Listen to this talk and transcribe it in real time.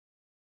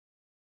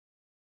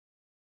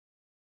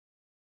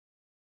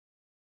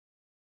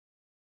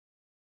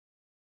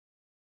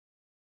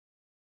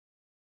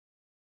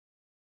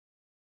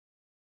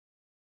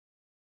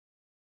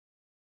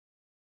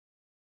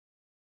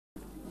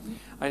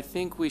I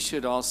think we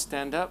should all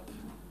stand up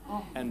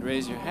and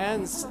raise your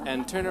hands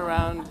and turn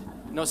around.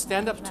 No,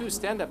 stand up too.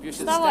 Stand up. You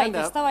should stand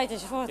up. Вставайте.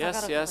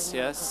 Yes, yes,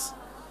 yes.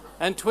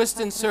 And twist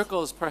in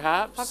circles,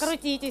 perhaps.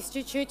 Покрутитесь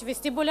чуть-чуть.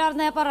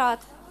 Вестибулярный аппарат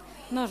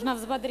нужно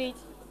взбодрить.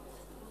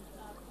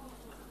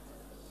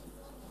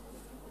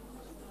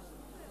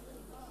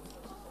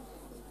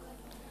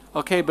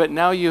 Okay, but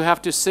now you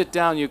have to sit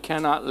down. You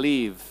cannot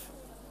leave.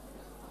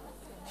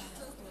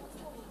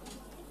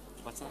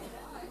 What's that?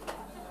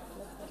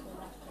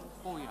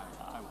 Oh, yeah,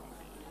 I won't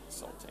be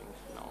insulting.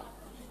 No.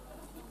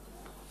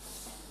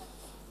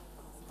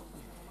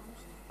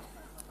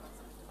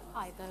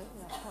 Это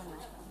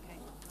понял. Окей.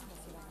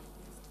 Спасибо.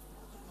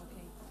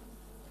 Окей.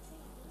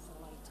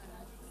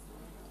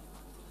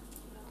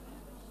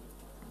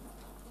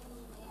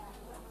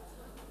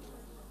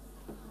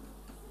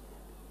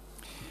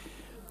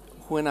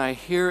 When I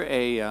hear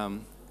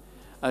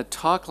a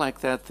talk like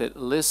that that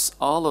lists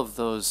all of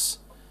those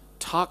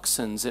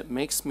toxins, it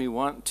makes me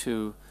want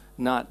to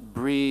not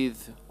breathe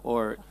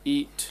or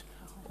eat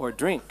or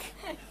drink.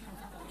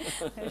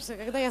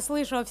 Когда я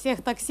слышу о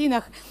всех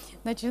токсинах,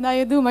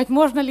 начинаю думать,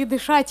 можно ли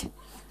дышать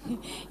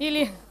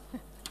или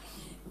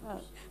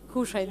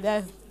кушать,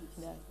 да,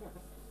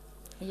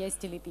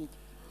 есть или пить.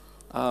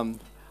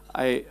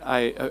 I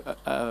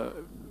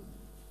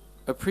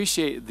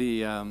appreciate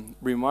the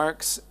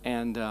remarks,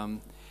 and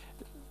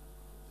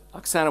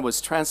Oksana was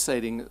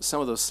translating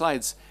some of those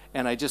slides,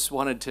 and I just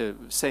wanted to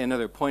say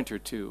another point or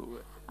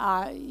two.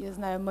 Я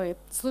знаю, мы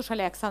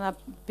слушали, Оксана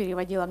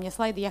переводила мне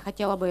слайды, я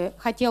хотел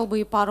бы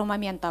и пару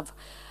моментов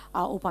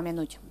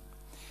упомянуть.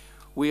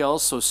 We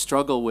also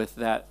struggle with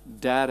that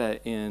data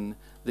in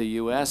the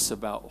U.S.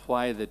 about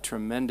why the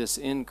tremendous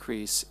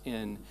increase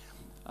in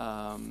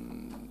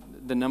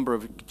the number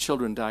of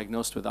children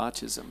diagnosed with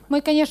autism.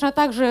 Мы, конечно,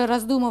 также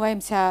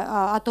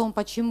раздумываемся о том,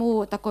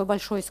 почему такой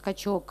большой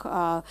скачок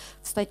в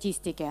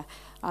статистике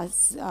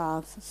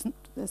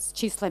с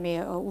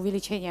числами,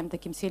 увеличением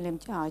таким сильным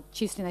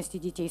численности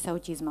детей с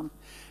аутизмом.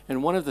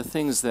 And one of the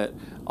things that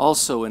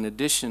also, in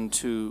addition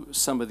to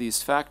some of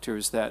these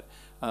factors that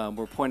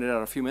were pointed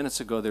out a few minutes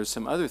ago, there's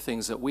some other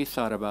things that we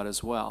thought about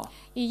as well.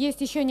 И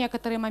есть еще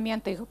некоторые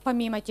моменты,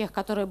 помимо тех,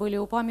 которые были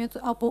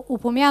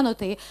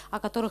упомянуты, о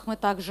которых мы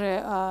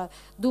также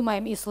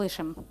думаем и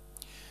слышим.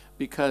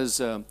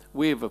 Because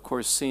we have, of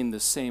course, seen the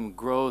same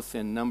growth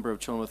in number of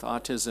children with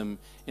autism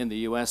in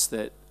the U.S.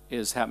 that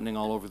is happening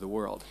all over the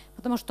world.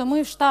 Потому что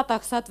мы в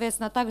Штатах,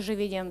 соответственно, также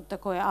видим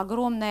такое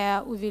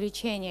огромное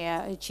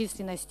увеличение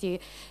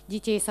численности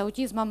детей с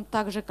аутизмом,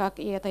 так же, как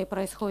и это и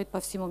происходит по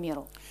всему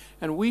миру.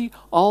 And we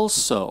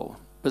also,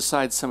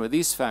 besides some of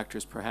these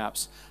factors,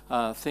 perhaps,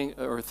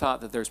 thought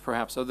that there's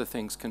perhaps other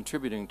things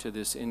contributing to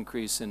this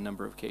increase in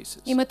number of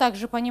cases. И мы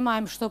также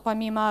понимаем, что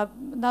помимо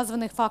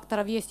названных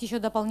факторов есть еще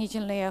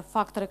дополнительные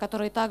факторы,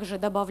 которые также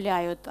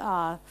добавляют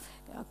к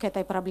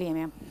этой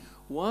проблеме.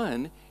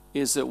 One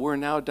is that we're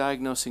now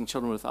diagnosing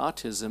children with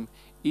autism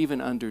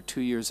even under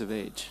 2 years of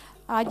age.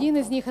 Один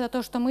из них это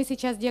то, что мы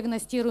сейчас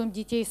диагностируем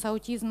детей с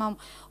аутизмом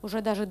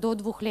уже даже до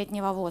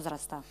 2-летнего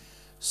возраста.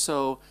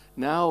 So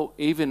now,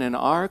 even in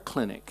our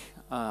clinic,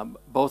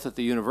 both at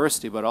the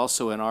university but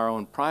also in our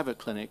own private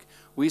clinic,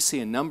 we see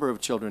a number of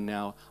children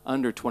now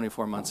under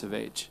 24 months of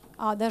age.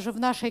 Даже в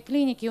нашей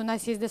клинике у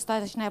нас есть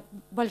достаточно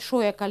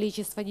большое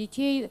количество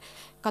детей,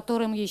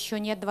 которым еще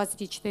нет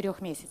 24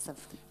 месяцев.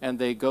 And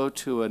they go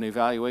to an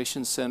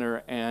evaluation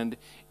center, and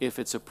if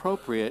it's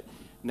appropriate,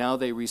 now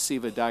they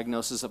receive a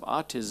diagnosis of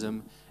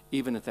autism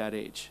even at that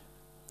age.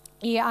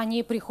 И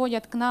они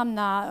приходят к нам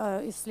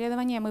на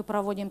исследование, мы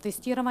проводим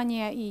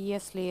тестирование, и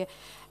если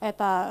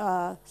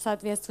это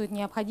соответствует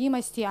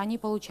необходимости, они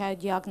получают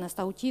диагноз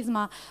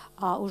аутизма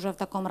уже в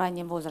таком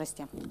раннем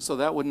возрасте. So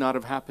that would not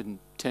have happened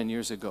 10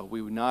 years ago.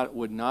 We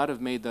would not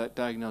have made that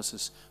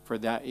diagnosis for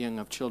that young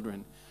of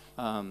children.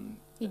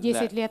 И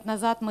 10 лет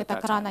назад мы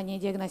так рано не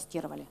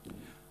диагностировали.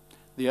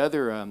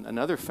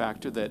 Another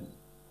factor that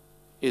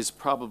is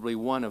probably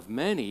one of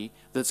many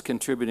that's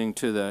contributing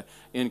to the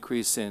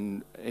increase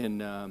in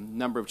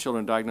number of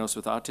children diagnosed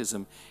with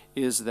autism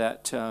is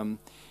that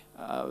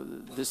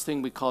this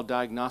thing we call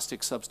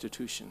diagnostic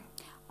substitution.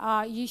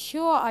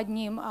 Еще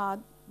одним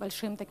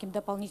большим таким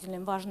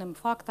дополнительным важным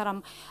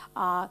фактором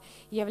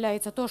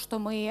является то, что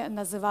мы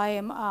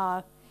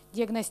называем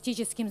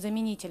диагностическим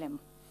заменителем.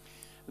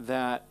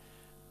 That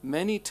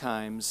many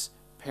times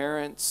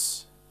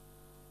parents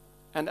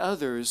and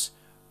others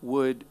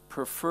would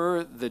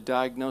prefer the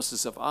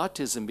diagnosis of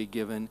autism be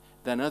given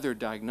than other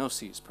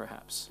diagnoses,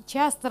 perhaps.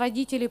 Часто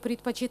родители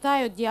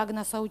предпочитают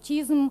диагноз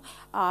аутизм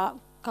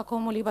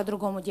какому-либо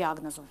другому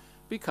диагнозу.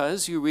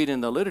 Because you read in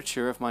the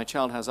literature, if my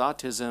child has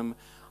autism,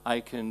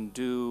 I can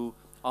do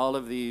all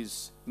of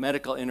these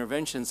medical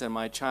interventions and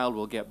my child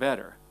will get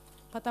better.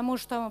 Потому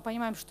что мы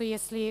понимаем, что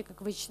если,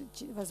 как вы,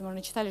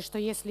 возможно, читали, что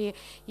если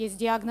есть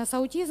диагноз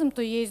аутизм,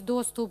 то есть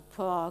доступ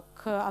к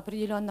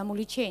определенному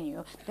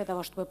лечению для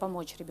того, чтобы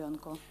помочь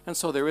ребенку. And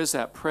so there is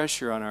that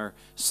pressure on our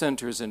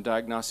centers and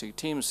diagnostic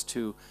teams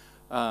to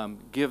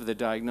give the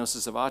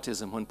diagnosis of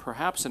autism when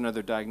perhaps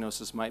another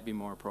diagnosis might be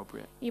more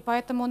appropriate. И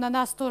поэтому на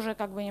нас тоже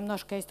как бы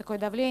немножко есть такое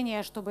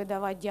давление, чтобы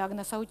давать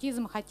диагноз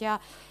аутизм, хотя,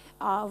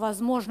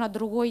 возможно,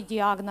 другой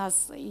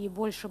диагноз и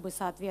больше бы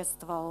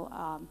соответствовал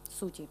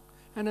сути.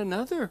 And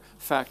another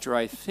factor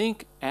I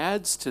think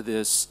adds to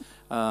this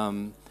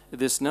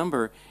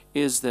number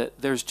is that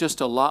there's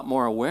just a lot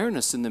more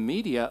awareness in the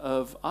media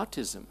of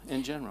autism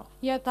in general.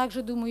 Я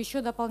также думаю,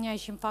 еще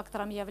дополняющим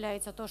фактором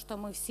является то, что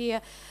мы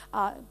все,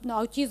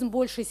 аутизм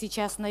больше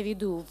сейчас на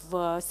виду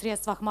в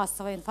средствах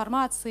массовой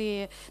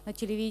информации, на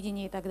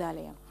телевидении и так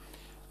далее.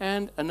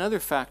 And another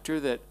factor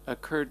that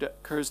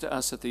occurs to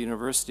us at the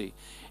university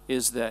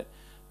is that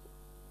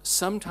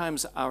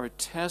sometimes our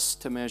tests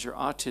to measure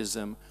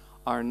autism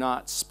are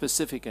not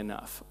specific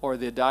enough, or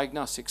the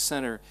diagnostic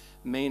center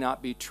may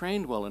not be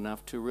trained well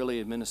enough to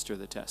really administer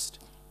the test.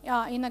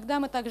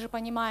 Иногда мы также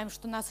понимаем,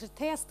 что наши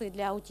тесты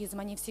для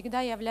аутизма не всегда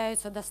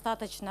являются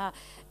достаточно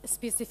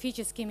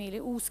специфическими или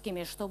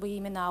узкими, чтобы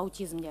именно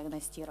аутизм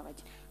диагностировать.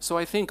 So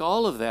I think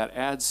all of that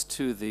adds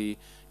to the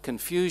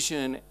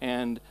confusion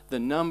and the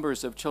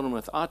numbers of children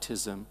with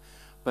autism,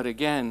 but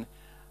again,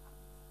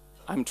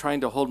 I'm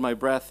trying to hold my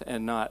breath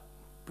and not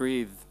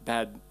breathe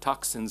bad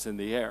toxins in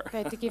the air.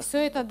 Опять-таки, все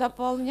это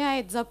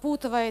дополняет,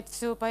 запутывает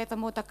все,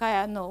 поэтому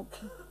такая,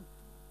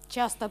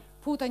 часто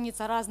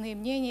путаница, разные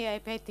мнения.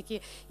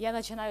 Опять-таки, я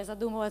начинаю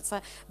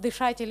задумываться,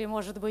 дышать или,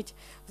 может быть,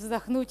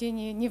 вздохнуть и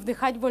не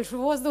вдыхать больше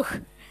воздух.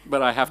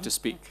 But I have to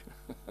speak.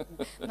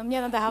 Но мне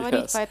надо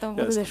говорить, поэтому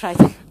буду дышать.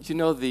 You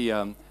know,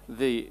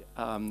 the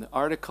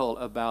article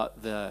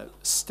about the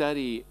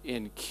study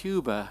in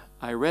Cuba,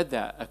 I read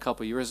that a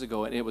couple years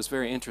ago, and it was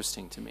very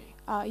interesting to me.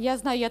 Я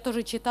знаю, я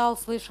тоже читал,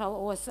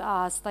 слышал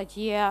о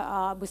статье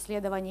об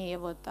исследовании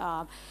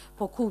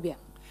по Кубе.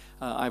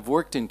 I've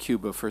worked in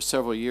Cuba for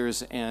several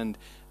years and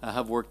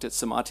have worked at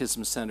some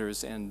autism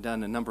centers and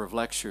done a number of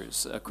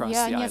lectures across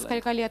the Я island.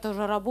 несколько лет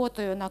уже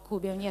работаю на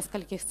Кубе в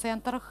нескольких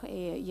центрах,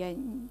 и я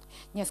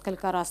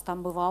несколько раз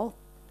там бывал.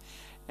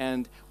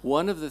 And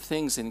one of the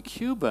things in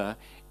Cuba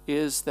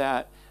is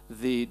that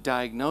the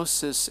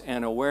diagnosis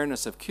and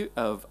awareness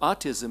of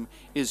autism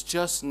is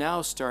just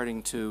now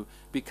starting to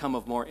become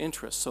of more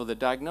interest. So the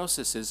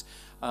diagnosis is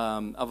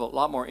of a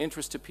lot more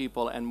interest to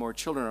people, and more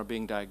children are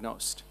being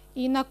diagnosed.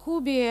 И на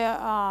Кубе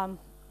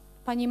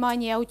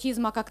понимание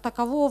аутизма как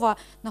такового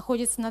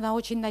находится на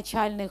очень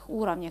начальных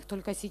уровнях.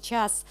 Только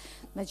сейчас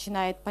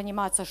начинает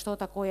пониматься, что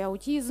такое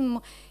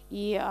аутизм,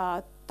 и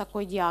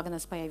такой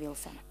диагноз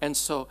появился. And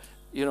so,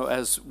 you know,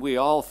 as we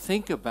all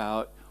think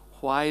about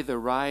why the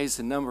rise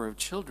in number of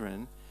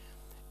children,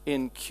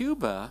 in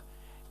Cuba,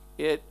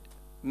 it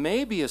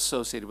may be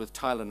associated with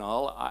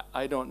Tylenol,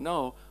 I don't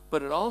know,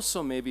 but it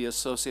also may be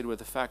associated with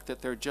the fact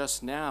that they're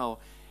just now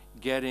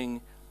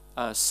getting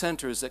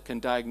centers that can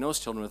diagnose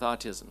children with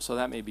autism, so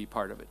that may be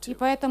part of it too. И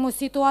поэтому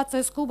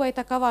ситуация с Кубой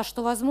такова,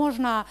 что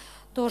возможно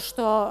то,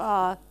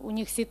 что у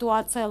них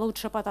ситуация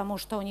лучше, потому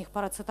что у них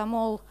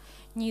парацетамол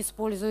не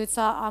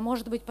используется, а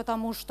может быть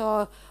потому,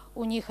 что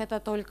у них это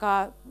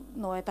только,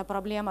 эта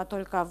проблема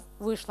только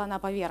вышла на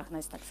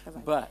поверхность, так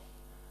сказать. But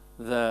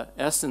the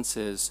essence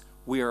is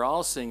we are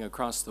all seeing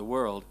across the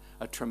world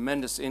a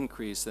tremendous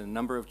increase in the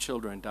number of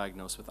children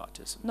diagnosed with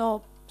autism.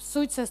 Но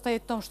суть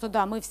состоит в том, что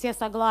да, мы все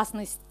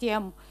согласны с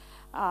тем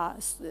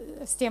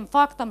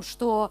фактом,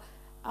 что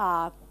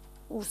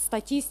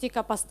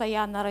статистика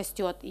постоянно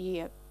растет,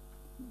 и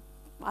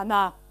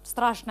она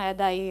страшная,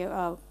 да,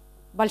 и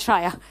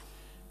большая.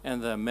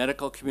 And the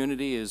medical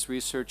community is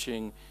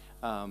researching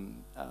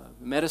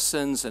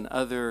medicines and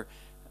other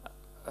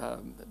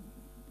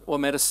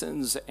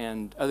medicines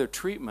and other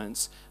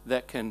treatments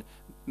that can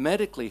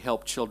medically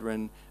help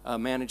children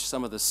manage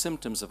some of the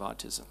symptoms of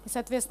autism. И,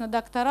 соответственно,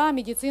 доктора,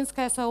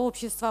 медицинское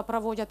сообщество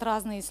проводят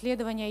разные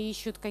исследования,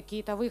 ищут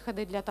какие-то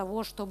выходы для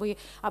того, чтобы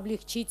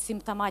облегчить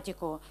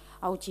симптоматику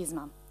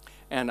аутизма.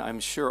 And I'm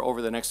sure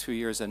over the next few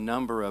years a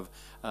number of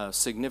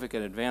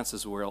significant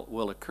advances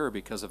will occur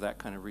because of that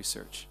kind of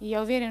research. И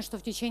я уверен, что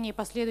в течение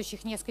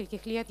последующих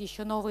нескольких лет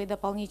еще новые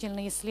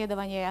дополнительные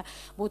исследования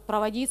будут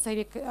проводиться,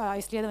 или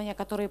исследования,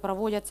 которые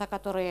проводятся,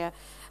 которые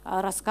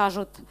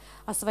расскажут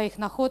о своих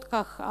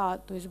находках,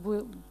 то есть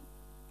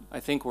I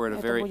think we're at a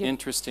very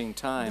interesting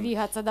time.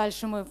 Двигаться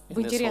дальше мы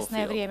в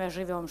интересное время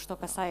живем, что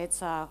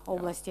касается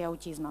области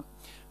аутизма.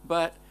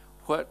 But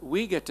what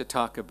we get to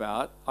talk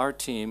about, our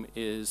team,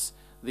 is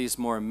these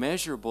more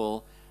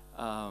measurable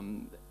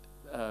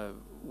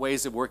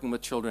ways of working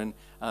with children,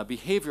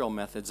 behavioral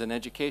methods and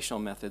educational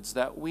methods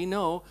that we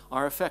know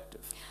are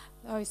effective.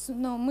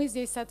 Мы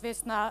здесь,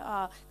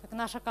 соответственно, как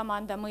наша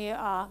команда, мы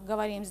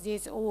говорим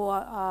здесь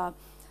о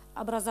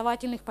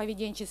образовательных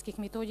поведенческих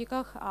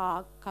методиках,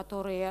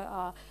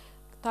 которые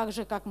так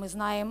же, как мы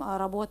знаем,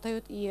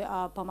 работают и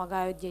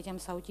помогают детям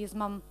с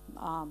аутизмом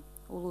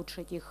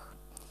улучшить их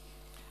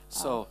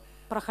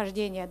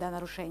прохождение до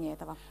нарушения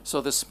этого.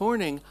 So this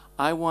morning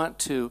I want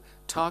to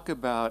talk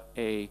about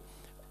a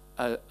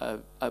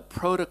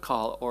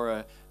protocol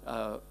or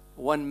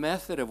one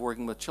method of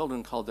working with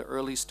children called the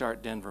Early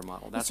Start Denver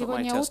model. That's what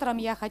my Сегодня test. утром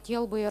я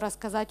хотел бы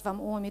рассказать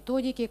вам о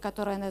методике,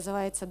 которая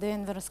называется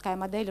Денверская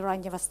модель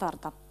раннего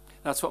старта.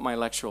 That's what my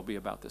lecture will be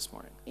about this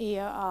morning. И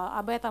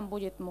об этом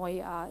будет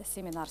мой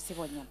семинар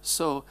сегодня.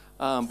 So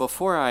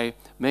before I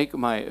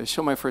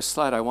show my first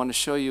slide, I want to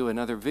show you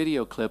another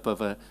video clip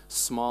of a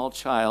small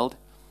child.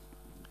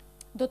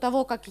 До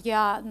того, как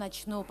я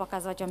начну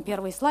показывать вам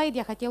первый слайд,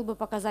 я хотел бы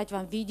показать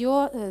вам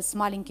видео с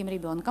маленьким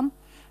ребенком.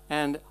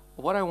 And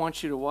what I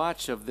want you to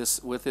watch of this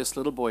with this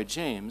little boy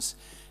James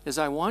is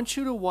I want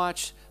you to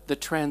watch the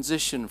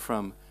transition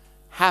from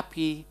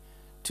happy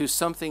to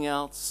something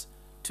else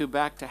to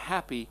back to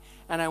happy,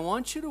 and I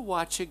want you to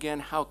watch again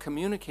how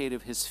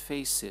communicative his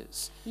face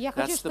is.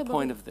 That's the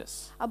point of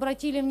this.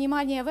 Обратили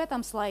внимание в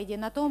этом слайде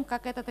на том,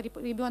 как этот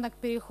ребенок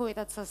переходит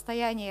от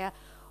состояния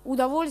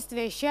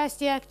удовольствия,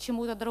 счастья к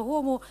чему-то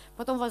другому,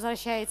 потом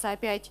возвращается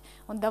опять,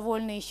 он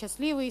довольный и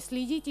счастливый.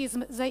 Следите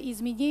за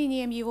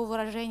изменением его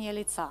выражения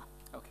лица.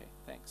 Okay,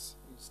 thanks.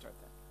 You start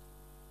that.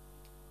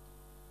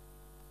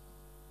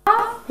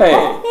 Hey.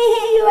 Let me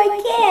hit you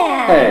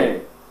again.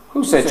 Hey.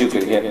 Who said you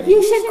could hit me?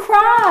 You should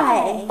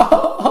cry.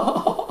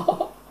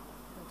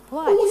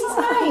 Плачь.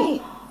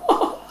 Why?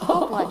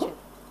 Кто плачет?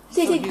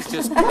 So he's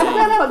just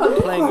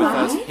playing with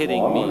us,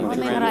 hitting me, Он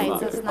the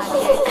играется с grandfather. нами.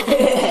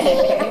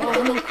 Его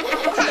внук.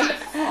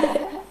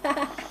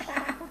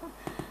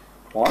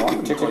 Want to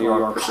tickle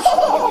your arm?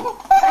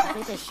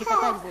 Я тебя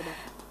щекотать буду.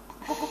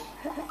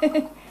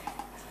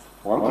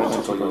 Want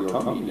to tickle your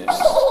tummy next?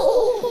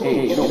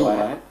 Hey, you know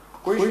what?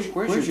 Where's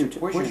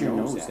your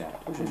nose at?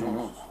 Where's your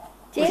nose?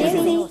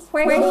 Jamesy,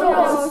 where's your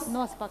nose?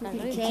 Нос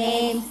покажи.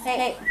 James,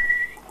 hey.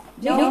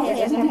 No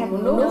hit.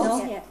 No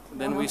hit.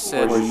 Then we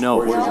said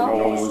no.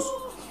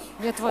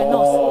 Где твой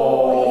нос?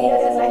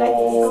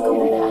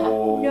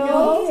 No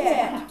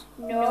hit.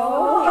 No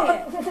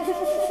hit.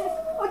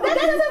 Well, that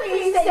doesn't mean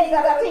you say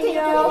that, you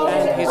know.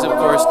 And he's of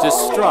course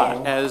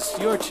distraught, as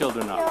your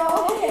children are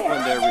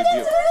when they're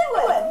rebuked.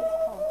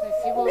 То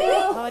есть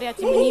его говорят,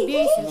 ему не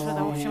бейся,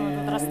 что-то, в общем, он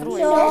тут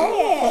расстроен.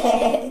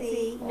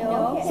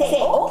 No.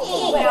 Say,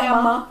 okay,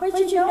 Grandma.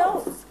 Where's your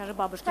nose? Скажи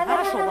бабушке,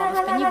 хорошо,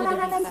 бабушка, не буду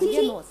биться.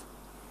 Где нос?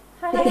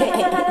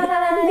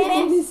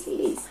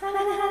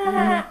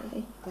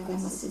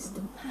 Grandma's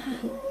system.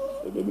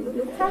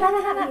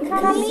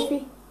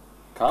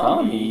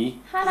 Tommy.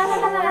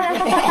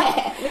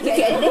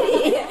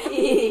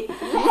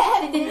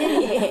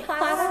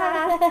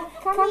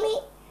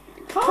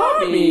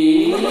 Tommy.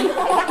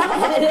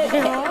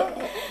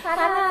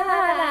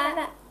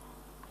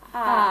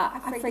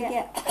 I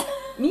forget.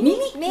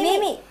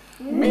 Mimi.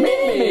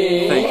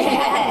 Thank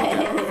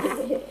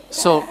you.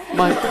 So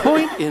my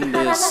point in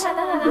this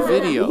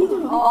video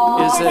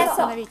is that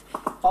Остановить.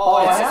 a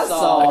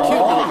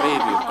cute little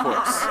baby, of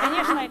course.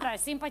 Конечно, это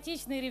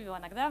симпатичный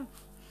ребенок, да?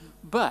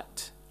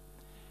 But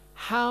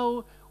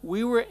how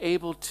we were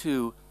able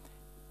to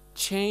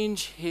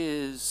change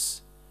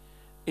his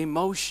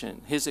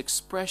emotion, his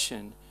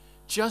expression,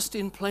 just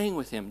in playing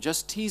with him,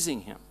 just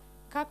teasing him.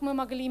 Как мы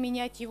могли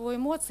менять его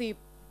эмоции,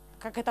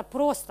 как это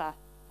просто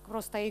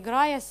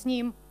играя с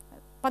ним,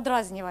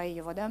 подразнивая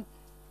его, да?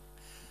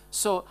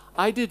 So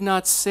I did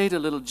not say to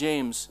little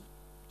James,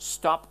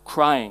 stop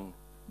crying,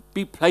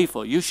 be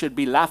playful, you should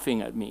be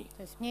laughing at me.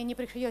 То есть мне не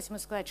приходилось ему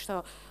сказать,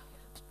 что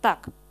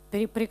так,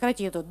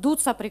 прекрати тут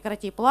дуться,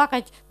 прекрати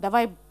плакать,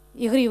 давай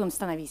игривым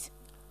становись.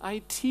 I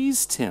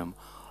teased him.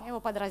 Я его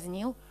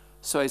подразнил.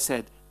 So I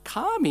said,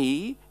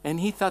 Kami, and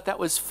he thought that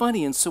was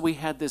funny, and so we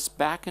had this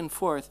back and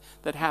forth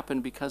that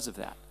happened because of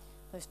that.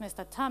 То есть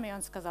вместо «тами»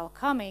 он сказал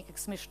 «ками», как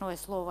смешное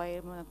слово, и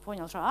он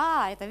понял, что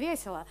это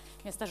весело.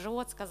 Вместо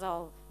 «живот»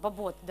 сказал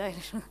 «бобот», да, или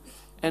что.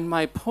 And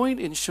my point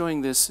in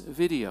showing this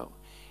video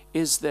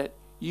is that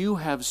you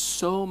have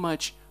so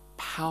much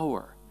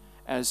power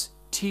as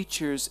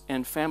teachers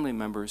and family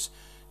members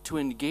to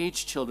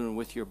engage children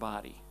with your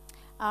body.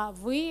 А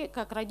вы,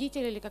 как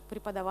родитель или как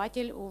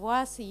преподаватель, у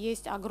вас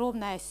есть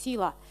огромная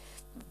сила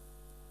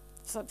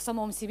в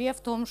самом себе,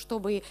 в том,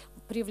 чтобы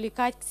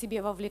привлекать к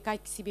себе,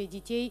 вовлекать к себе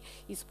детей,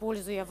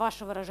 используя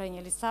ваше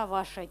выражение лица,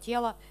 ваше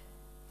тело.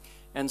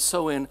 And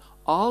so in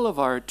all of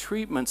our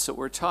treatments that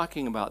we're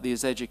talking about,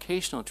 these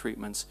educational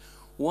treatments,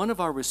 one of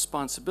our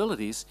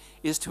responsibilities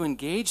is to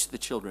engage the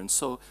children.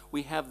 So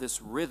we have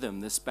this rhythm,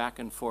 this back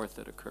and forth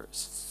that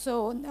occurs.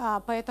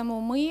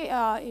 Поэтому мы,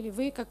 или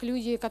вы, как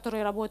люди,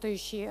 которые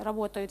работают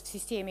в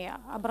системе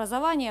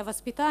образования,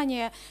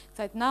 воспитания,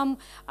 кстати, нам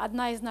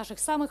одна из наших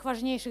самых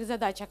важнейших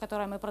задач, о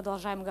которой мы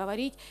продолжаем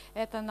говорить,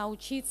 это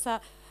научиться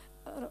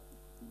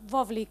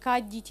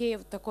вовлекать детей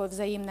в такое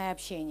взаимное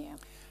общение.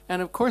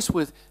 And of course,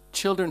 with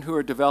children who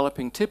are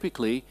developing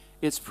typically,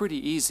 it's pretty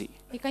easy.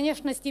 И,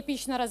 конечно, с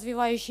типично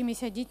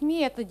развивающимися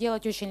детьми это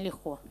делать очень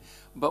легко.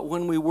 But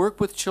when we work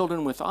with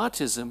children with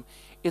autism,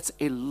 it's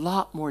a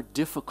lot more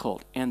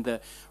difficult, and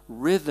the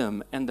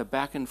rhythm and the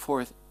back and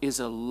forth is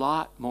a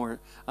lot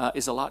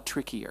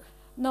trickier.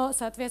 Но,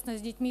 соответственно,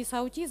 с детьми с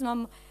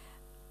аутизмом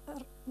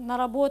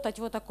наработать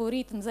вот такой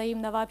ритм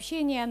взаимного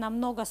общения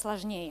намного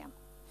сложнее.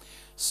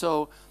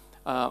 So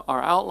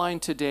Our outline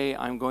today,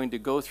 I'm going to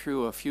go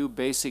through a few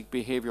basic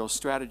behavioral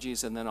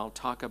strategies, and then I'll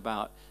talk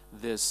about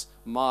this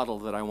model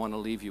that I want to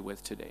leave you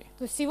with today.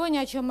 То есть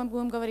сегодня о чем мы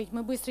будем говорить?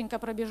 Мы быстренько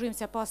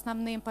пробежимся по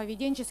основным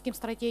поведенческим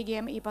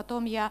стратегиям, и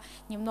потом я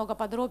немного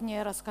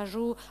подробнее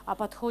расскажу о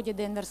подходе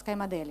денверской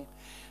модели.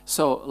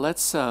 So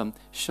let's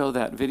show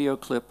that video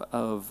clip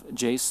of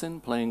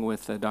Jason playing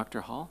with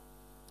Dr. Hall.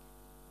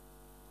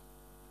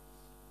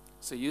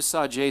 So you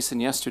saw Jason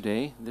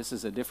yesterday. This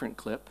is a different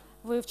clip.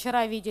 Вы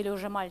вчера видели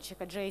уже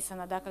мальчика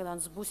Джейсона, да, когда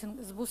он с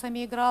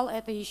бусами играл.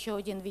 Это еще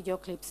один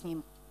видеоклип с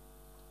ним.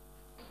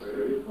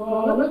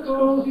 Let's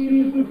go see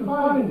if we can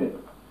find it.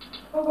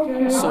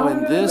 So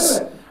in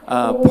this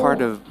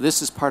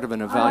this is part of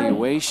an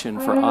evaluation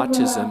for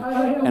autism,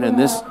 and in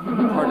this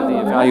part of the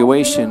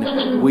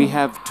evaluation, we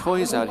have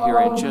toys out here,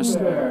 and just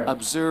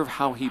observe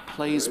how he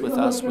plays with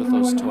us with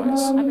those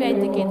toys.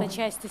 Опять-таки, это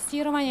часть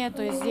тестирования,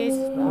 то есть здесь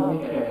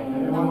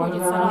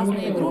находятся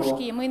разные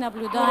игрушки, и мы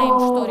наблюдаем,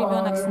 что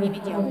ребенок с ними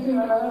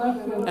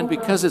делает. And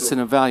because it's an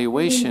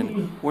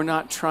evaluation, we're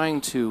not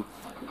trying to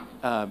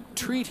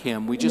treat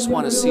him, we just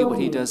want to see what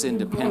he does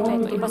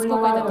independently. И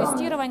поскольку это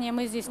тестирование,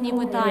 мы здесь не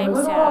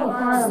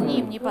пытаемся с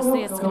ним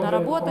непосредственно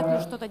работать или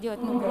что-то делать,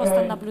 мы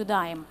просто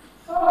наблюдаем.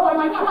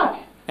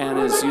 And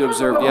as you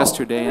observed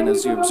yesterday, and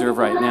as you observe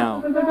right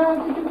now,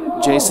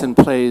 Jason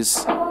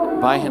plays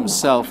by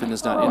himself and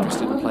is not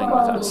interested in playing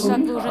with us. Как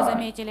вы уже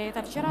заметили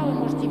это вчера, вы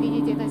можете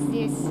видеть это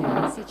здесь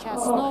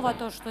сейчас снова,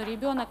 то, что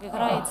ребенок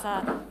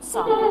играется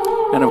сам.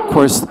 And of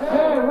course,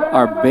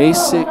 our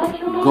basic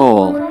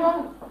goal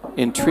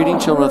in treating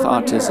children with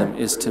autism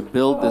is to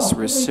build this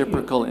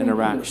reciprocal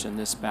interaction,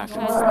 this back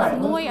and forth.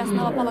 Основной,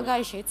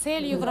 основополагающей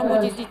целью в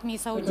работе с детьми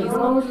с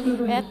аутизмом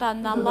 – это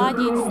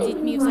наладить с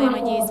детьми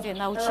взаимодействие,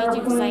 научить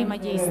их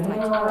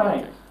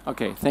взаимодействовать.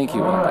 Okay, thank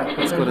you.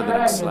 Let's go to the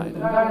next slide.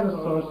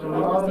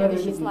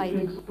 Следующий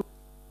слайд.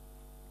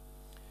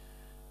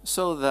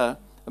 So the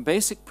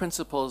basic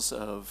principles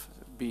of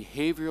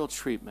behavioral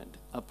treatment,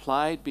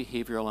 applied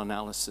behavioral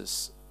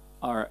analysis,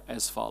 are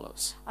as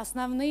follows.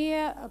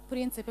 Основные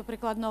принципы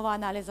прикладного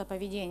анализа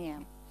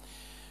поведения.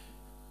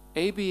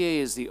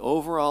 ABA is the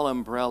overall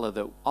umbrella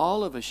that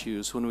all of us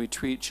use when we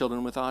treat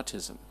children with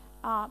autism.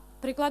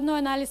 Прикладной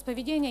анализ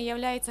поведения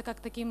является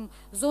как таким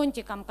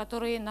зонтиком,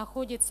 который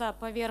находится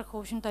поверх, в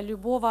общем-то,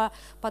 любого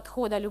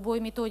подхода, любой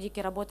методики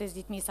работы с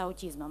детьми с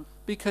аутизмом.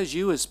 Because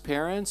you as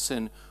parents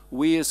and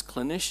we as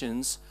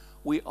clinicians,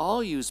 we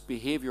all use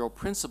behavioral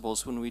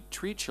principles when we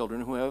treat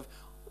children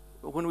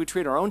when we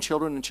treat our own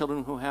children and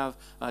children who have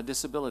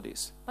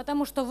disabilities.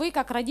 Потому что вы,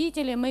 как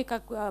родители, мы,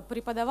 как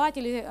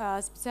преподаватели,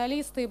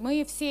 специалисты,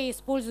 мы все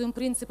используем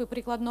принципы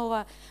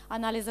прикладного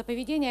анализа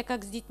поведения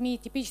как с детьми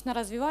типично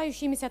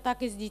развивающимися,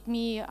 так и с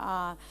детьми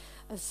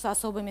с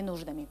особыми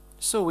нуждами.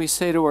 So we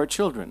say to our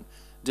children,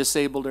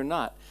 disabled or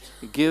not,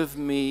 give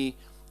me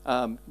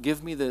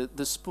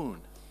the spoon.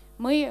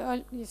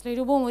 Мы, если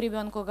любому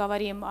ребенку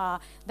говорим,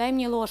 дай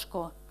мне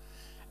ложку.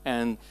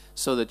 And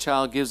so the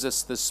child gives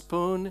us the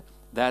spoon.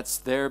 That's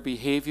their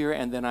behavior,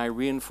 and then I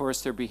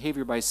reinforce their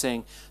behavior by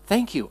saying,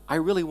 "Thank you, I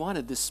really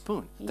wanted this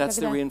spoon." That's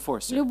the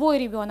reinforcer. Любой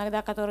ребенок,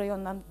 да, который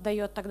он нам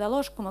дает тогда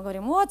ложку, мы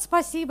говорим, вот,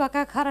 спасибо,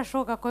 как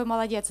хорошо, какой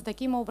молодец. И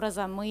таким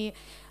образом мы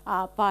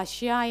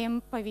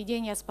поощряем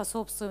поведение,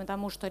 способствуем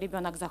тому, что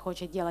ребенок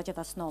захочет делать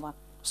это снова.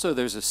 So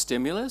there's a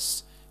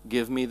stimulus.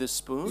 Give me the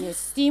spoon.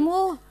 Есть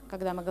стимул,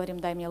 когда мы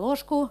говорим, дай мне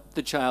ложку.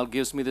 The child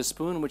gives me the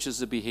spoon, which is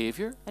the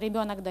behavior.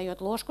 Ребенок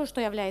дает ложку,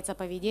 что является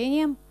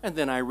поведением. And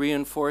then I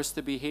reinforce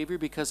the behavior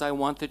because I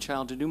want the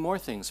child to do more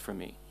things for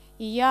me.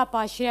 И я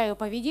поощряю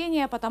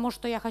поведение, потому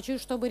что я хочу,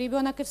 чтобы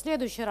ребенок и в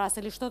следующий раз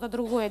или что-то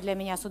другое для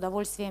меня с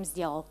удовольствием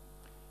сделал.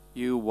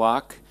 You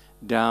walk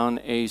down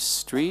a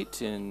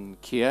street in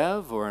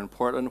Kiev or in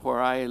Portland where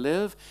I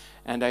live,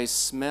 and I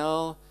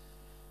smell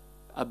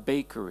a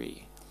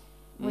bakery.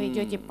 Вы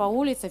идете по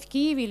улице в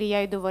Киеве, или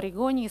я иду в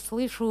Орегоне и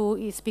слышу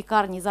из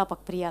пекарни запах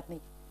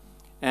приятный.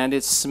 And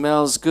it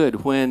smells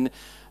good. When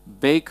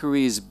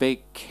bakeries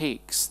bake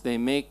cakes, they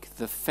make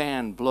the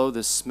fan blow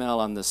the smell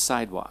on the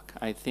sidewalk,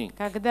 I think.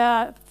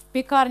 Когда в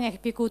пекарнях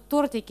пекут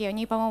тортики,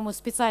 они, по-моему,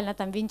 специально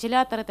там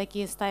вентиляторы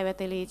такие ставят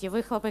или эти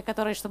выхлопы,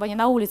 которые, чтобы они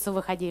на улицу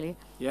выходили.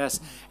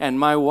 Yes, and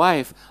my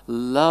wife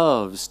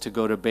loves to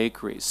go to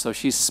bakeries, so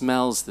she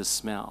smells the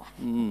smell.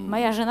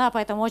 Моя жена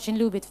поэтому очень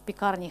любит в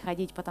пекарни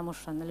ходить, потому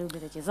что она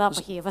любит эти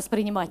запахи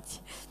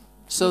воспринимать.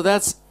 So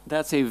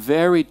that's a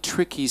very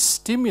tricky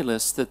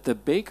stimulus that the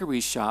bakery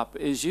shop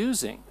is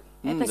using.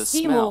 Это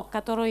стимул,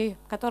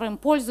 которым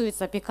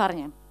пользуется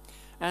пекарня.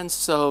 And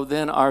so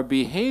then our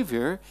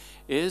behavior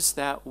is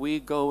that we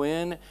go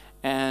in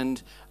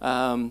and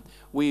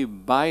we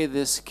buy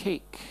this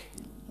cake.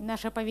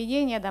 Наше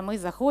поведение, да, мы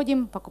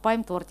заходим,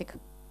 покупаем тортик.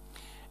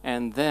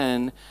 And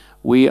then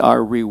we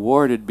are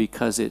rewarded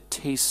because it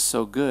tastes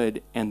so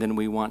good, and then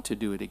we want to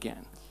do it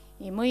again.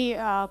 И мы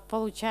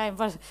получаем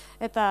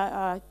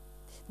это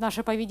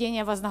наше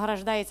поведение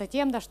вознаграждается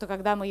тем, да, что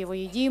когда мы его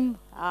едим,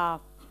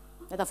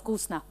 это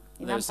вкусно.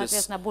 И нам,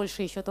 соответственно,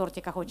 больше еще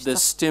тортика хочется. The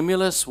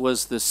stimulus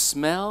was the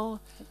smell.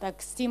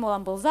 Так,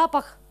 стимулом был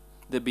запах.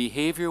 The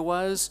behavior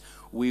was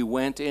we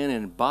went in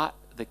and bought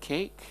the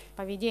cake,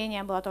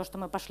 Поведение было то, что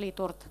мы пошли и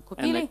торт and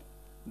купили.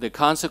 the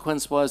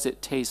consequence was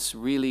it tastes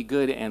really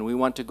good, and we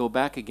want to go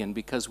back again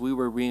because we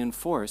were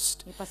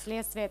reinforced И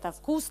последствия это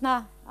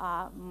вкусно,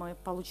 а мы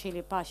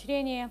получили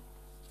поощрение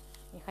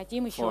и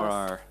хотим еще for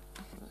раз. our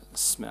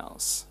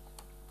smells,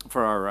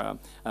 for our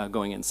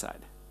going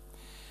inside.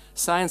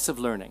 Science of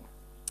learning.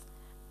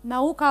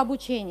 Наука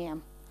обучения.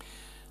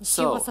 Из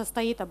чего So,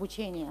 состоит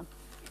обучение?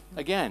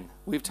 again,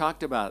 we've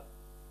talked about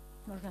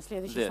Можно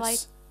следующий слайд.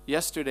 this.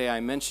 Yesterday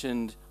I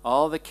mentioned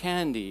all the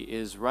candy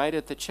is right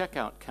at the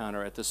checkout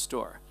counter at the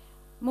store.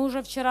 Мы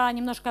уже вчера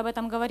немножко об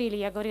этом говорили.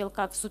 Я говорил,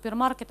 как в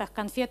супермаркетах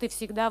конфеты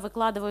всегда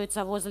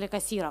выкладываются возле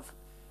кассиров.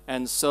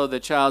 And so the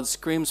child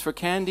screams for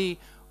candy.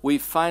 We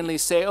finally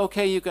say,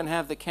 okay, you can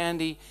have the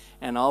candy.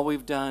 And all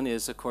we've done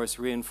is, of course,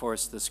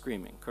 reinforce the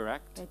screaming,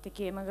 correct?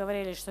 Опять-таки мы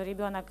говорили, что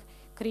ребенок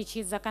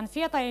кричит за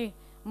конфетой,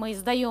 мы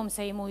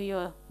сдаемся, ему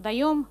ее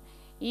даем,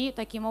 и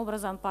таким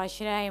образом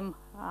поощряем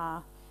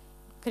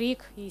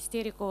крик и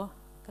истерику,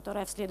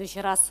 которая в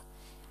следующий раз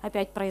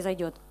опять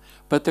произойдет.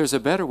 But there's a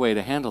better way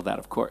to handle that,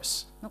 of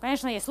course. Ну,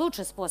 конечно, есть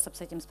лучший способ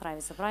с этим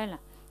справиться, правильно?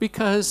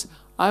 Because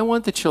I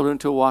want the children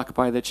to walk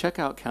by the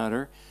checkout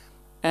counter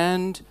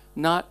and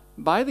not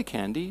buy the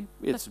candy.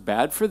 It's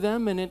bad for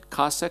them and it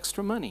costs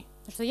extra money.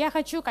 Потому что я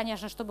хочу,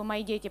 конечно, чтобы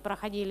мои дети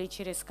проходили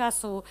через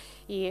кассу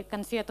и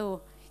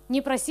конфету не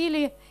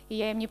просили, и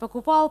я им не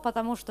покупал,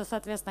 потому что,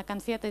 соответственно,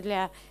 конфеты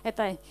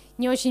это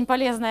не очень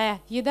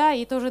полезная еда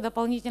и тоже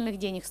дополнительных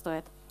денег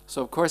стоит.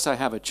 So, of course, I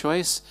have a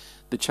choice.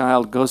 The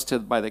child goes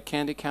by the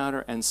candy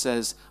counter and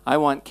says, I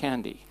want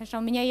candy. Конечно,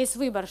 у меня есть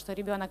выбор, что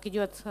ребенок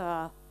идет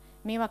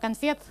мимо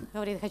конфет,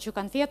 говорит, хочу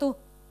конфету,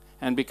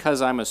 And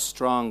because I'm a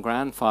strong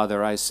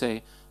grandfather, I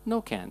say,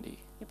 no candy.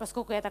 и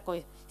поскольку я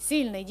такой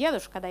сильный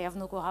дедушка, когда я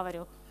внуку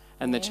говорю,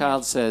 And the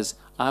child says,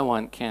 I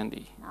want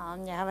candy. а он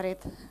мне говорит,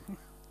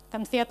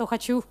 конфету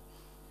хочу.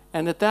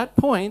 And at that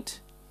point,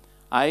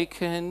 I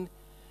can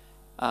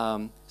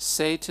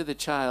say to the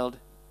child,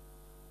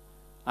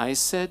 I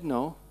said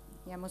no.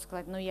 Я ему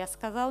сказать, ну я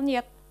сказал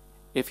нет.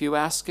 If you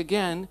ask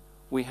again,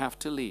 we have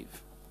to leave.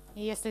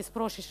 И если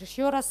спросишь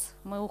еще раз,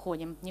 мы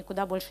уходим,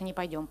 никуда больше не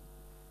пойдем.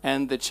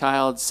 And the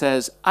child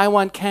says, I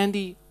want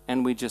candy,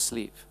 and we just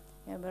leave.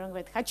 И он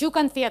говорит, хочу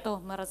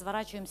конфету, мы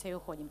разворачиваемся и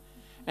уходим.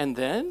 And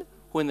then,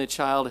 when the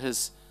child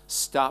has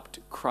stopped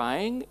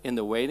crying in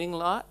the waiting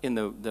lot, in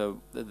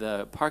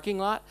the parking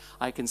lot,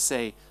 I can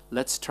say,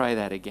 let's try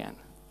that again.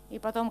 И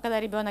потом, когда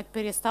ребенок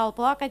перестал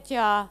плакать,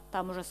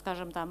 там уже,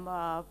 скажем,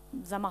 там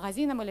за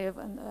магазином или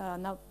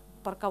на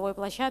парковой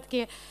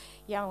площадке,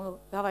 я ему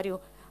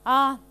говорю,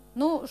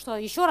 ну что,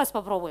 еще раз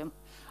попробуем.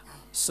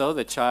 So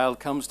the child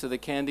comes to the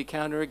candy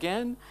counter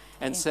again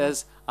and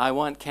says, I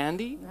want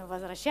candy. Мы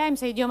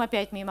возвращаемся, идем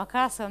опять мимо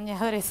кассы, он мне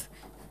говорит,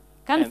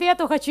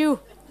 конфету хочу.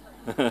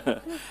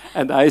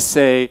 And I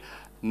say,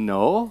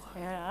 no.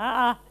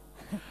 Я,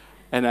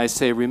 And I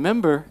say,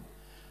 remember,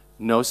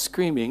 no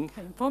screaming.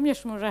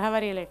 Помнишь, мы уже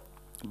говорили?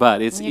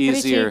 But it's Не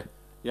кричи. easier.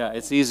 Yeah,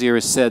 it's easier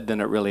said than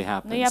it really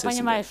happens. Но я isn't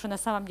понимаю, it? что на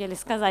самом деле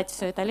сказать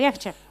все это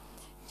легче,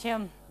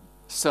 чем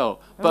So,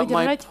 but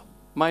выдержать.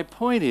 my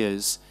point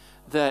is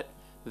that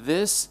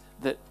this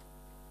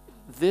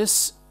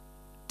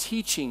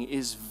teaching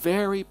is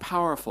very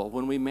powerful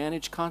when we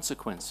manage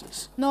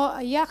consequences. Но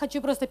я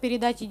хочу просто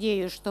передать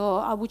идею,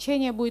 что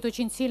обучение будет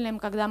очень сильным,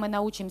 когда мы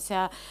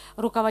научимся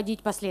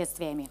руководить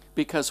последствиями.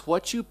 Because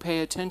what you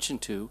pay attention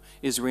to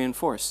is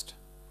reinforced.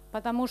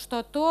 Потому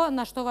что то,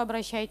 на что вы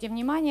обращаете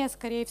внимание,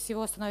 скорее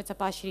всего, становится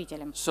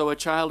поощрителем. So a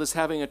child is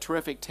having a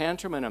terrific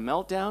tantrum and a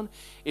meltdown.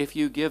 If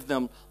you give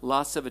them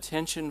lots of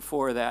attention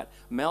for that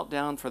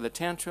meltdown, for the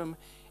tantrum,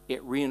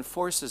 it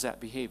reinforces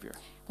that behavior.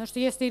 Потому что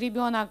если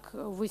ребенок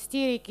в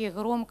истерике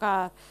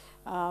громко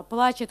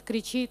плачет,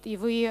 кричит, и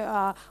вы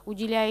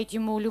уделяете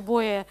ему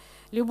любой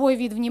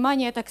вид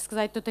внимания, так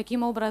сказать, то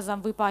таким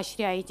образом вы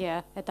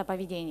поощряете это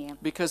поведение.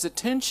 Because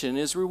attention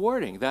is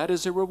rewarding. That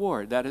is a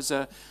reward. That is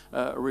a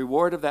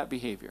reward of that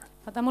behavior.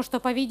 Потому что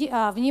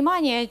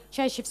внимание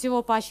чаще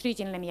всего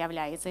поощрительным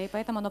является, и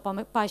поэтому оно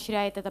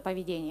поощряет это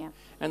поведение.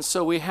 And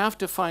so we have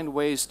to find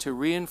ways to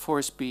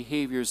reinforce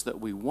behaviors that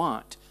we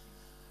want,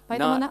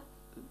 Поэтому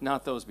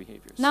not those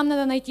behaviors. нам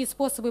надо найти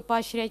способы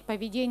поощрять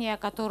поведения,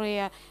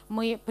 которые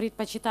мы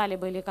предпочитали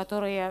бы, или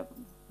которые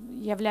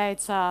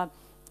являются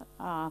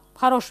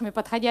хорошими,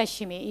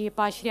 подходящими, и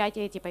поощрять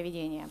эти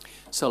поведения.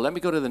 So let me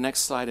go to the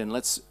next slide and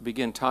let's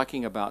begin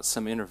talking about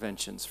some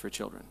interventions for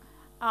children.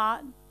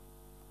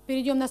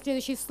 Перейдем на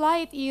следующий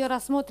слайд и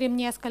рассмотрим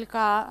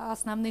несколько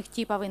основных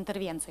типов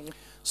интервенций.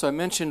 So I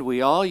mentioned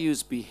we all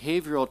use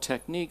behavioral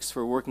techniques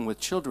for working with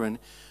children,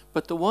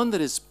 but the one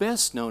that is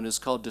best known is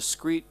called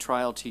discrete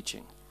trial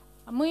teaching.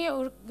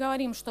 Мы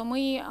говорим, что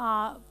мы,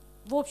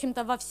 в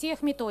общем-то, во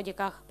всех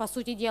методиках, по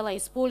сути дела,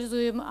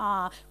 используем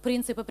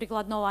принципы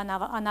прикладного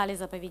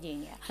анализа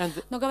поведения.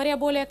 Но говоря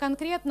более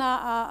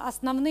конкретно,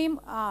 основным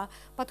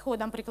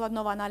подходом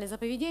прикладного анализа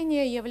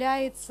поведения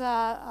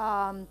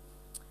является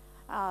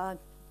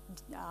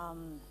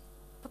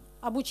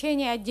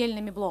обучение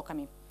отдельными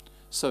блоками.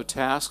 So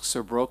tasks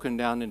are broken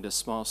down into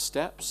small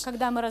steps,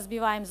 когда мы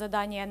разбиваем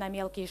задания на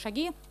мелкие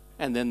шаги,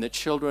 and then the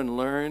children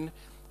learn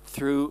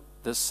through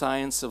the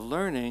science of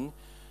learning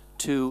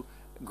to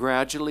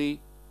gradually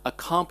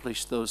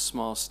accomplish those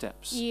small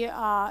steps. и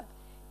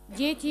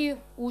дети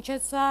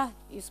учатся,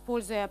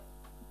 используя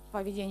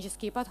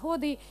поведенческие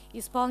подходы,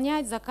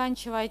 исполнять,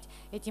 заканчивать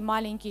эти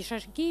маленькие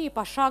шаги и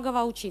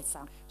пошагово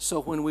учиться.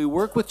 So when we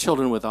work with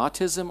children with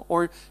autism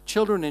or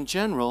children in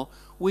general,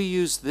 we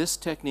use this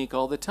technique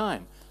all the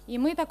time. И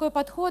мы такой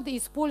подход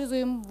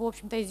используем, в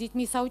общем-то, и с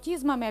детьми с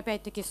аутизмом, и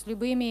опять-таки с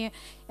любыми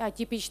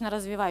типично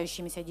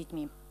развивающимися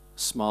детьми.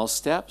 Small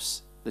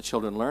steps, the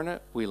children learn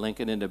it, we link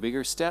it into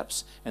bigger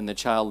steps, and the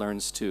child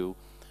learns to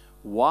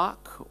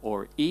walk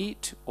or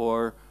eat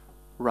or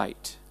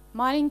write.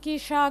 Маленький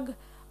шаг,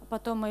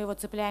 потом мы его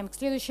цепляем к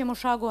следующему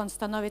шагу, он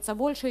становится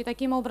больше, и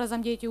таким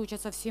образом дети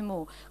учатся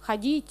всему.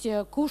 Ходить,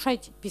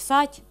 кушать,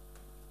 писать.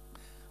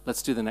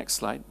 Let's do the next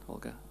slide,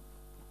 Olga.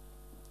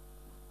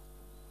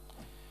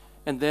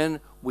 And then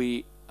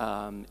we,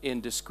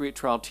 in discrete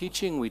trial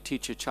teaching, we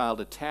teach a child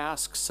a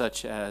task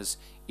such as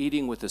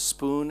eating with a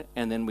spoon,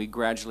 and then we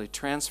gradually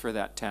transfer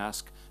that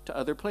task to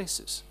other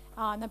places.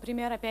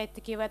 Например,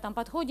 опять-таки в этом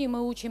подходе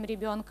мы учим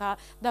ребенка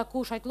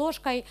кушать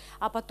ложкой,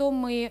 а потом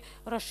мы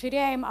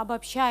расширяем,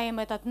 обобщаем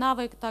этот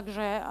навык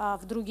также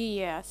в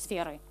другие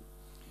сферы.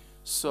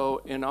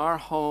 So in our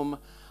home,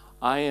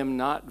 I am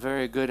not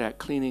very good at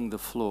cleaning the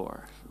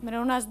floor.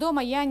 Например, у нас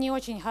дома я не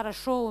очень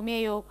хорошо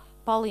умею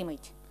полы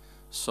мыть.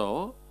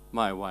 So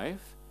my wife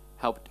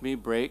helped me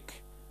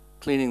break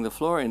cleaning the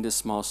floor into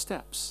small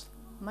steps.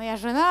 Моя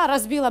жена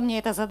разбила мне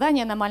это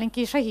задание на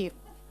маленькие шаги.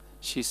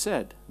 She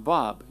said,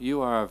 "Bob,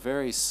 you are a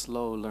very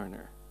slow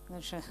learner.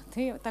 Значит,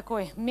 ты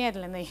такой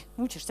медленный,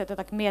 учишься ты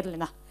так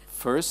медленно.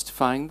 First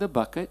find the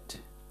bucket,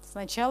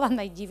 Сначала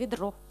найди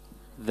ведро,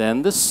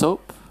 then the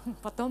soap,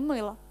 потом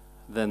мыло,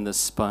 then the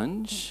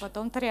sponge.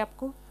 потом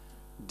тряпку,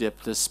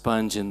 Dip the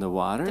sponge in the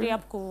water,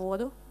 тряпку в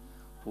воду,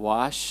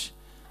 wash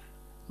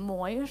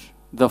моешь.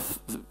 the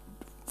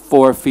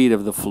 4 feet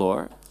of the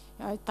floor.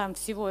 Там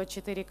всего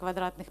 4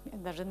 квадратных,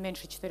 даже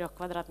меньше 4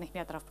 квадратных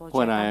метров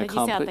When I,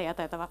 получается, до 10 от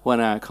этого.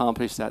 when I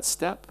accomplished that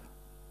step,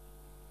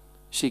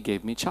 she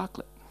gave me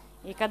chocolate.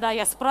 И когда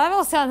я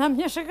справился, она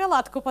мне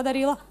шоколадку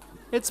подарила.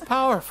 It's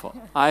powerful.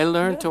 I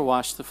learned to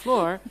wash the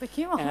floor,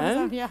 Таким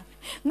образом я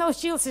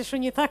научился, что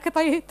не так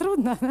это и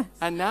трудно.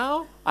 and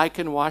now I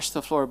can wash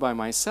the floor by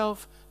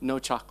myself, no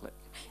chocolate.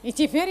 И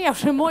теперь я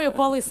уже мою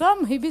полы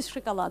сам и без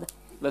шоколада.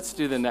 Let's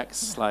do the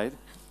next slide.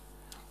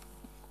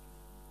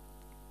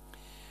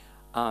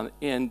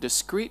 In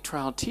discrete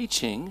trial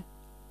teaching,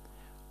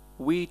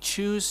 we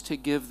choose to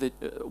give the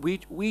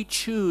we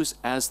choose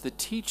as the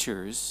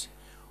teachers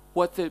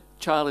what the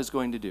child is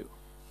going to do.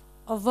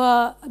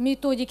 В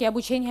методике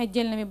обучения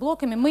отдельными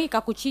блоками мы,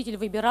 как учитель,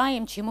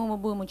 выбираем, чему мы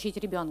будем учить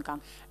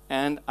ребенка.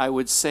 And I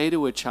would say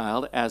to a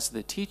child as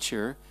the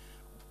teacher,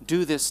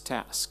 do this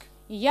task.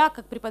 И я,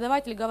 как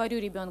преподаватель, говорю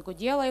ребенку,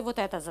 делай вот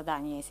это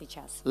задание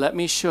сейчас. Let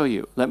me show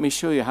you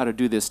how to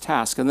do this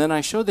task, and then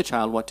I show the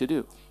child what to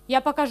do. Я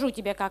покажу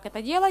тебе, как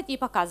это делать, и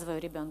показываю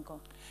ребенку.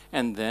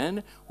 And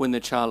then, when the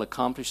child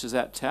accomplishes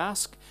that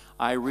task,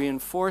 I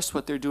reinforce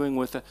what they're doing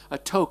with a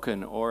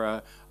token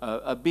or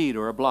a bead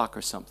or a block or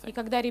И something.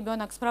 когда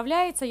ребенок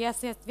справляется, я,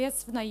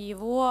 соответственно,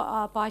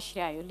 его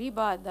поощряю,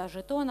 либо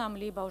даже тоном,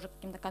 либо уже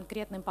каким-то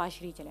конкретным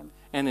поощрителем.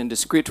 And in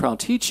discrete trial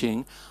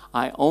teaching,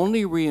 I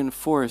only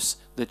reinforce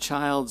the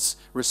child's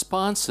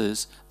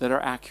responses that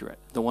are accurate,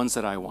 the ones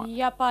that I И want.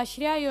 я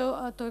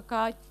поощряю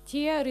только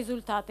те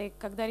результаты,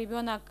 когда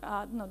ребенок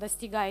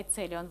достигает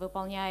цели, он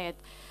выполняет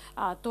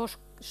то,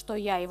 что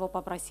я его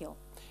попросил.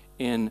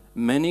 In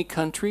many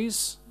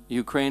countries,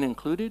 Ukraine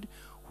included,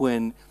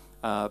 when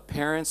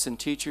parents and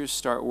teachers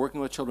start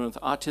working with children with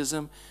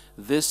autism,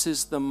 this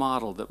is the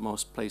model that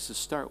most places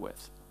start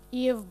with.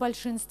 И в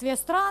большинстве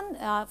стран,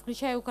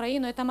 включая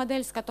Украину, это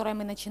модель, с которой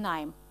мы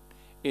начинаем.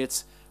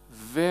 It's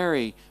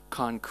very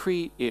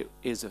concrete, it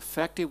is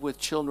effective with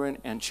children,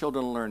 and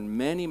children learn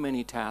many,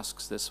 many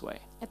tasks this way.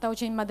 Это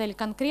очень модель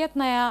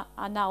конкретная,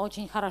 она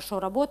очень хорошо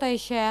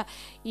работающая,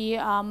 и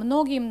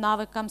многим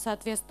навыкам,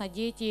 соответственно,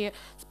 дети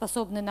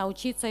способны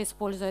научиться,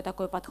 используя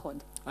такой подход.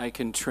 I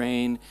can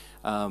train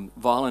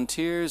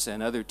volunteers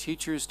and other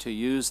teachers to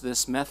use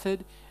this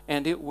method,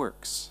 and it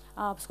works.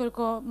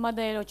 Поскольку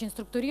модель очень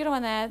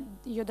структурированная,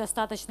 ее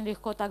достаточно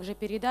легко также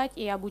передать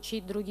и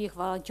обучить других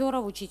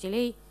волонтеров,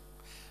 учителей.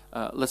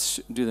 Let's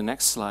do the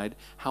next slide.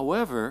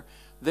 However,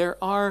 there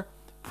are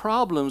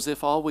problems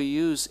if all we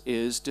use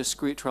is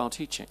discrete trial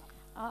teaching.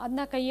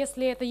 Однако,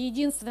 если это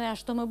единственное,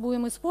 что мы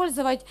будем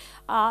использовать,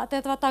 от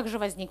этого также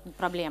возникнут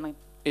проблемы.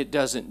 It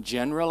doesn't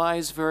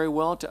generalize very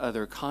well to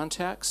other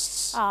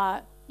contexts.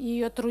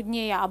 Ее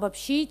труднее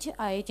обобщить,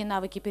 а эти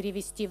навыки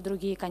перевести в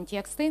другие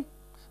контексты.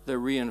 The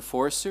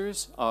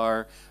reinforcers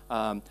are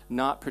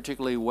not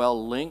particularly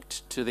well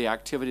linked to the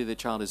activity the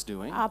child is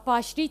doing. А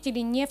поощрители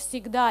не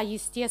всегда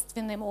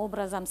естественным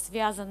образом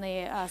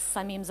связаны с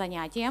самим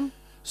занятием.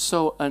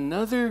 So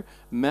another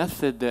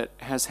method that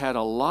has had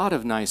a lot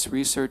of nice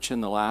research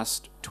in the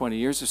last 20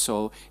 years or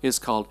so is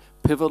called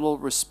pivotal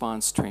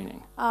response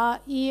training.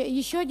 И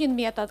еще один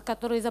метод,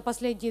 который за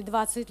последние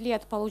 20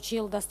 лет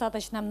получил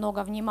достаточно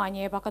много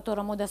внимания, по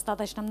которому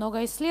достаточно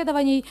много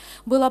исследований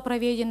было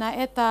проведено,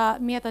 это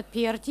метод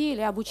PRT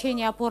или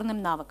обучение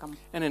опорным навыкам.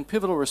 And in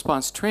pivotal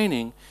response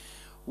training,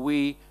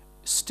 we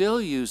still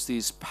use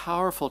these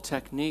powerful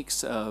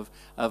techniques of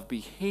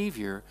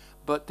behavior,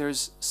 but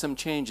there's some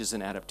changes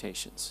and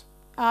adaptations.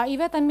 И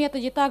в этом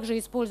методе также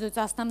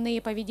используются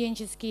основные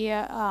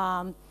поведенческие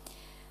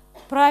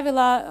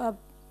правила,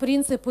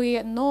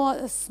 принципы, но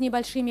с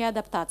небольшими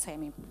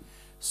адаптациями.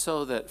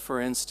 So that, for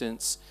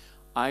instance,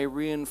 I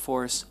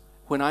reinforce,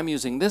 when I'm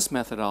using this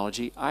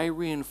methodology, I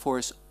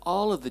reinforce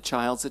all of the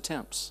child's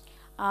attempts.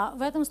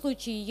 В этом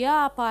случае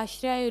я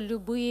поощряю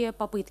любые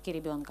попытки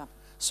ребенка.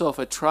 So if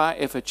I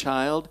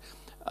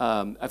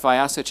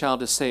ask a child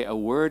to say a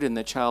word and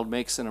the child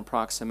makes an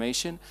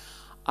approximation,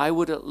 I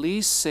would at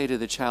least say to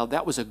the child,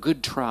 that was a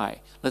good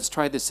try. Let's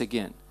try this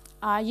again.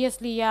 А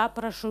если я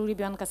прошу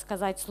ребенка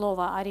сказать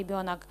слово, а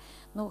ребенок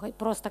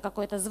просто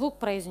какой-то звук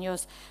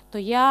произнес, то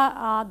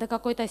я до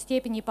какой-то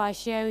степени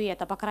поощряю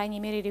это, по крайней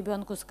мере,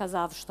 ребенку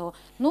сказав, что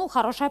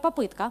хорошая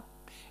попытка.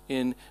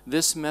 In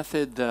this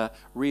method, the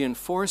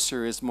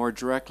reinforcer is more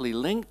directly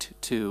linked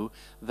to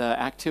the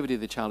activity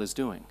the child is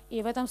doing.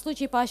 И в этом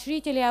случае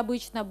поощрители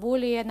обычно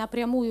более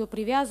напрямую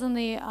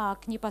привязаны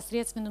к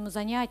непосредственному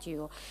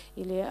занятию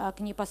или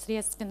к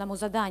непосредственному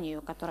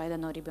заданию, которое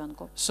дано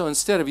ребенку. So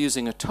instead of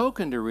using a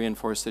token to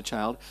reinforce the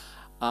child,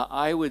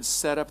 I would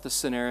set up the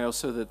scenario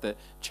so that the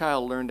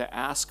child learned to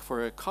ask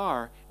for a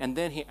car, and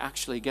then he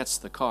actually gets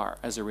the car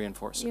as a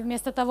reinforcer. И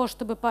вместо того,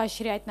 чтобы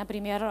поощрять,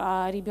 например,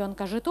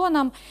 ребенка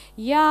жетоном,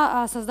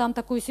 я создам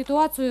такую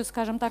ситуацию,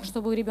 скажем так,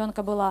 чтобы у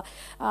ребенка была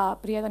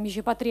при этом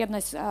еще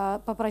потребность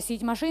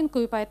попросить машинку,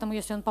 и поэтому,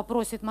 если он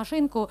попросит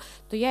машинку,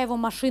 то я его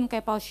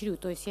машинкой поощрю.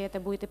 То есть это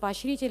будет и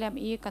поощрителем,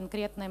 и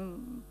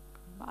конкретным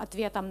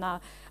ответом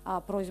на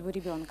просьбу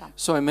ребенка.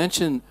 So I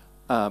mentioned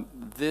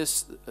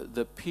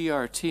the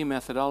PRT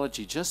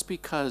methodology just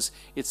because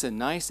it's a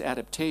nice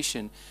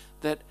adaptation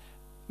that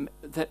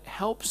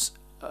helps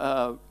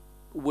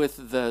with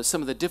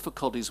some of the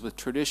difficulties with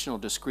traditional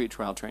discrete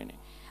trial training.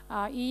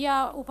 И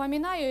я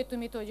упоминаю эту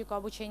методику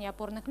обучения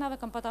опорных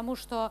навыкам, потому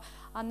что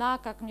она,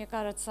 как мне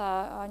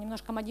кажется,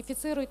 немножко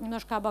модифицирует,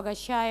 немножко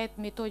обогащает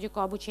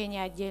методику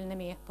обучения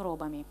отдельными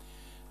пробами.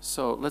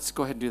 So let's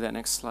go ahead and do that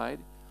next slide.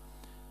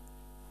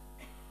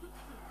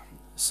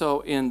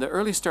 So in the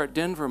Early Start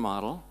Denver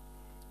model,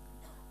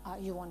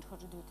 You want her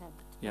to do that?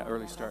 yeah,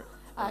 Early Start.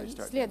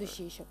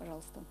 Следующий еще,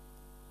 пожалуйста.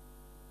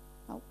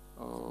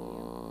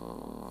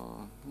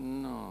 Oh,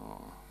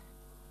 no.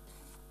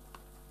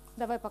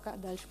 Давай пока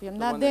дальше пойдем.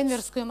 На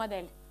денверскую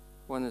модель.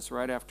 One that's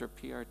right after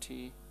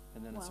PRT,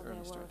 and then it's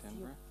Early Start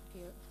Denver.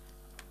 Yeah,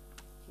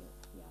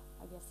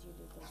 I guess you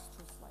did those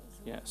two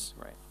slides. Yes,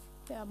 right.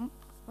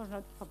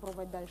 Можно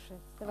попробовать дальше.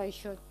 Давай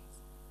еще.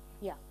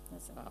 Yeah,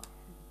 that's it.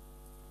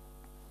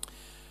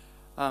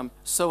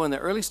 So in the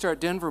Early Start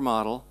Denver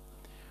model,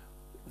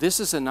 this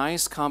is a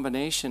nice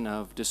combination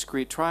of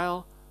discrete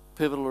trial,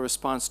 pivotal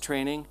response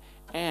training,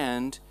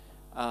 and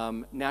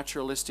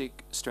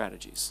naturalistic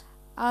strategies.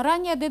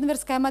 Ранняя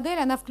денверская модель,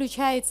 она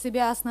включает в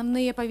себя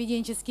основные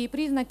поведенческие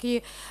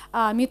признаки,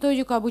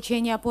 методику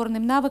обучения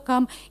опорным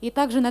навыкам и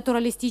также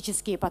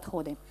натуралистические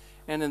подходы.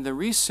 And in the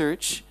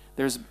research,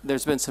 there's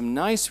been some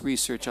nice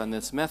research on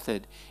this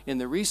method. In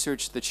the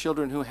research, the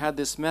children who had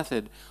this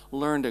method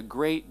learned a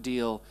great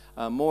deal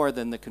more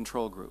than the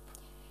control group.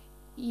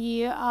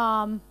 И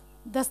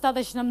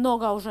достаточно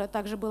много уже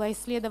также было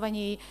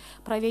исследований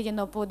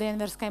проведено по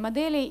денверской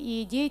модели,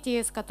 и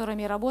дети, с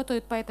которыми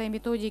работают по этой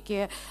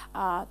методике,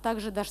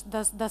 также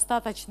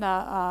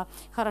достаточно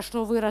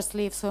хорошо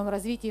выросли в своем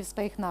развитии, в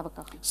своих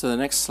навыках. So the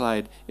next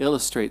slide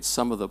illustrates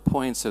some of the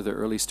points of the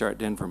Early Start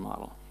Denver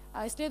model.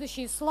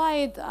 Следующий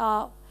слайд,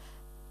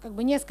 как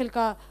бы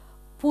несколько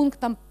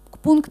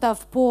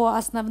пунктов по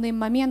основным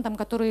моментам,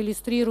 которые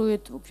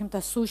иллюстрируют, в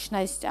общем-то,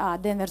 сущность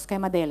денверской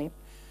модели.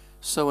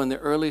 So in the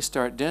Early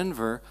Start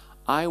Denver,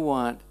 I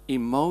want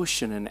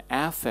emotion and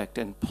affect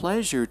and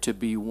pleasure to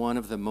be one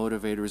of the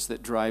motivators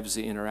that drives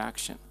the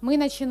interaction. Мы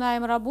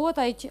начинаем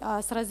работать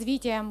с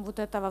развитием вот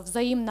этого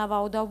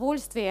взаимного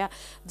удовольствия,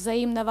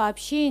 взаимного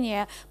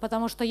общения,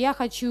 потому что я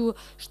хочу,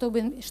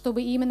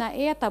 чтобы именно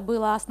это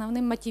было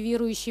основным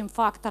мотивирующим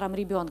фактором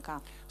ребенка.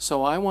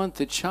 So I want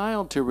the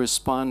child to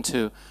respond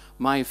to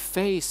my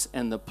face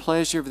and the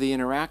pleasure of the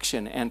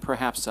interaction and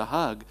perhaps a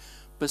hug,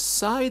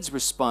 besides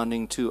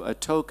responding to a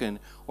token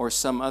or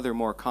some other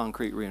more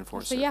concrete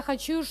reinforcer. Я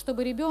хочу,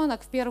 чтобы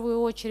ребенок в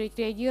первую очередь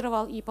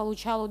реагировал и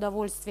получал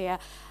удовольствие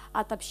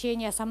от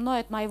общения со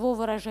мной, от моего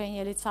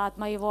выражения лица, от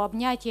моего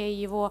обнятия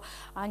его,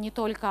 а не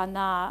только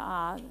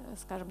на,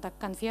 скажем так,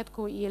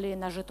 конфетку или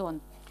на жетон.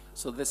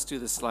 So let's do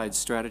the slide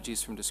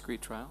strategies from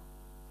discrete trial.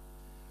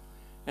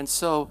 And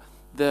so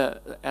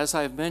as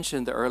I've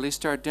mentioned, the Early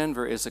Start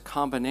Denver is a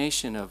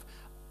combination of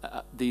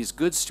these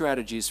good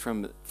strategies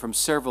from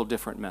several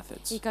different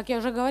methods. И как я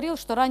уже говорил,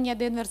 что ранняя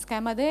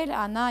денверская модель,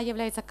 она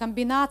является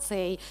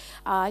комбинацией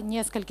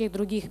нескольких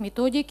других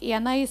методик, и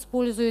она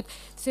использует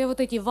все вот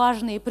эти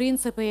важные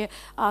принципы,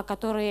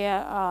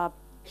 которые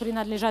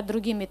принадлежат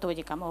другим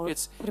методикам,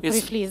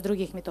 пришли из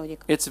других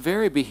методик. It's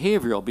very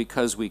behavioral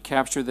because we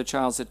capture the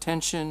child's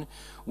attention,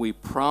 we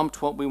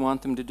prompt what we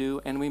want them to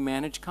do, and we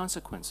manage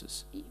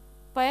consequences.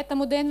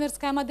 Поэтому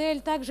денверская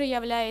модель также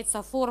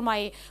является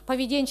формой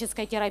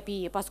поведенческой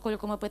терапии,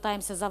 поскольку мы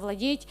пытаемся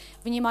завладеть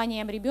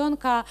вниманием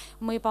ребенка,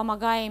 мы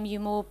помогаем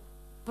ему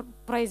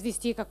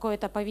произвести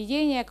какое-то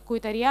поведение,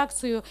 какую-то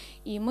реакцию,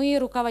 и мы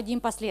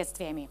руководим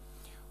последствиями.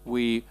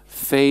 We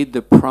fade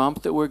the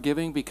prompt that we're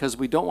giving because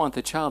we don't want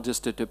the child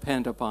just to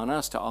depend upon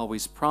us to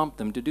always prompt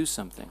them to do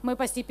something. Мы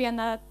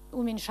постепенно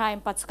уменьшаем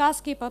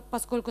подсказки,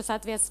 поскольку,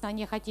 соответственно,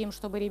 не хотим,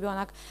 чтобы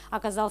ребенок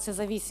оказался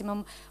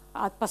зависимым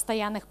от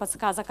постоянных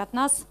подсказок от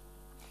нас.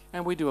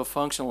 And we do a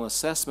functional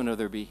assessment of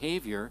their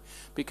behavior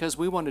because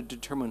we want to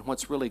determine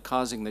what's really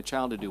causing the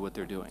child to do what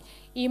they're doing.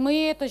 И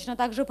мы точно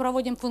так же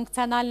проводим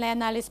функциональный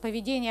анализ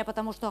поведения,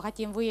 потому что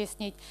хотим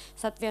выяснить,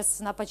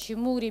 соответственно,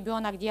 почему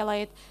ребенок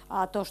делает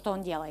то, что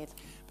он делает.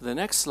 The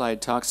next slide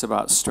talks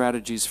about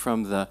strategies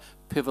from the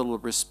pivotal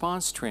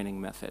response training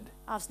method.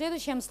 А в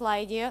следующем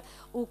слайде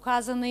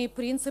указаны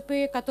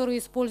принципы, которые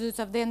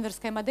используются в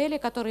денверской модели,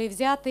 которые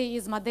взяты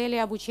из модели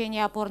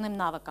обучения опорным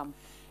навыкам.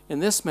 In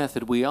this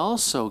method, we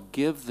also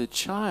give the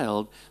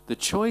child the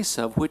choice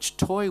of which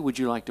toy would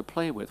you like to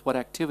play with, what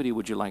activity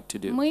would you like to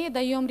do. Мы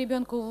даем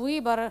ребенку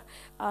выбор,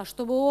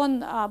 чтобы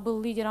он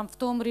был лидером в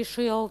том,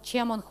 решил,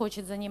 чем он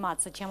хочет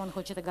заниматься, чем он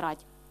хочет играть.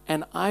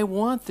 And I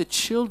want the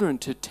children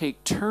to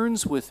take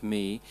turns with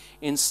me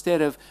instead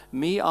of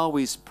me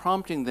always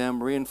prompting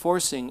them,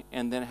 reinforcing,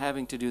 and then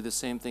having to do the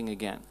same thing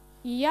again.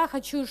 И я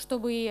хочу,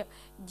 чтобы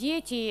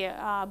дети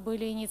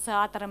были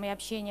инициаторами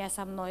общения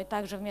со мной,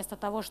 также вместо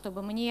того,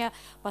 чтобы мне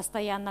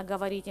постоянно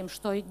говорить им,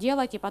 что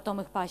делать, и потом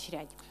их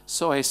поощрять.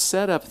 So I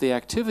set up the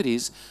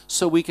activities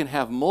so we can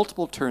have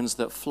multiple turns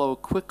that flow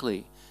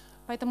quickly.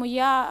 Поэтому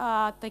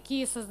я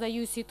такие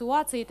создаю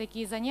ситуации,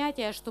 такие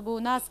занятия, чтобы у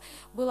нас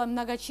было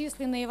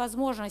многочисленные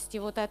возможности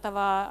вот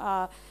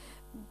этого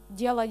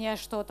делания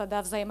что-то,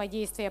 да,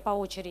 взаимодействия по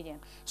очереди.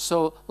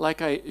 So,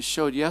 like I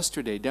showed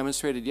yesterday,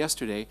 demonstrated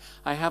yesterday,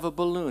 I have a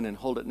balloon and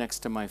hold it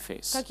next to my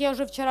face. Как я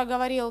уже вчера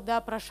говорил,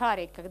 да, про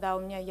шарик, когда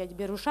я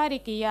беру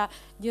шарик и я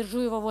держу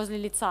его возле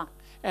лица.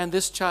 And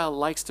this child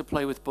likes to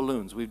play with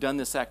balloons. We've done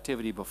this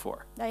activity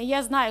before. Да, и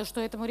я знаю,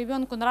 что этому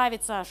ребенку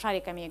нравится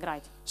шариками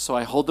играть. So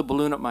I hold the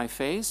balloon at my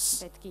face,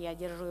 Опять-таки я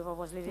держу его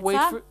возле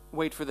лица.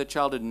 wait for the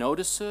child to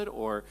notice it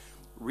or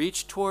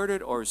reach toward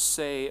it or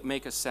say,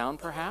 make a sound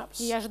perhaps.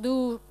 И я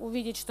жду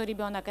увидеть, что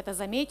ребенок это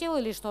заметил,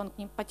 или что он к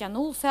ним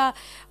потянулся,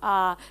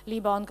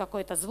 либо он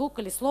какой-то звук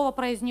или слово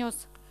произнес.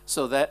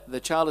 So that the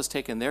child has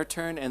taken their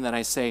turn and then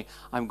I say,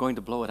 I'm going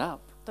to blow it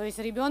up. То есть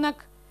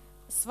ребенок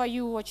в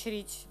свою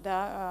очередь,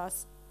 да,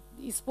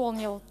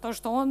 исполнил то,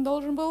 что он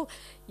должен был.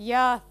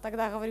 Я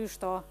тогда говорю,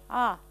 что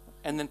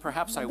And then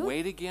perhaps I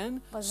wait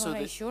again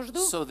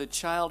so the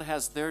child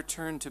has their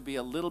turn to be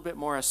a little bit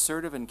more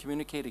assertive and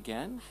communicate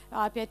again.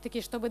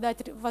 Опять-таки, чтобы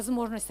дать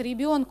возможность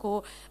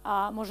ребенку,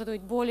 может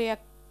быть, более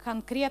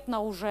конкретно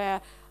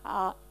уже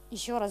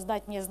еще раз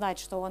дать мне знать,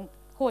 что он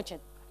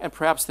хочет. And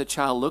perhaps the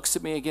child looks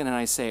at me again and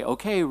I say,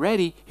 okay,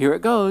 ready, here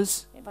it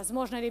goes.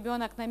 Возможно,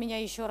 ребенок на меня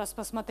еще раз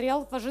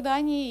посмотрел в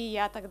ожидании, и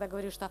я тогда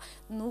говорю, что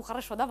ну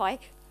хорошо, давай.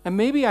 And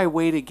maybe I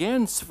wait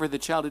again for the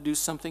child to do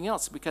something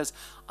else because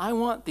I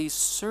want these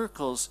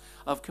circles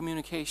of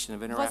communication,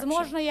 of interaction.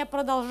 Возможно, я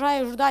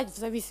продолжаю ждать в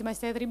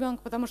зависимости от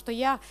ребенка, потому что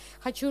я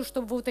хочу,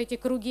 чтобы вот эти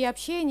круги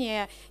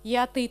общения,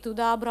 я, ты,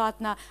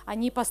 туда-обратно,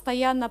 они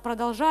постоянно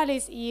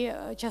продолжались, и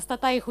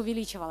частота их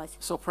увеличивалась.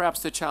 So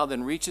perhaps the child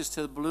then reaches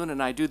to the balloon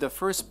and I do the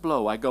first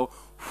blow. I go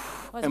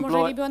and blow Возможно,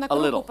 it ребенок a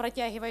руку little.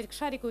 протягивает к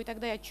шарику, и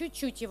тогда я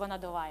чуть-чуть его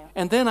надуваю.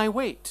 And then I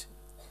wait.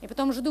 И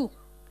потом жду.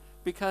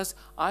 Because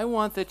I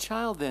want the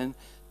child then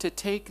to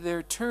take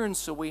their turn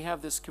so we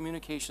have this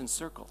communication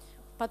circle.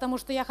 Потому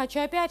что я хочу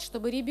опять,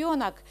 чтобы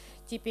ребенок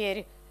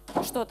теперь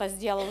что-то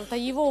сделал. Это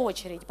его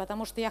очередь,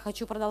 потому что я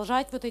хочу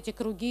продолжать вот эти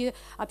круги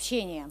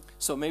общения.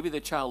 So maybe the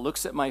child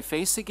looks at my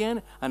face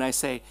again and I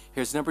say,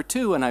 here's number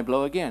 2, and I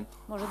blow again.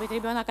 Может быть,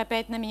 ребенок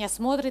опять на меня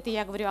смотрит, и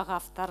я говорю, ага,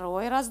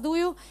 второй раз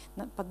дую,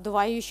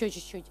 поддуваю еще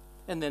чуть-чуть.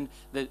 And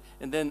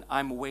then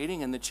I'm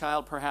waiting, and the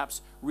child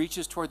perhaps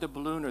reaches toward the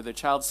balloon, or the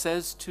child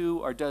says to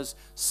or does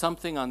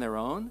something on their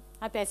own.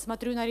 Опять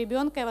смотрю на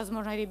ребенка, и,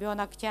 возможно,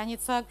 ребенок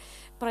тянется,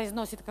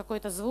 произносит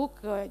какой-то звук,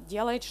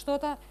 делает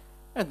что-то.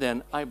 And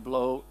then I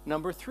blow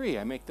number 3.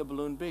 I make the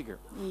balloon bigger.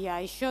 И я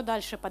еще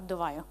дальше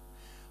поддуваю.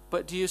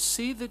 But do you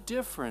see the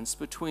difference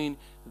between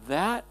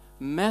that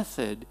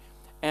method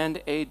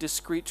and a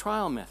discrete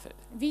trial method?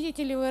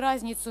 Видите ли вы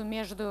разницу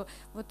между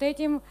вот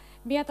этим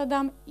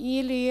методом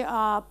или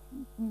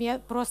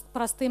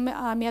простым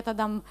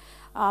методом,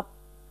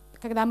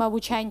 когда мы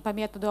обучаем по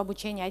методу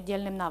обучения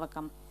отдельным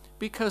навыкам?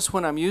 Because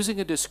when I'm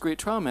using a discrete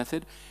trial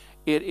method,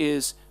 it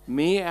is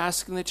me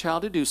asking the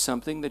child to do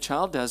something, the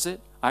child does it,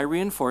 I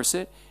reinforce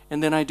it,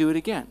 and then I do it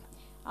again.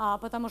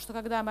 Потому что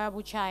когда мы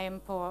обучаем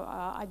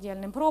по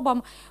отдельным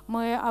пробам,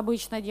 мы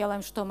обычно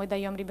делаем, что мы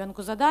даем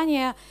ребенку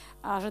задание,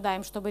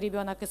 ожидаем, чтобы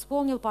ребенок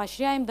исполнил,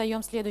 поощряем,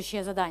 даем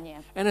следующее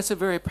задание. And it's a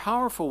very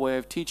powerful way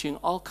of teaching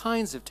all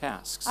kinds of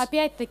tasks.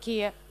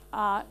 Опять-таки,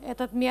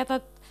 этот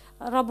метод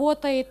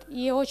работает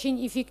и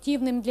очень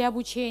эффективным для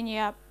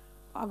обучения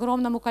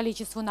огромному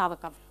количеству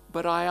навыков.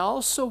 But I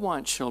also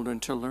want children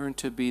to learn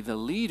to be the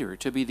leader,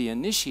 to be the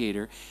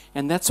initiator,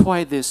 and that's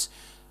why this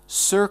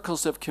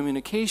circles of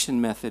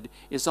communication method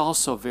is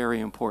also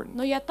very important.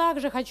 Но я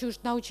также хочу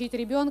научить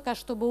ребенка,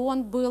 чтобы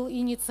он был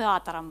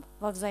инициатором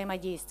во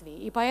взаимодействии.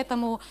 И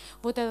поэтому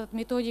вот эта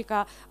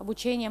методика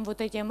обучения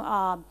вот этим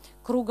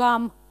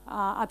кругам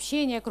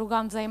общения,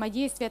 кругам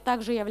взаимодействия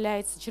также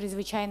является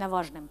чрезвычайно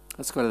важным.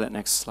 Let's go to that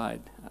next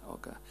slide,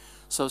 Olga.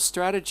 So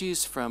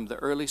strategies from the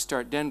Early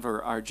Start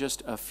Denver are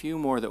just a few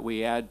more that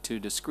we add to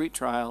discrete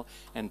trial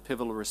and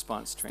pivotal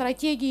response training.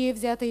 Стратегии,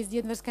 взятые из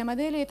денверской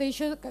модели, это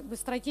еще как бы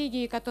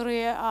стратегии,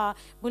 которые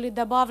были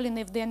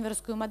добавлены в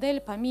денверскую модель,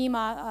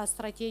 помимо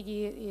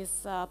стратегии из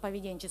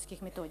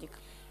поведенческих методик.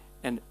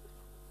 And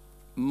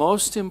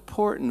most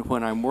important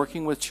when I'm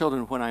working with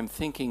children, when I'm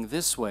thinking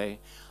this way,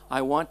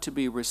 I want to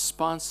be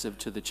responsive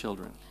to the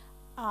children.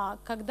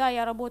 Когда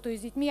я работаю с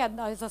детьми,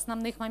 одно из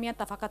основных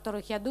моментов, о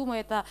которых я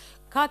думаю, это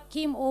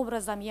каким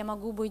образом я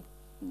могу быть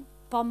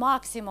по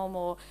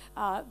максимуму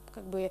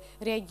как бы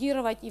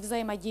реагировать и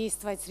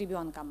взаимодействовать с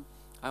ребенком.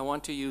 I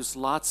want to use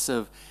lots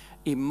of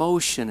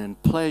emotion and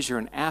pleasure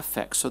and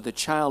affect so the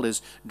child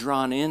is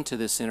drawn into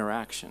this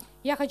interaction.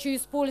 Я хочу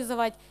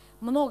использовать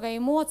много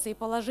эмоций,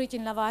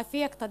 положительного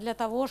аффекта для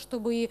того,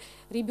 чтобы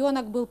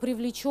ребенок был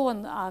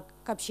привлечен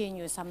к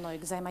общению со мной,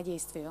 к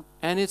взаимодействию.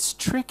 And it's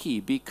tricky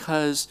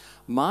because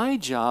my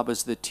job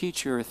as the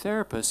teacher or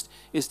therapist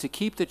is to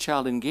keep the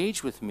child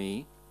engaged with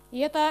me. И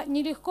это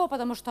нелегко,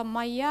 потому что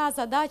моя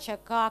задача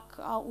как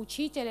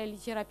учителя или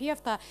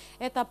терапевта –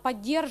 это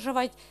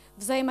поддерживать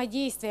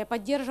взаимодействие,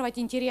 поддерживать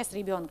интерес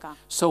ребенка.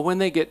 So when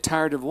they get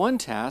tired of one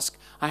task,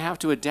 I have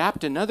to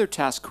adapt another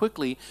task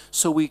quickly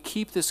so we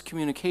keep this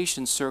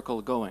communication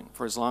circle going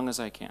for as long as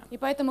I can. И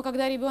поэтому,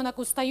 когда ребенок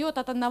устает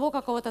от одного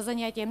какого-то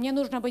занятия, мне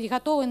нужно быть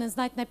готовым и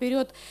знать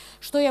наперед,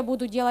 что я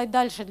буду делать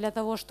дальше для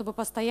того, чтобы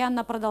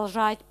постоянно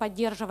продолжать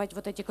поддерживать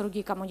вот эти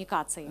круги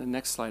коммуникации.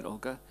 Next slide,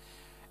 Olga.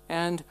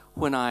 And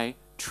when I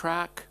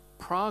track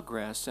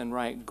progress and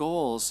write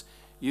goals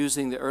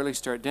using the Early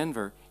Start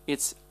Denver,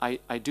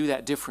 I do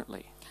that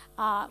differently.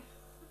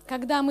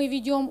 Когда мы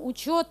ведем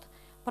учет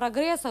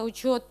прогресса,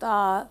 учет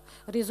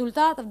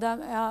результатов,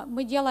 да,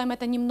 мы делаем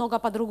это немного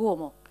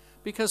по-другому.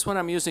 Because when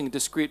I'm using a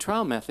discrete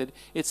trial method,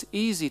 it's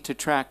easy to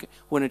track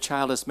when a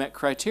child has met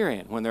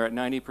criterion, when they're at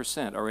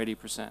 90% or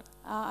 80%.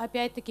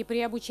 Опять-таки,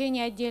 при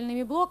обучении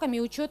отдельными блоками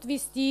учет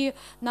вести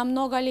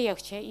намного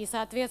легче и,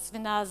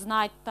 соответственно,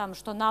 знать, там,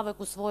 что навык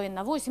усвоен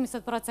на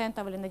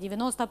 80% или на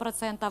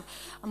 90%,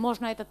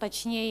 можно это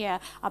точнее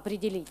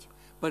определить.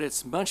 But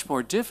it's much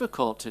more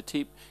difficult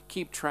to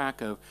keep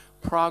track of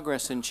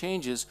progress and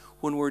changes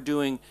when we're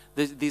doing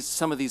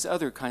some of these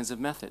other kinds of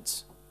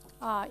methods.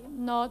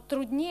 Но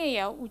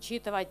труднее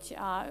учитывать,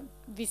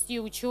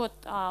 вести учет,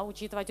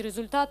 учитывать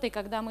результаты,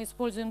 когда мы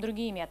используем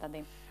другие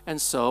методы. And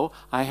so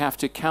I have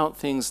to count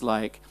things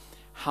like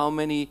how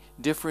many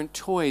different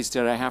toys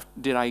did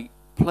I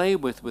play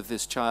with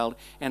this child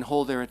and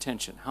hold their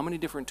attention. How many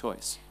different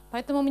toys?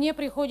 Поэтому мне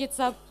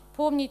приходится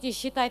помнить и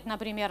считать,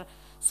 например,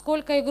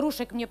 сколько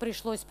игрушек мне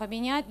пришлось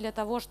поменять для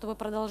того, чтобы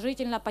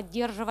продолжительно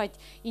поддерживать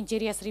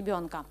интерес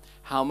ребенка.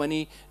 How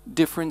many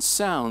different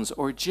sounds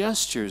or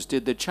gestures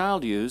did the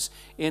child use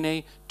in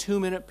a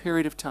 2-minute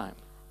period of time?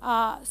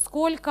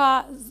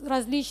 Сколько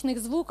различных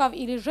звуков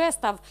или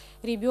жестов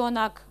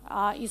ребенок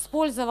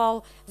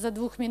использовал за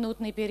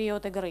 2-минутный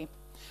период игры?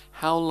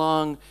 How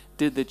long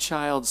did the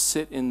child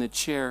sit in the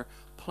chair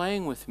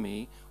playing with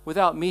me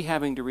without me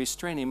having to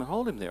restrain him and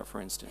hold him there,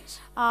 for instance?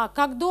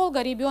 Как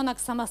долго ребенок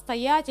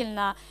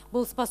самостоятельно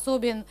был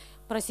способен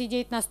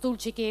просидеть на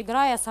стульчике,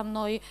 играя со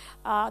мной,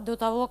 до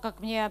того,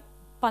 как мне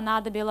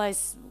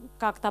понадобилось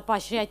как-то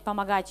поощрять,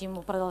 помогать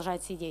ему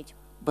продолжать сидеть?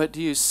 But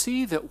do you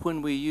see that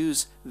when we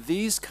use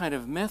these kind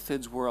of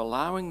methods, we're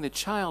allowing the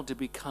child to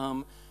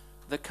become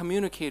the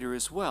communicator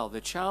as well. The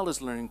child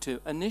is learning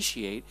to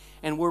initiate,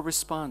 and we're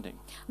responding.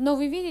 Но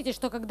вы видите,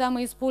 что когда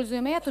мы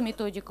используем эту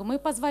методику, мы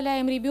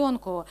позволяем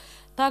ребенку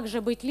также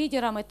быть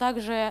лидером и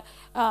также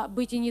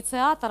быть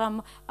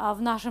инициатором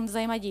в нашем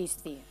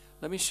взаимодействии.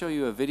 Let me show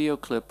you a video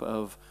clip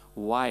of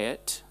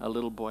Wyatt, a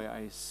little boy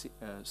I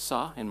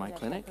saw in my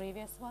clinic.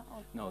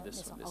 No,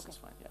 this one. This is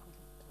fine. Yeah.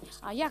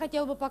 Я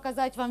хотела бы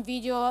показать вам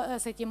видео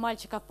с этим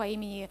мальчиком по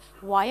имени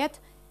Wyatt.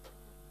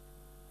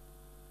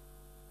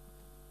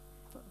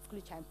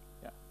 Включаем.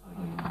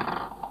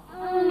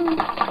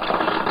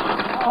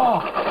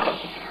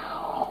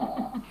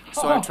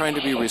 So I'm trying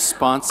to be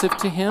responsive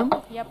to him.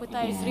 Я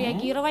пытаюсь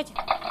реагировать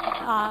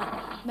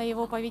на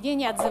его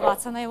поведение,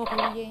 отзываться на его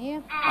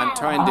поведение. I'm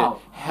trying to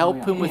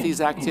help him with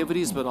these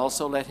activities, but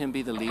also let him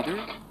be the leader.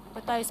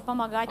 пытаюсь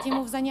помогать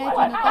ему в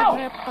занятии, но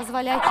также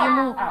позволять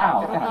ему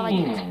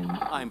руководить.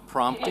 I'm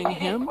prompting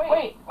him.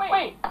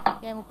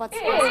 Я ему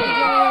подсказки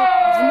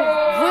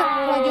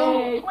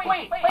делаю,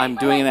 кладем. I'm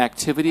doing an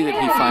activity that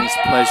he finds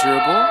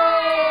pleasurable.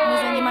 Мы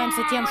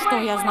занимаемся тем, что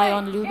я знаю,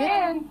 он любит.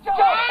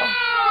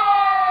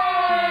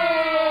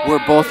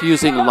 We're both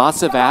using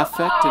lots of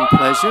affect and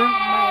pleasure.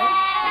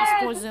 Мы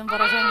используем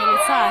выражение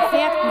лица,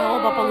 аффект, мы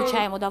оба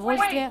получаем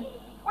удовольствие.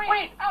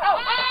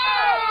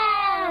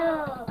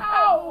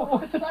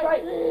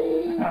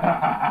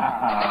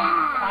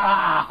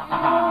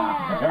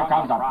 Here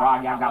comes a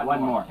frog. I've got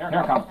one more.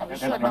 Here comes.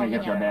 It's Еще одна going у to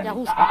get your меня belly.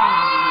 лягушка.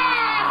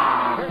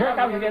 Here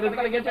comes again. It's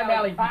going to get your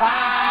belly.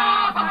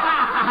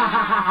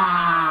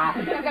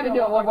 It's going to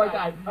do it one more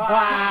time.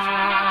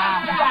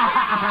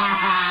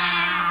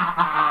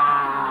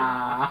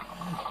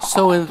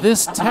 So in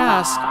this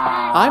task,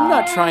 I'm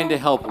not trying to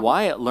help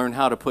Wyatt learn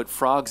how to put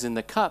frogs in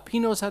the cup. He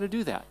knows how to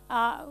do that.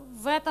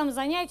 В этом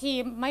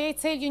занятии моей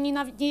целью не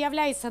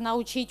является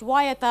научить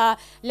Уайта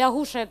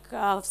лягушек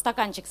в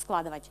стаканчик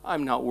складывать.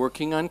 I'm not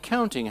working on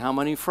counting how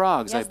many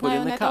frogs I Я put знаю,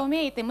 in он the это cup.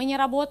 умеет, и мы не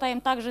работаем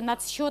также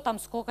над счетом,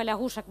 сколько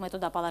лягушек мы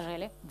туда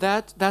положили.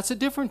 That's a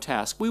different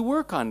task. We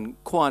work on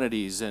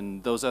quantities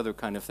and those other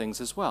kind of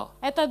things as well.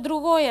 Это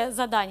другое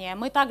задание.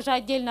 Мы также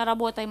отдельно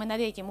работаем и над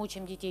этим,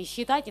 учим детей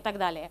считать и так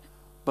далее.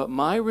 But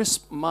my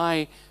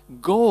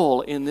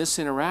goal in this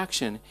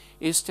interaction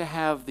is to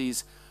have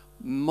these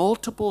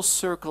multiple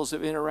circles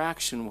of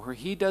interaction where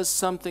he does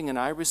something and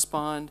I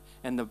respond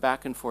and the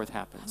back and forth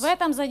happens. В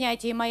этом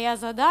занятии моя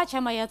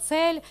задача, моя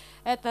цель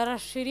 – это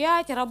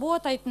расширять,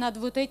 работать над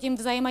вот этим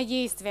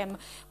взаимодействием,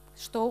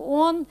 что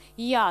он,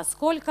 я,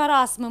 сколько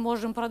раз мы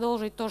можем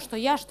продолжить то, что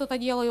я что-то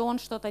делаю, он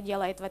что-то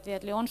делает в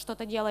ответ, или он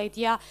что-то делает,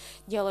 я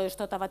делаю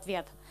что-то в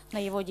ответ на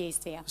его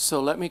действия.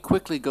 So let me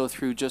quickly go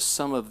through just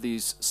some of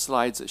these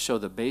slides that show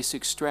the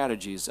basic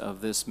strategies of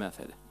this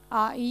method.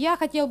 И я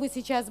хотел бы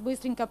сейчас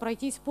быстренько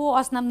пройтись по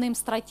основным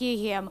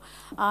стратегиям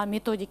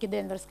методики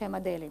денверской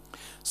модели.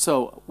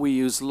 So we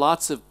use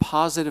lots of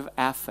positive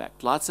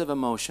affect, lots of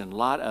emotion,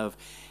 lot of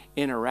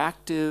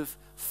interactive,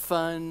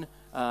 fun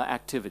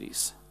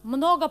activities.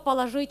 Много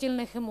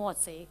положительных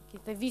эмоций,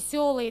 какие-то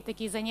веселые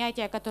такие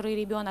занятия, которые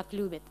ребенок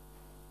любит.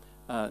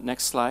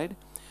 Next slide.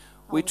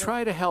 We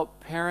try to help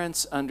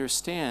parents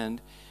understand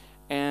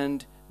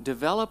and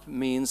develop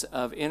means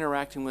of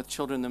interacting with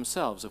children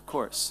themselves, of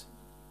course.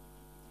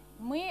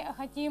 Мы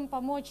хотим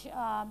помочь.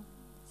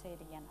 Say it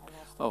again.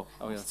 Oh,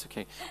 that's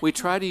okay. We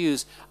try to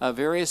use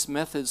various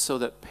methods so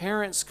that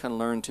parents can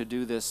learn to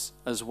do this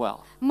as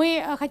well.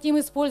 Мы хотим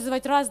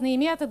использовать разные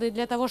методы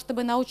для того,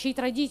 чтобы научить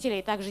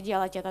родителей также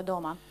делать это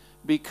дома.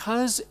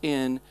 Because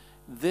in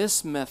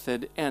this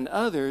method and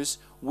others,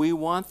 we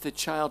want the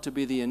child to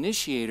be the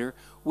initiator,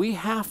 we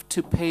have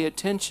to pay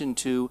attention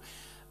to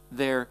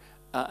their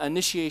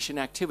initiation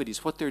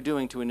activities, what they're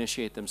doing to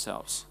initiate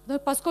themselves. Но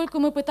поскольку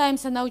мы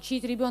пытаемся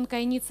научить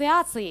ребенка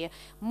инициации,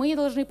 мы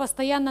должны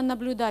постоянно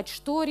наблюдать,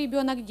 что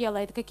ребенок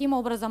делает, каким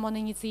образом он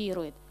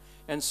инициирует.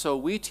 And so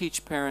we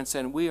teach parents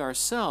and we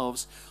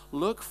ourselves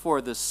look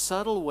for the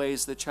subtle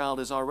ways the child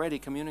is already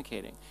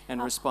communicating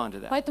and respond to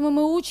that. Поэтому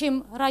мы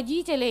учим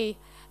родителей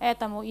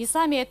этому и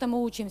сами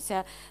этому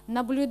учимся,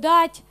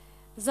 наблюдать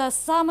за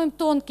самым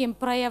тонким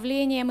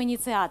проявлением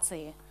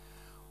инициации.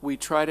 We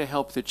try to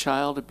help the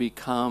child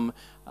become,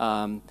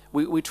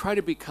 we try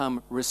to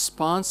become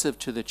responsive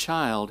to the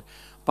child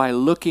by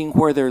looking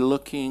where they're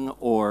looking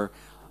or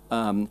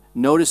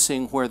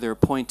noticing where they're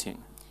pointing.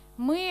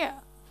 Мы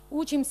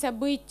учимся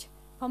быть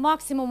по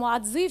максимуму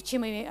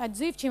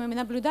отзывчивыми,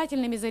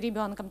 наблюдательными за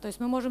ребенком. То есть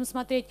мы можем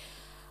смотреть,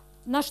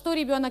 на что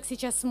ребенок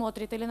сейчас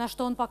смотрит или на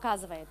что он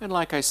показывает. And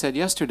like I said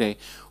yesterday,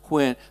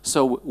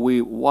 so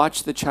we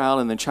watch the child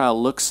and the child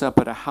looks up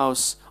at a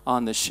house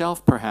on the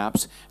shelf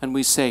perhaps, and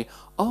we say,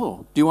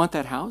 "Oh, do you want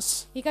that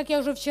house?" И как я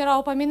уже вчера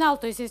упоминал,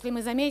 то есть если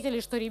мы заметили,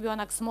 что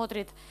ребенок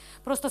смотрит,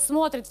 просто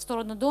смотрит в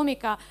сторону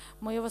домика,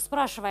 мы его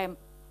спрашиваем: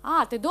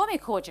 ты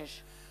домик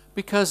хочешь?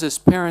 Because as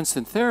parents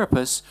and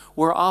therapists,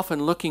 we're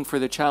often looking for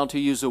the child to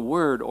use a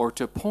word or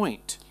to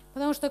point.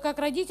 Потому что как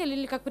родитель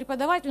или как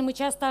преподаватель мы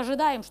часто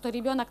ожидаем, что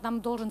ребенок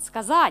нам должен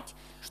сказать,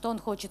 что он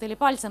хочет, или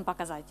пальцем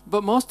показать.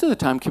 But most of the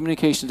time,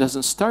 communication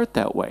doesn't start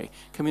that way.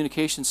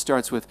 Communication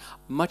starts with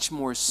much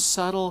more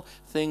subtle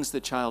things the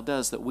child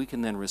does that we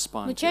can then Но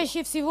respond to.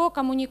 чаще всего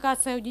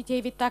коммуникация у детей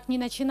ведь так не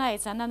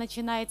начинается. Она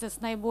начинается с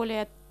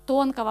наиболее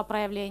тонкого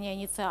проявления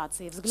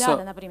инициации,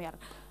 взгляда, например.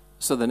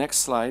 So the next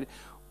slide,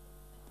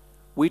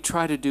 we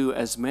try to do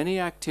as many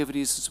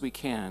activities as we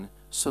can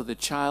so the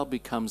child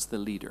becomes the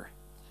leader.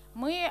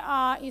 Мы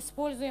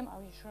используем,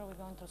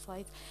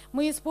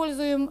 мы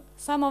используем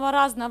самого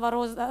разного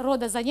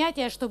рода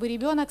занятия, чтобы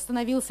ребенок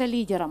становился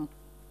лидером.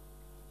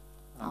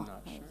 I'm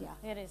not sure.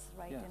 Yeah, it is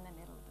right in the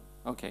middle.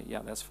 Okay,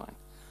 yeah, that's fine.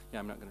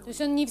 Yeah, I'm not going to. То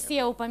есть он не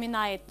все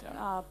упоминает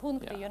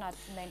пункты. Yeah. You're not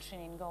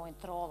mentioning going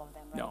through all of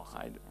them, right? No,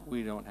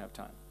 we don't have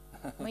time.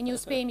 Мы не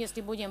успеем,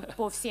 если будем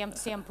по всем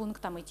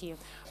пунктам идти.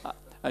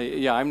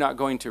 Yeah, I'm not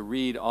going to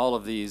read all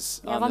of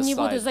these Я on вам the не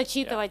буду slide.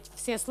 зачитывать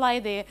все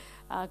слайды,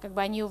 как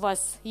бы они у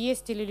вас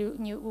есть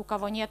или у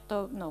кого нет,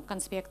 то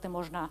конспекты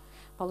можно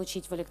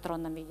получить в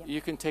электронном виде.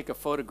 You can take a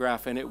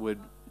photograph and it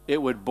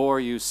would bore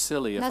you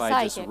silly if На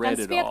I just сайте. read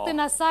it Конспекты all.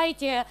 на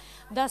сайте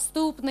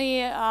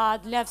доступны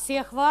для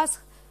всех вас,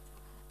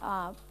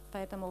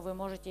 поэтому вы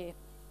можете...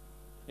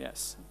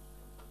 Yes.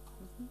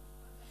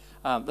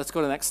 Let's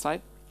go to the next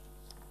slide.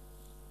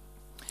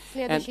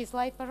 Следующий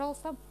слайд,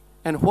 пожалуйста.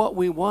 And what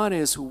we want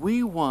is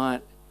we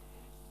want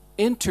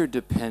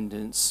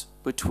interdependence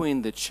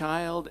between the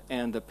child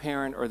and the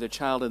parent or the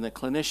child and the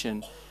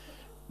clinician,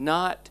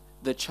 not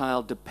the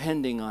child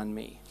depending on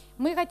me.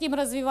 Мы хотим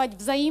развивать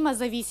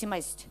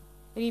взаимозависимость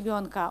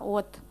ребенка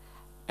от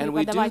And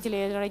we do-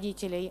 преподавателей и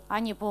родителей, а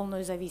не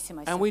полную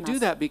зависимость And от we do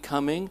нас. that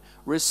becoming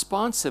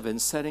responsive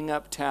and setting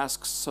up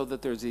tasks so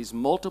that there's these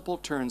multiple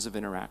turns of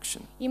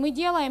interaction. И мы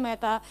делаем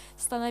это,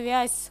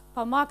 становясь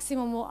по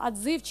максимуму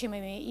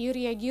отзывчивыми и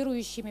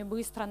реагирующими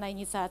быстро на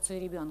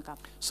инициацию ребенка.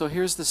 So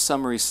here's the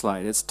summary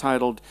slide. It's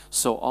titled,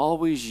 So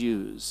Always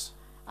Use.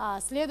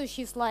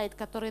 Следующий слайд,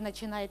 который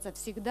начинается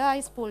 «Всегда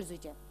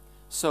используйте».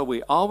 So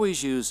we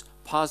always use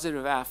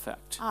positive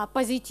affect.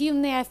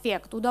 Позитивный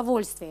аффект,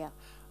 удовольствие.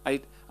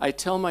 I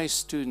tell my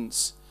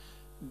students,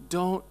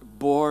 don't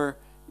bore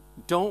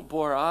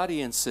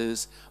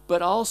audiences,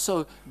 but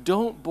also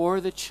don't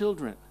bore the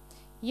children.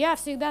 Я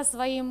всегда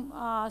своим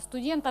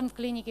студентам в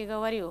клинике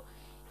говорю,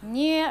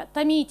 не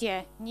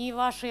томите ни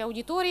вашей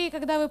аудитории,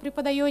 когда вы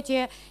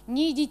преподаете,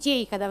 ни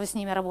детей, когда вы с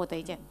ними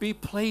работаете. Be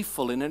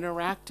playful and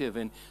interactive,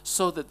 and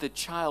so that the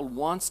child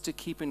wants to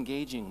keep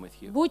engaging with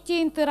you.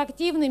 Будьте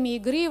интерактивными,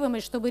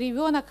 игривыми, чтобы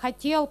ребенок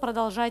хотел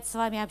продолжать с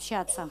вами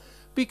общаться.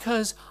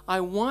 Because I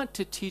want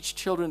to teach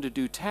children to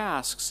do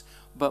tasks,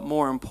 but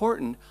more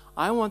important,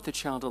 I want the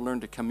child to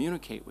learn to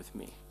communicate with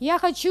me. Я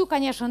хочу,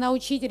 конечно,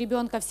 научить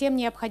ребенка всем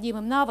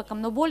необходимым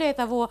навыкам, но более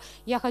того,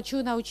 я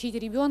хочу научить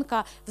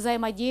ребенка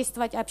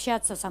взаимодействовать,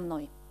 общаться со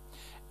мной.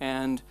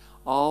 And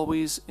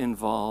always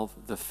involve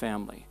the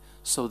family.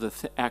 So the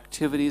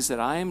activities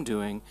that I am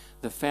doing,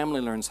 the family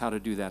learns how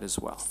to do that as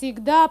well.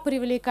 Всегда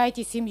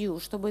привлекайте семью,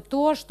 чтобы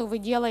то, что вы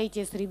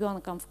делаете с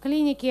ребенком в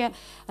клинике,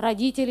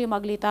 родители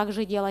могли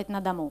также делать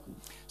на дому.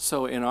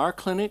 So in our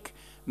clinic,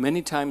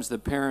 many times the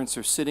parents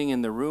are sitting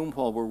in the room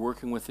while we're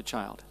working with the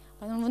child.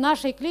 В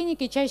нашей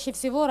клинике чаще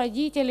всего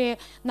родители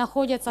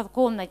находятся в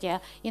комнате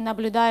и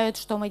наблюдают,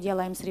 что мы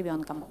делаем с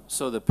ребенком.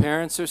 So the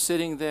parents are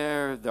sitting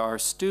there, our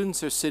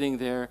students are sitting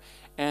there,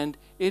 and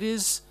it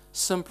is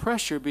some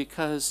pressure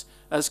because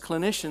as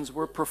clinicians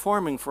we're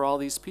performing for all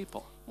these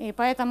people. И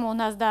поэтому у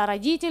нас, да,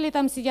 родители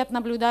там сидят,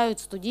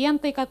 наблюдают,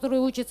 студенты, которые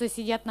учатся,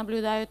 сидят,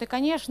 наблюдают. И,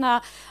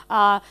 конечно,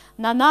 на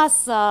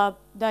нас,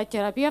 да,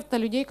 терапевта,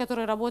 людей,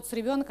 которые работают с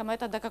ребенком,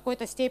 это до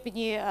какой-то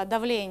степени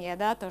давление,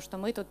 да, то, что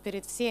мы тут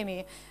перед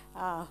всеми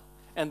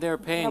And they're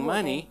paying работаем.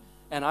 money,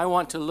 and I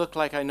want to look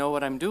like I know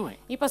what I'm doing.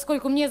 И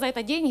поскольку мне за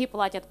это деньги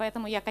платят,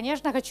 поэтому я,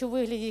 конечно, хочу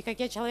выглядеть как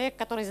я человек,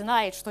 который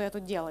знает, что я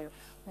тут делаю.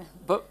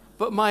 But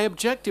my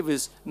objective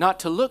is not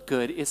to look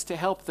good, it's to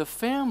help the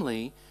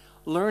family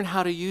learn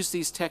how to use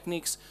these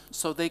techniques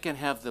so they can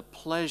have the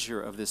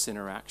pleasure of this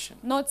interaction.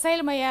 Но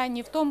цель моя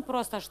не в том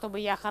просто, чтобы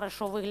я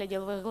хорошо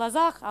выглядел в их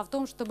глазах, а в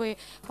том, чтобы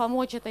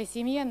помочь этой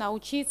семье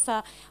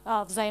научиться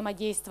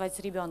взаимодействовать с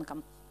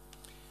ребенком.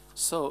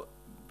 So,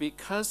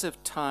 because of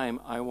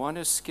time, I want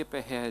to skip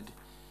ahead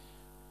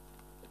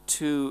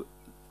to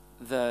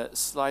the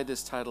slide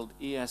that's titled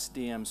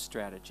ESDM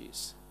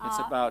Strategies. It's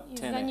about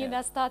 10 Из-за ahead.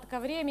 недостатка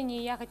времени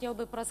я хотел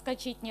бы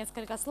проскочить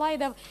несколько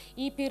слайдов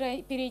и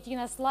перейти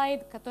на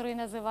слайд, который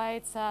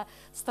называется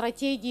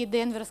 «Стратегии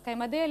Денверской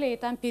модели», и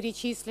там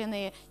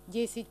перечислены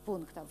 10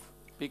 пунктов.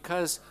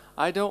 Because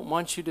I don't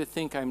want you to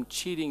think I'm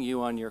cheating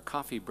you on your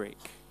coffee break.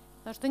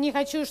 Потому что не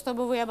хочу,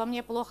 чтобы вы обо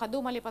мне плохо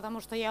думали,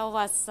 потому что я у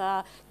вас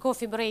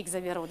кофе-брейк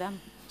заберу, да?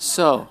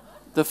 So,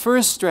 the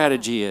first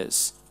strategy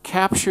is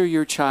capture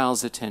your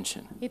child's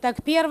attention.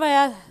 Итак,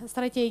 первая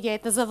стратегия –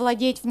 это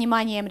завладеть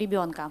вниманием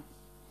ребенка.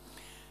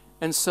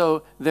 And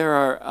so there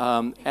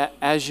are,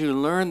 as you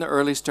learn the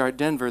Early Start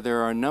Denver,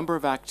 there are a number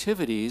of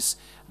activities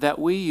that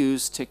we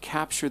use to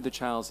capture the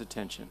child's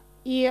attention.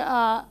 И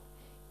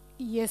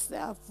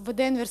в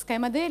денверской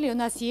модели у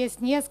нас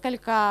есть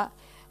несколько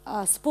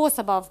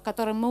способов,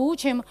 которым мы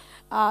учим,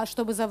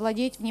 чтобы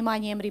завладеть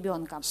вниманием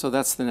ребенка. So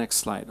that's the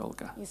next slide,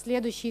 Olga. И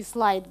следующий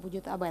слайд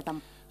будет об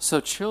этом. So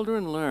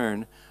children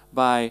learn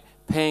by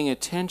paying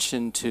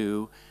attention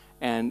to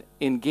and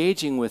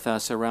engaging with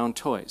us around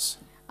toys.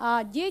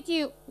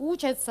 Дети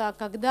учатся,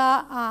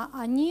 когда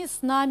они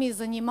с нами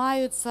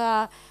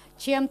занимаются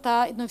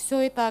чем-то, но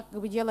все это как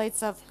бы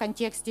делается в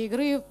контексте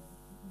игры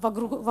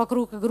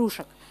вокруг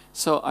игрушек.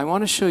 So I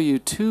want to show you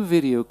two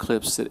video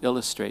clips that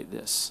illustrate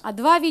this.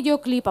 Два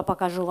видеоклипа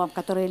покажу вам,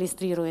 которые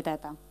иллюстрируют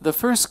это. The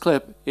first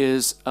clip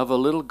is of a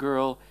little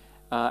girl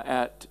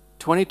at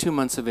 22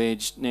 months of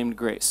age named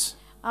Grace.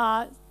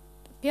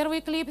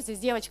 Первый клип, здесь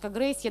девочка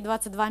Грейс, ей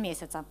 22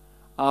 месяца.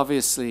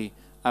 Obviously,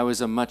 I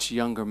was a much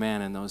younger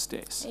man in those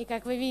days. И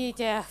как вы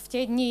видите, в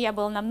те дни я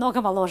был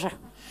намного моложе.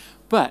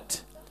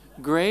 But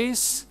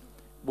Grace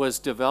was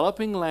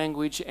developing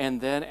language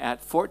and then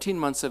at 14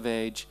 months of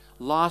age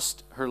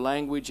lost her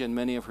language and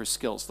many of her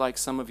skills, like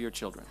some of your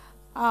children.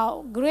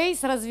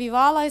 Грейс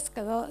развивалась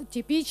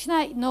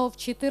типично, но в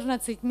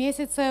 14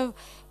 месяцев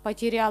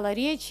потеряла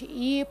речь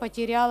и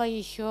потеряла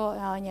еще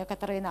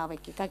некоторые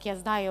навыки, как я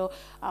знаю,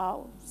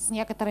 с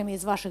некоторыми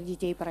из ваших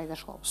детей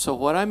произошло. So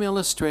what I'm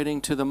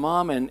illustrating to the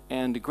mom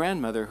and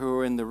grandmother who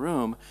are in the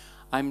room,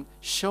 I'm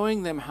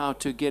showing them how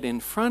to get in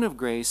front of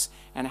Grace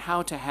and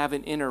how to have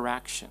an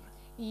interaction.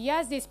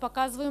 Я здесь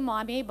показываю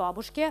маме и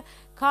бабушке,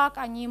 как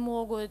они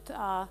могут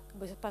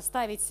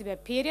поставить себя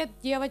перед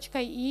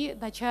девочкой и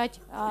начать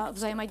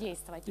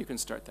взаимодействовать. You can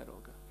start that,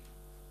 Olga.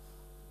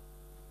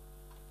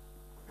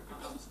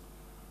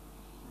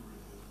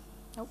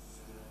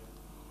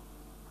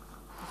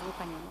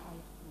 Звука не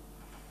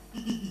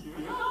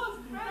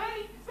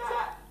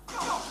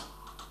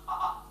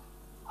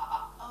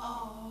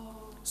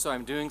So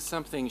I'm doing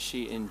something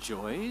she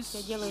enjoys.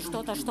 Я делаю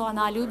что-то, что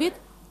она любит.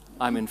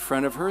 I'm in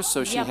front of her,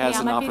 so she Я has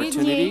an прямо перед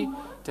opportunity ней,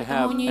 to у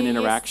have an нее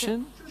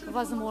interaction. есть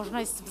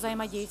возможность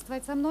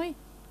взаимодействовать со мной.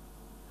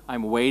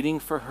 I'm waiting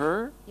for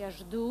her. Я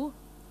жду,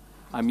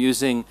 I'm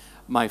using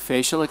my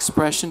facial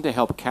expression to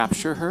help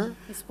capture her.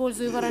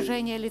 использую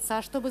выражение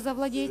лица, чтобы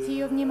завладеть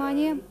ее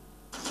вниманием.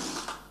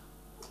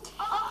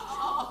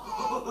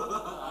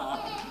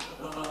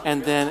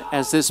 And then,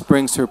 as this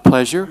brings her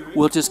pleasure,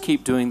 we'll just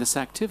keep doing this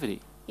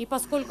activity. И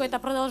поскольку это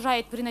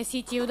продолжает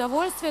приносить ей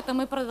удовольствие, то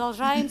мы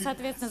продолжаем,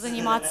 соответственно,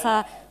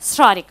 заниматься с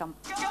шариком.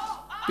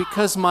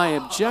 Because my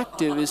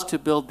objective is to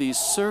build these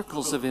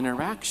circles of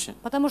interaction.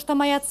 Потому что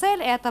моя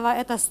цель этого –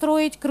 это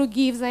строить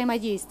круги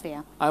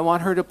взаимодействия. I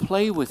want her to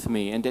play with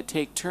me and to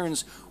take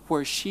turns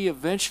where she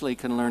eventually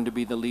can learn to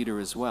be the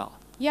leader as well.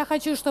 Я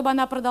хочу, чтобы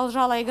она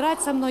продолжала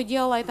играть со мной,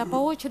 делала это по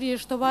очереди,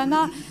 чтобы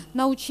она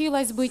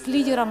научилась быть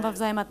лидером во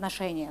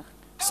взаимоотношениях.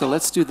 So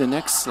let's do the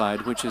next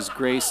slide, which is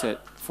Grace at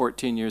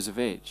 14 years of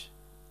age.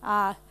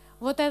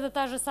 Вот это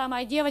та же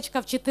самая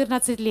девочка в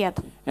 14 лет.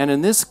 And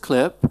in this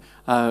clip,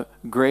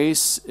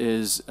 Grace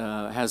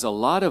has a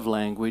lot of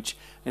language,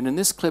 and in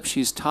this clip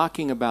she's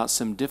talking about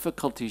some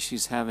difficulties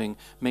she's having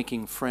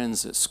making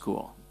friends at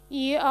school.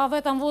 И в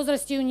этом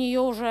возрасте у нее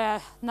уже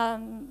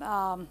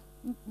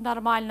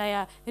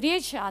нормальная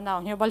речь,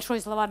 у нее большой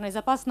словарный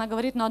запас, она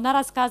говорит, но она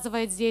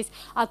рассказывает здесь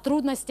о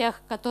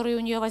трудностях, которые у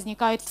нее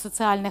возникают в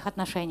социальных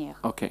отношениях.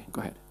 Okay,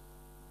 go ahead.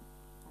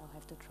 I'll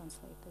have to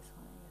translate this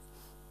one, I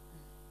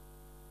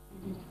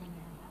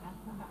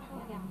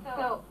guess.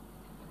 So,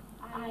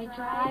 I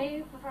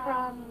drive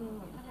from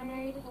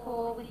seminary to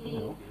school with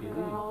these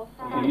girls.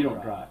 So you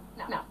don't drive?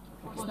 No.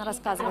 Она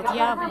рассказывает,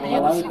 я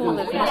еду в школу в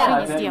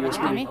машине с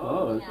девочками.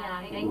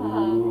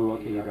 Ooh,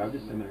 okay, you drive to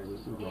seminary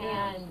with some girls.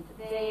 And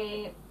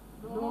they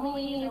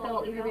normally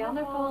they'll either be on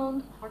their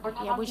phones or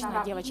И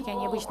обычно девочки,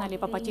 они обычно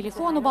либо по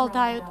телефону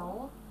болтают,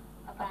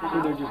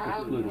 So they're just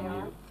excluding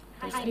you.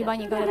 то есть либо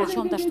они говорят о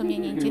чем-то, что мне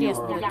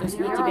неинтересно, то есть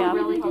они тебя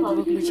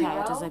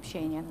выключают из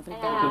общения, So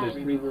например. there's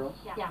 3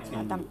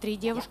 girls? Там 3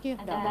 девушки,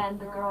 and да. then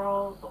the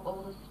girl's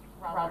oldest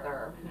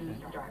brother, who's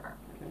the driver.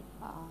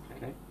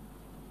 Okay.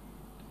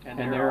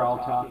 And they're all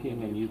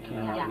talking and you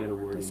cannot get a То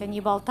word есть in.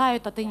 они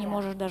болтают, а ты не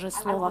можешь даже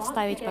слова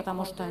вставить,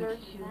 потому что Closer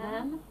to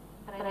them,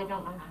 but I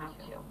don't know how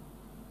to.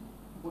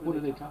 What do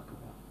they talk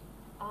about?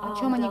 о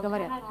чем они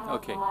говорят.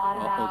 Okay,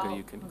 Olga,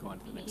 you can go on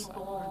to the next slide.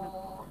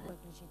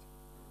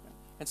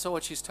 And so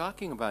what she's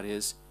talking about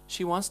is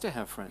she wants to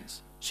have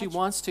friends. She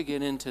wants to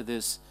get into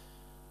this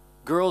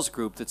girls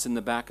group that's in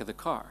the back of the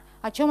car.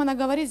 О чем она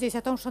говорит здесь?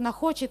 О том, что она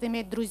хочет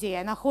иметь друзей,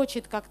 она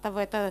хочет как-то в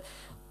эту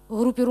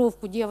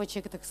группировку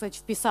девочек, так сказать,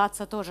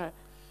 вписаться тоже.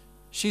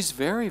 She's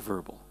very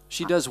verbal.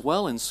 She does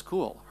well in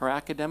school. Her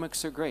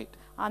academics are great.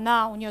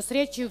 У нее с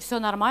речью все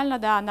нормально,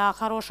 да, она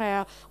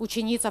хорошая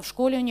ученица в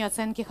школе, у нее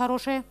оценки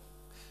хорошие,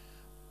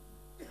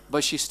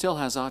 But she still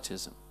has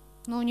autism.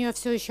 но у нее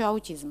все еще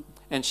аутизм.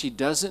 And she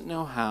doesn't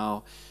know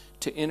how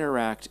to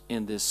interact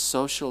in this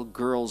social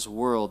girls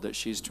world that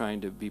she's trying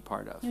to be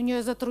part of. У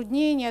нее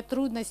затруднения,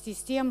 трудности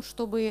с тем,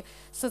 чтобы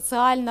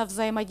социально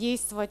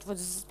взаимодействовать вот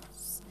с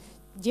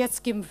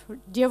детским,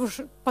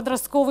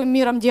 подростковым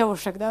миром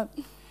девушек, да.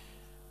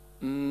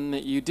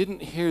 You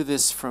didn't hear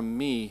this from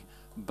me,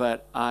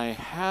 but I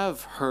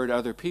have heard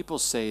other people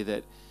say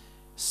that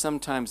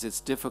sometimes it's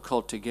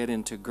difficult to get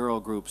into girl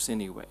groups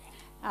anyway.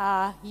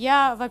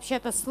 Я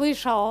вообще-то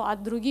слышал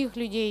от других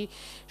людей,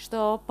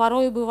 что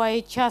порой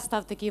бывает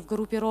часто в такие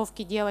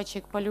группировки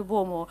девочек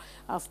по-любому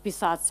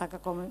вписаться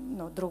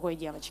другой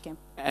девочке.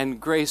 And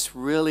Grace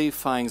really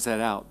finds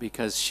that out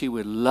because she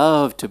would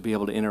love to be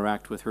able to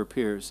interact with her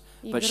peers,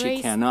 И but she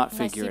Грейс cannot на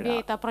figure it себе out.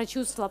 это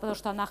прочувствовала, потому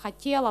что она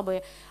хотела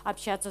бы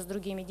общаться с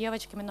другими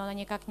девочками, но она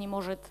никак не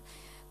может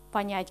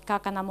понять,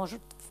 как она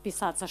может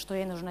вписаться, что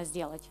ей нужно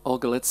сделать.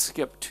 Olga, let's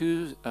skip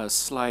 2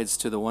 slides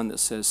to the one that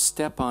says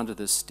step onto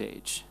the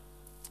stage.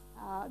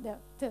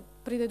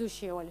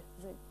 Предыдущий, Оль,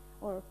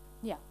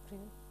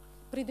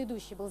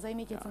 предыдущий был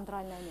 «Займите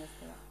центральное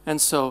место». And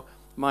so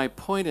my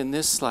point in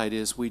this slide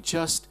is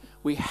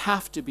we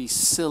have to be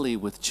silly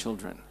with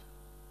children.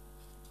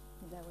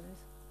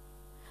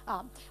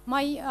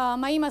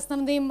 Моим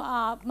основным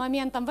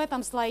моментом в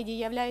этом слайде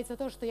является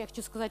то, что я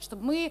хочу сказать, что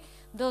мы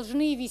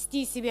должны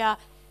вести себя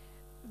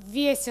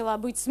весело,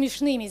 быть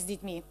смешными с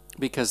детьми.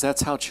 Because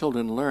that's how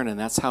children learn and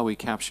that's how we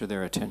capture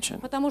their attention.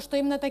 Потому что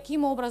именно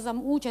таким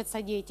образом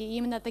учатся дети, и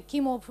именно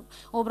таким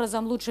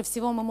образом лучше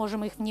всего мы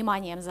можем их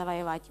вниманием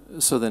завоевать,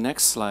 So the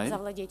next slide.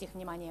 завладеть их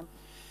вниманием.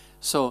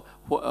 So,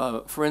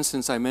 for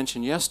instance, I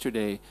mentioned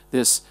yesterday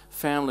this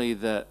family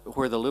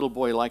where the little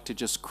boy liked to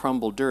just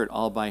crumble dirt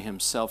all by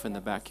himself in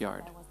the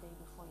backyard.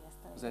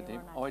 Was that day?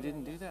 Oh, I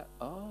didn't do that?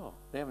 Oh,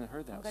 they haven't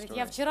heard that Говорит, story.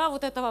 я вчера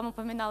вот это вам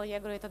упоминала,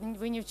 я говорю, это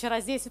вы не вчера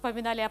здесь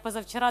упоминали, а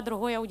позавчера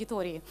другой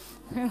аудитории.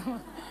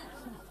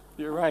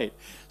 You're right.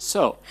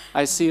 So,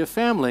 I see a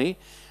family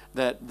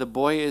that the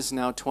boy is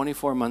now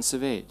 24 months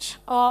of age.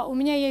 У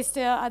меня есть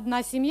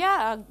одна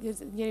семья,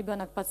 где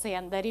ребенок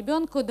пациент, да,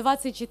 ребенку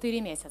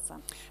 24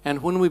 месяца.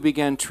 And when we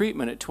began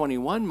treatment at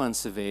 21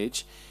 months of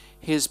age,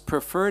 his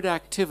preferred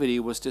activity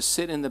was to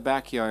sit in the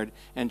backyard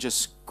and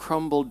just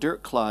crumble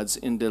dirt clods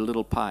into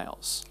little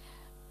piles.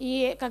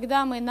 И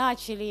когда мы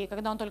начали,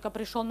 когда он только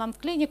пришел нам в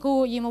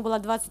клинику, ему было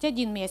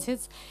 21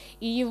 месяц,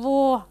 и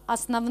его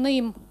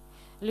основным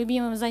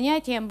любимым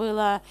занятием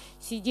было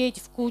сидеть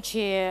в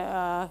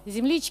куче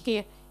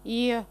землички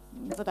и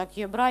вот так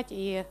ее брать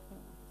и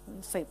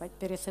сыпать,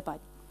 пересыпать.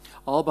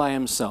 All by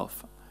himself,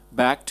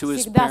 back to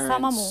his Всегда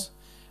самому.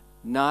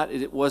 parents.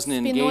 It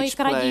wasn't Спиной engaged к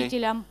play.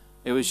 родителям.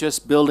 It was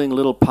just building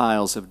little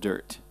piles of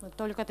dirt.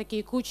 Только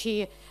такие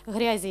кучи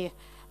грязи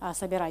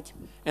собирать.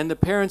 And the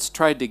parents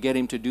tried to get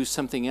him to do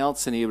something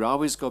else, and he would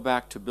always go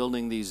back to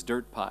building these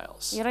dirt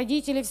piles. И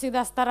родители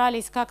всегда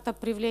старались как-то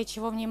привлечь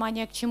его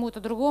внимание к чему-то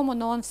другому,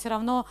 но он все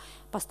равно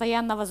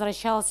постоянно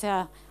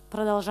возвращался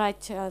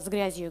продолжать с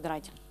грязью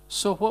играть.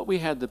 So what we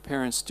had the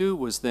parents do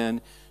was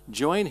then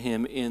join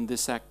him in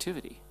this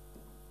activity.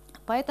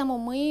 Поэтому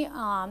мы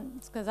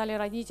сказали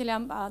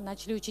родителям,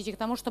 начали учить их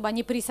тому, чтобы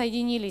они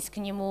присоединились к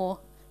нему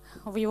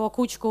в его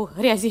кучку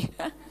грязи.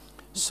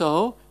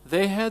 So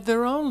they had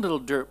their own little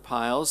dirt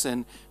piles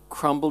and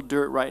crumbled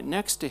dirt right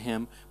next to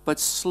him, but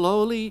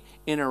slowly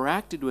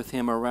interacted with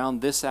him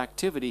around this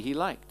activity he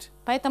liked.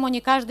 Поэтому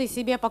они каждый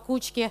себе по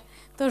кучке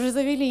тоже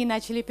завели и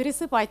начали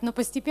пересыпать, но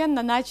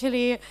постепенно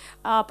начали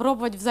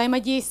пробовать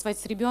взаимодействовать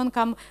с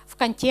ребенком в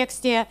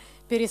контексте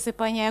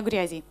пересыпания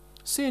грязи.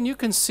 See, and you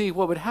can see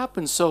what would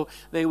happen. So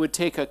they would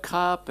take a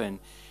cup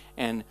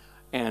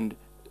and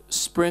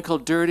sprinkle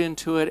dirt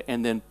into it,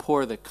 and then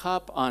pour the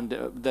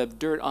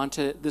dirt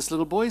onto this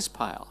little boy's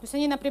pile. То есть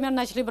они, например,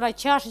 начали брать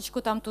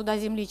чашечку, там туда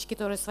землички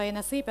тоже свои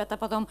насыпят, а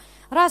потом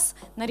раз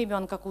на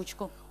ребенка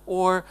кучку.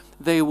 Or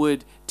they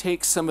would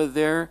take some of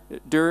their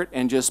dirt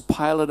and just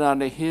pile it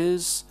onto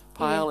his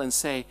pile and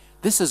say,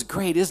 "This is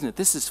great, isn't it?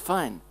 This is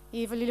fun."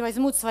 Или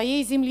возьмут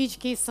своей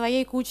землички из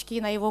своей кучки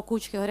и на его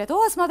кучке говорят: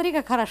 «О, смотри,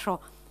 как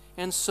хорошо».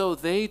 And so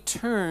they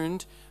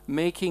turned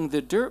making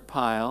the dirt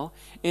pile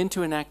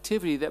into an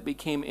activity that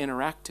became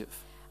interactive.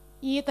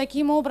 И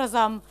таким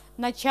образом,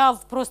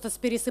 начав просто с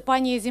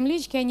пересыпания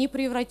землички, они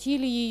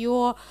превратили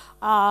ее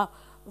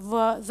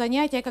в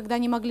занятие, когда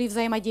они могли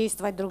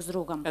взаимодействовать друг с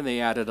другом. And they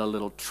added a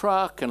little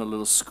truck and a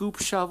little scoop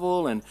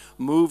shovel and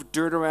moved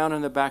dirt around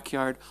in the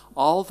backyard,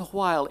 all the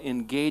while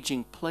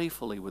engaging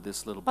playfully with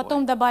this little boy.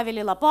 Потом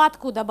добавили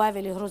лопатку,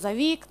 добавили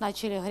грузовик,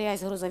 начали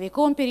грязь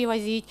грузовиком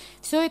перевозить.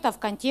 Все это в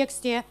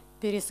контексте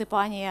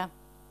пересыпания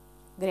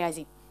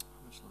грязи.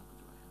 How much longer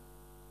do I have?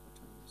 What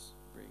time is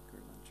break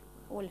or lunch or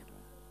whatever? Оль,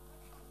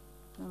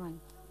 нормально.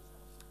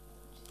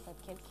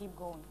 Keep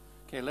going.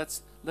 Okay,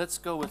 let's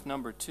go with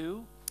number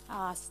 2.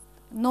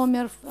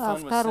 Номер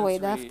Fun with второй,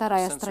 да, sensory-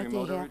 вторая sensory стратегия.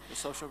 motor-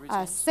 social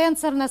routines.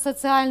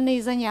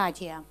 Сенсорно-социальные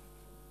занятия.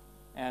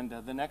 And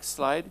the next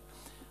slide.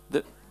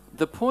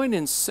 The point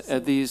in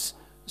these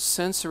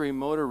sensory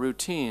motor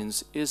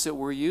routines is that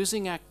we're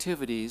using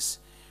activities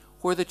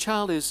where the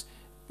child is,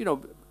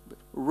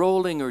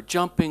 rolling or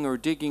jumping or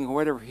digging or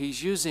whatever.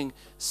 He's using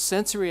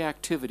sensory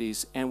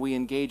activities, and we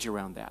engage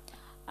around that.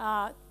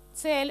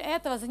 Цель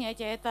этого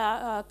занятия –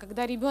 это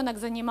когда ребенок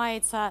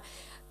занимается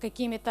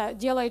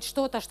делает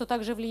что-то, что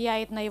также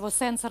влияет на его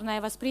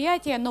сенсорное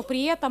восприятие, но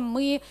при этом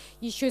мы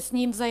еще с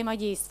ним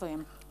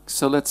взаимодействуем.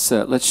 So let's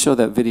show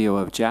that video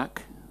of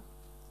Jack.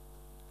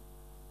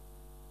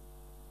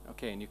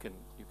 Okay, and you can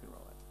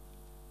roll it.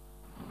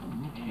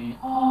 Okay.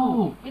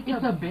 Oh,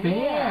 it's a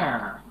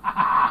bear.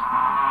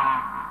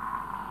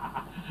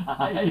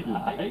 I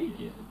like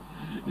it.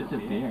 It's a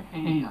bear.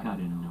 And he's got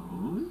a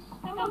nose.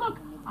 And look,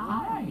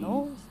 eyes.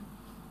 Nose.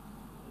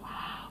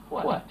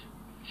 What?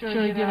 Should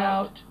I get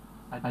out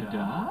a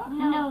duck?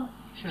 No.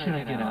 Should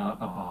I get out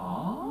a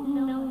ball?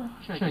 No.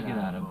 Should I get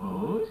out a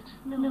boat?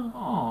 No.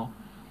 Oh,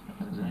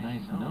 that's a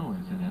nice nose,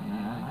 isn't it?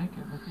 I like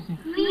it. Let's see.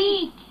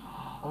 Feet.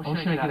 Oh,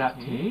 should I get out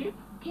tape?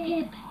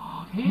 Tip.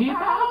 Tape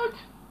out?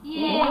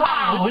 Yeah.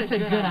 Wow, it's a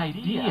good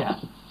idea.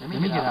 Let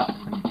me get out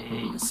some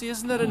tape. See,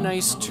 isn't that a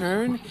nice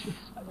turn?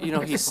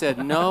 He said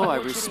no, I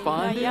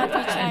responded. Я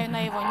отвечаю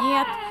на его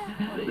 «нет».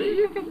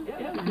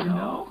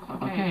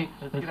 Okay,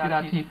 let's get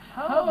out tape.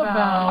 How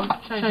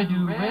about, should I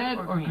do red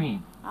or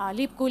green?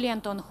 Липкую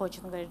ленту он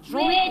хочет, он говорит,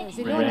 желтый,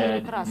 зеленый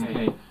или красный.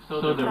 Okay.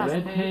 So the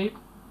red tape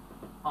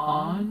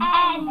on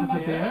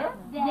the bear?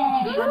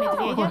 На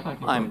медведя.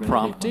 I'm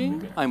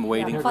prompting, I'm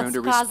waiting for him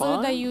to Подсказываю,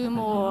 respond. даю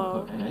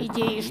ему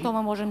идеи, что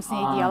мы можем с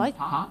ней делать.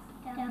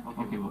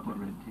 Okay, we'll put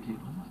red tape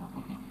on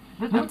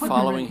this. Okay. I'm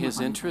following his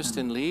interest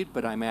and lead,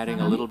 but I'm adding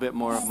a little bit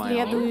more of my own.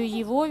 Следую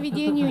его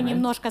видению,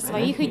 немножко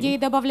своих идей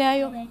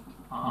добавляю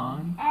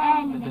On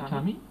the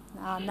tummy?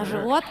 на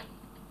живот.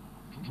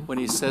 When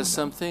he says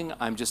something,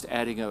 I'm just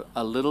adding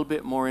a little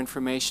bit more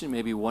information,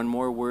 maybe one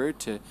more word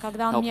to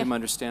Когда он help мне him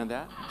understand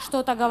that.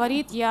 что-то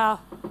говорит, я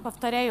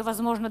повторяю,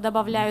 возможно,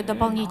 добавляю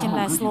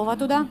дополнительное слово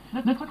туда.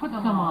 Let's put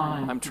some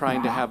on. I'm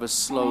trying to have a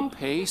slow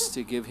pace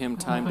to give him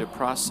time to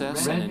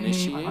process and Red tape on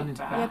initiate. his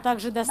Я back.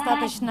 также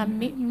достаточно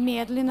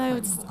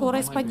медленную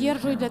скорость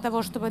поддерживаю для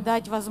того, чтобы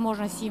дать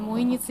возможность ему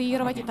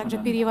инициировать и также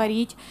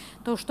переварить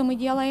то, что мы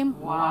делаем.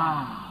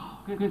 Wow.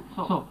 Good.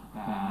 So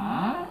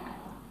back.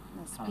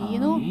 На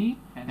спину. Tummy,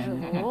 and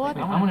живот. I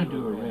want to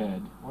do a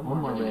red.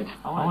 One more red.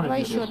 I want to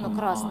Давай do еще this одну one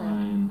красную.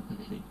 on.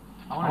 Let's see.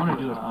 I want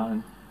to do it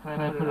on. Can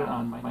I put it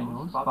on my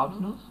nose? Bob's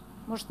nose?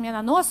 Может, мне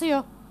на нос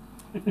ее?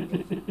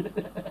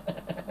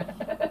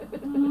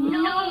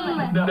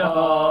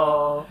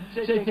 No.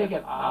 Should I take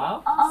it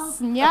off?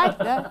 Снять,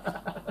 да?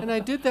 And I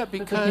did that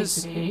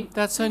because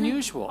that's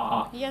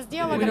unusual. Я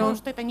сделала, We потому don't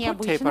что это put tape on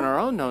необычно. our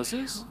own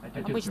noses.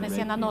 Обычно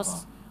все на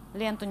нос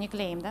ленту не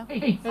клеим, да?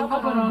 Hey, how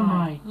about on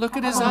my? Look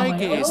at his eye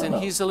gaze, and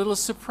he's a little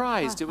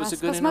surprised. It was a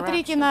good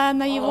Посмотрите interaction.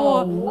 на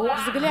его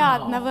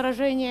взгляд, на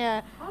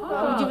выражение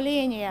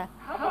удивления.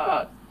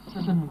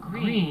 Some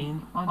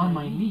green on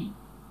my knee.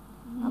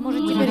 А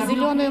может, теперь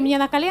зеленую мне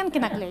на коленке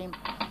наклеим?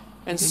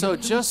 And so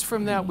just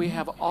from that, we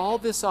have all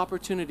this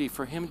opportunity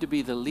for him to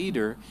be the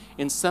leader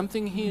in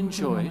something he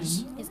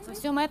enjoys. И во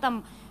всем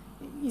этом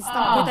из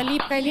какой-то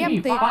липкой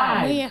ленты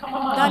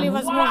мы дали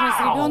возможность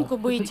ребенку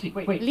быть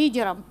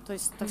лидером. То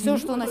есть это все,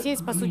 что у нас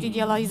есть, по сути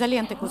дела,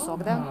 изоленты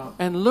кусок, да?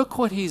 And look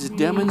what he's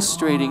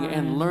demonstrating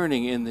and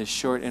learning in this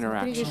short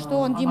Смотрите, interaction. что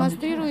он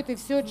демонстрирует и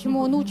все,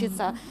 чему он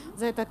учится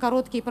за этот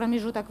короткий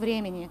промежуток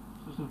времени.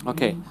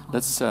 Okay,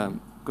 let's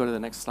go to the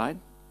next slide.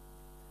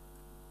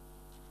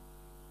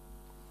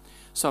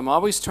 So I'm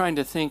always trying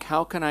to think,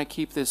 how can I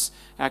keep this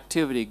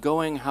activity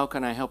going? How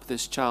can I help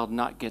this child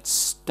not get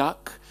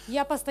stuck?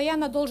 Я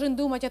постоянно должен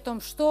думать о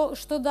том, что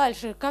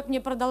дальше, как мне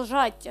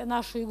продолжать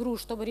нашу игру,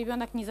 чтобы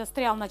ребенок не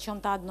застрял на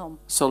чем-то одном.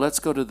 So let's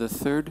go to the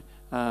third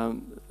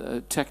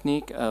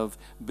technique of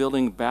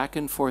building back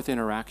and forth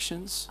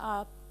interactions.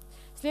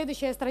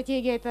 Следующая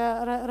стратегия –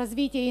 это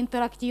развитие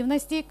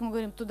интерактивности. Мы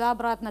говорим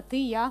туда-обратно,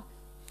 ты, я.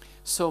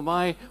 So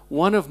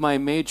one of my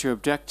major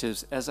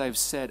objectives, as I've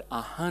said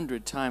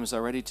 100 times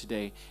already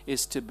today,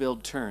 is to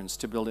build turns,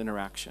 to build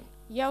interaction.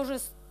 Я уже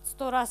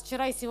 100 раз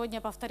вчера и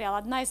сегодня повторяла.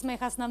 Одна из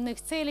моих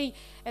основных целей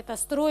 – это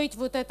строить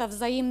вот это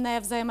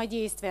взаимное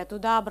взаимодействие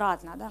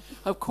туда-обратно. Да?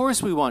 Of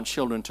course we want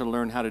children to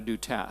learn how to do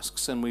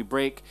tasks, and we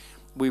break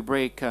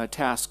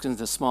tasks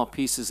into small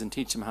pieces and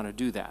teach them how to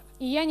do that.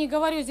 И я не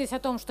говорю здесь о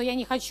том, что я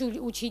не хочу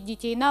учить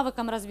детей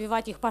навыкам,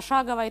 разбивать их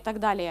пошагово и так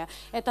далее.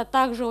 Это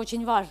также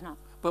очень важно.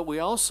 But we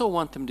also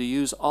want them to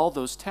use all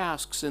those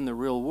tasks in the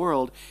real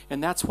world,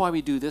 and that's why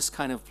we do this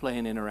kind of play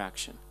and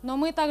interaction. Но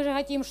мы также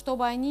хотим,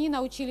 чтобы они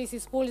научились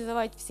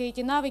использовать все эти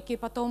навыки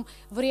потом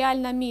в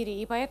реальном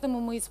мире, и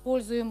поэтому мы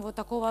используем вот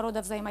такого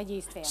рода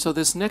взаимодействия. So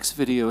this next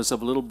video is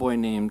of a little boy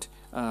named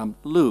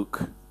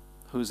Luke,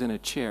 who's in a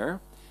chair.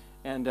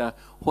 And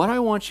what I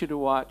want you to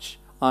watch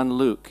on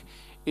Luke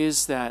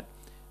is that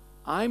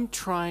I'm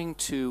trying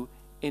to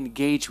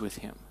engage with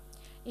him.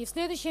 И в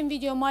следующем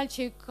видео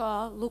мальчик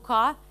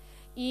Лука,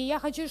 и я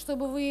хочу,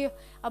 чтобы вы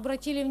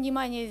обратили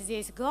внимание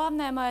здесь.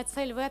 Главная моя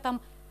цель в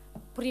этом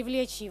 –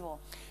 привлечь его.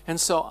 And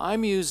so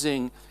I'm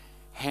using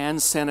hand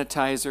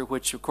sanitizer,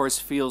 which of course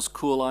feels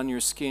cool on your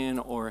skin,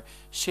 or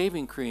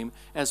shaving cream,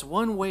 as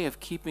one way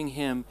of keeping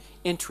him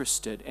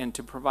interested and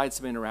to provide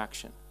some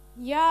interaction.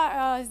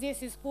 Я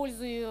здесь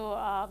использую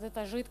вот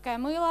это жидкое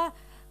мыло,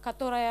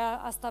 которое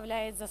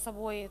оставляет за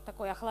собой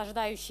такой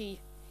охлаждающий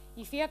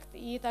эффект,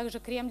 и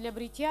также крем для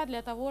бритья,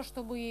 для того,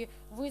 чтобы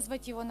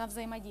вызвать его на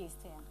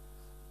взаимодействие.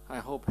 I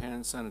hope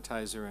hand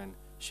sanitizer and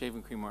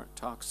shaving cream aren't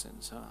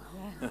toxins, huh?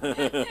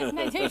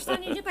 Надеюсь, что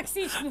они не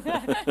токсичны.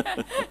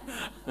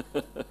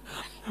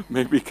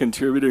 Maybe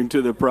contributing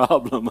to the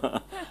problem,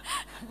 huh?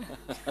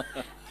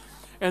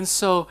 And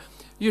so,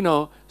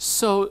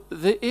 so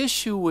the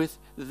issue with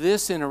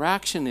this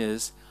interaction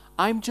is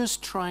I'm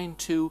just trying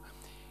to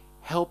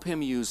help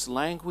him use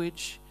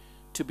language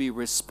to be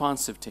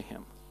responsive to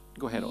him.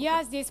 Go ahead, Olga.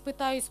 Я здесь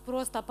пытаюсь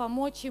просто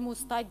помочь ему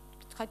стать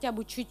хотя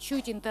бы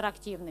чуть-чуть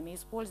интерактивными,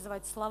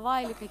 использовать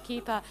слова или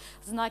какие-то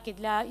знаки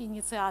для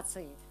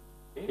инициации.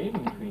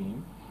 Shaving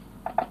cream.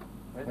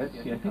 Let's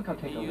see. I think I'll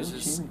take a little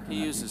shaving cream.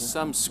 He uses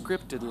some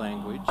scripted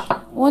language.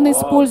 Он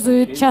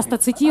использует, часто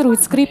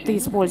цитирует, скрипты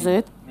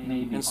использует.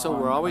 And so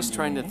we're always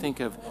trying to think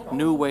of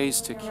new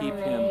ways to keep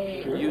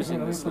him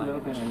using this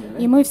language.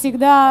 И мы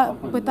всегда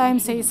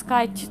пытаемся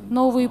искать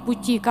новые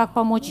пути, как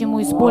помочь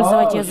ему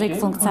использовать язык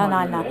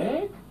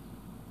функционально.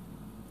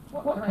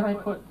 What can I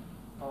put?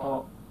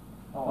 Oh,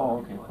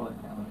 okay, pull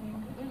it down.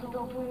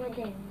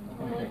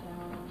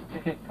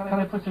 Okay, can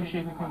I put some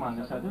shaving cream on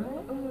this other leg?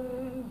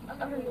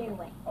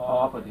 Oh,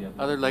 I'll put the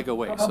Other leg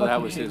away. So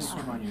that was his.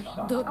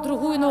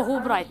 Другую ногу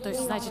убрать, то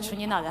есть значит, что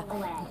не надо.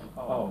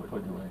 Oh,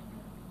 put it away.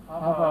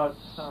 How about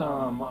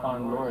some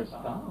on Laura's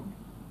thumb?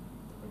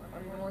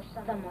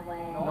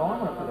 No, I'm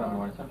gonna put it on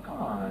Laura's thumb.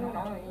 Come on.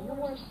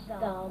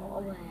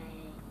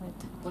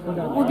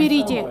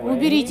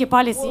 Уберите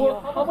палец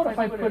ее. How about if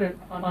I put it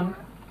on?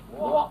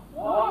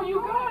 Whoa, you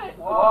got it!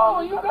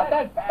 Whoa, you got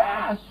that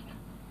fast!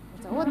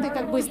 Вот ты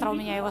как быстро у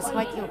меня его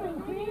схватил.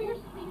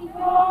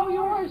 Oh,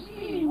 you are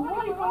speedy!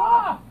 Wipe it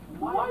off!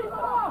 Wipe it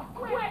off!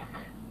 Quick!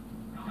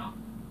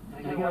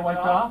 Did you get it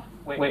wiped off?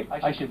 Wait,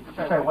 I should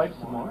try to wipe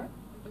some more?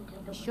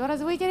 Еще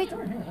раз вытереть.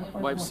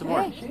 Wipe some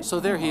more. So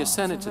there he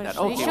assented to that.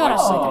 Okay, Еще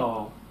раз wipe some.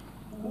 вытереть.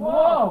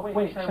 Whoa!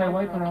 Wait, should I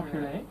wipe it off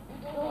your leg?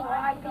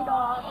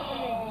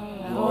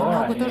 Вот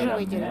ногу тоже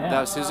вытереть.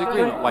 That's his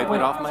agreement. Wipe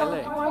it off my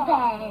leg.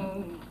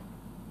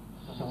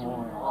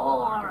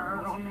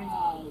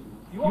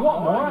 You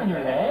want more on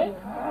your leg?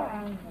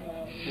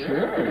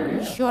 Sure.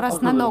 Еще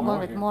раз на ногу.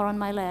 With more on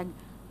my leg.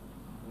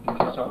 So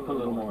I'll put a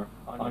little more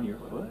on your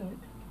foot.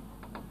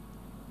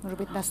 Может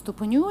быть, на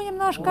ступню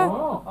немножко.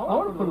 Whoa, I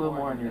want to put a little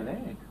more on your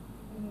leg.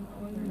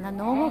 На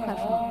ногу,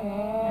 хорошо.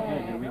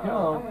 Okay, here we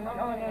go.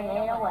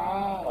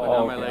 Put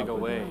on my leg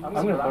away. I'm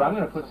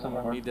gonna put some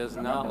more. He does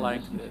not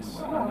like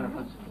this. I'm gonna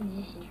put some.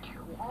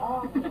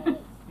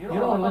 You don't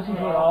want to listen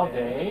to it all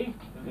day?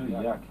 Ooh,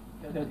 yuck.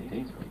 That doesn't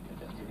taste very good,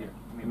 does it? Here,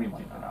 let me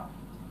wipe it off.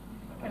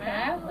 Can I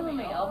have some on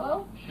my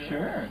elbow?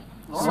 Sure.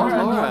 So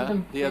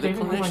Laura, the other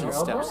clinician,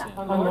 steps in.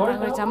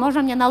 Говорите, а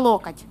можно мне на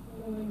локоть?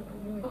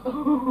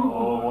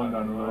 Oh, one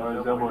on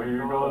Laura's elbow. Here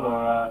you go,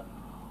 Laura.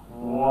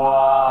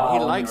 Wow. He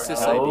likes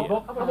this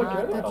idea.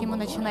 Тут ему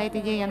начинает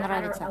идея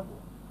нравиться.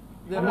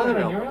 The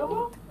other On your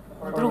elbow.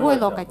 elbow? Другой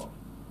локоть.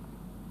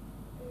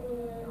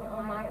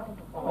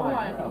 Oh,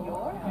 my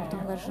elbow. Ты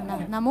говоришь,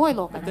 на мой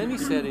локоть. Then he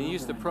said, he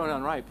used the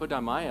pronoun right, put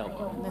on my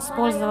elbow. Он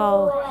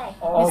использовал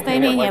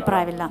местоимение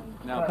правильно.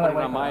 Now put it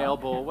on my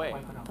elbow away.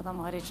 Потом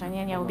говорит, что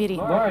не, убери.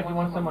 Laura, do you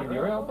want some on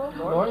your elbow?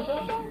 Laura's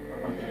elbow?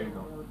 Okay, here you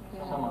go.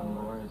 Some on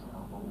Laura's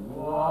elbow.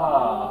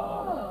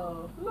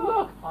 Wow.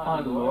 Look,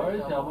 on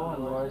Laura's elbow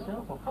and Laura's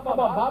elbow. How about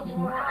Bob's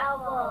more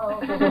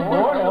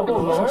elbow,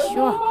 Laura?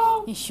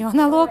 Еще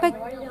на локоть.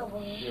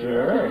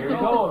 Sure, here we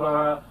go,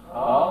 Laura.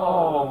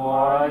 Oh,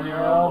 more on your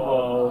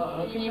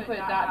elbow. Can you put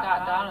dot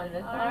dot dot on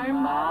this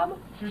arm, Bob?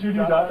 Should you do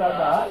dot, dot,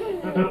 dot?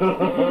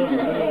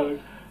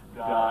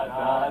 Dot,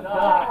 dot,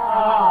 dot.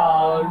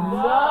 Oh,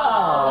 no.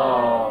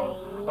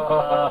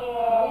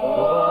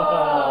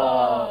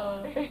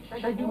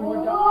 Should I do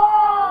more dot?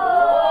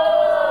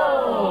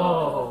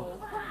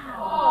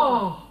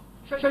 Oh.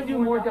 Should I do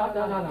more dot,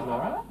 dot, dot on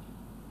Laura?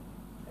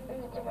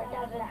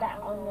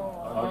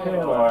 Okay,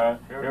 Laura.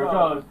 Here it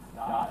goes.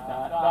 Dot,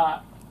 dot,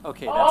 dot.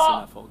 Okay, that's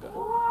enough, Olga.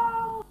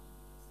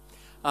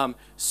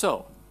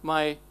 So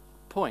my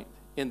point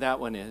in that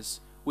one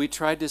is we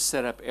tried to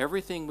set up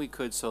everything we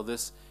could so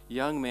this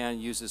young man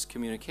uses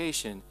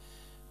communication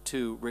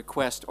to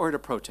request or to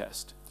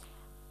protest.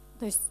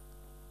 То есть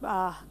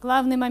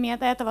главный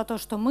момент этого то,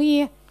 что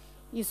мы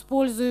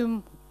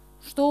используем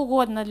что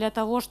угодно для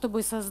того,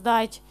 чтобы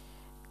создать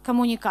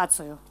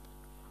коммуникацию.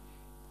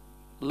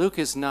 Luke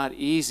is not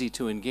easy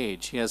to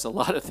engage. He has a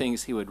lot of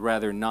things he would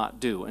rather not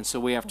do, and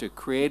so we have to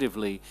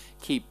creatively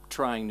keep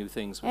trying new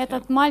things with him.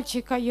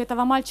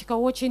 Этого мальчика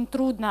очень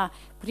трудно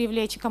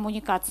привлечь к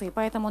коммуникации,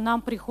 поэтому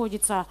нам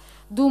приходится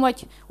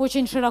думать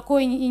очень широко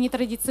и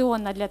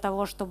нетрадиционно для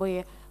того,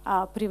 чтобы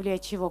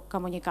привлечь его к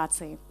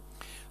коммуникации.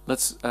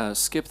 Let's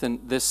skip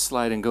this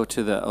slide and go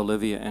to the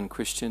Olivia and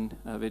Christian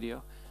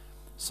video.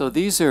 So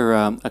these are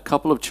a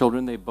couple of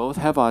children. They both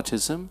have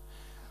autism.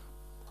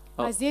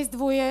 А здесь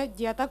двое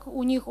деток,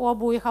 у них у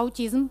обоих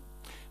аутизм.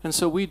 And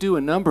so we do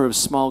a number of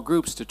small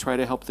groups to try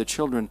to help the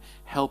children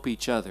help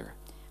each other.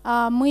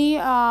 Мы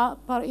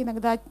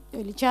иногда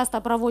или часто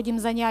проводим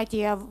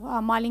занятия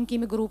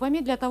маленькими группами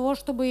для того,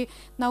 чтобы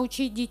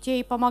научить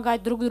детей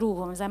помогать друг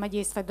другу,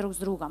 взаимодействовать друг с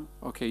другом.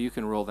 Okay, you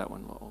can roll that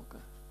one, Olga.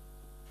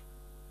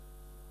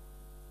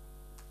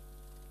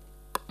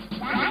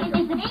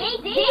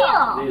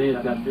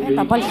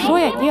 Это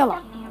большое дело.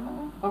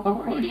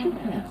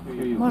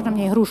 Можно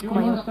мне игрушку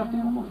мою?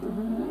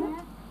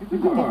 Ты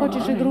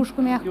хочешь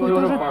игрушку мягкую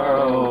тоже?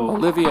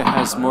 Olivia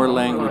has more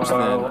language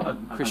than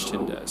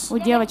Christian does. У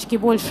девочки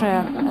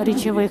больше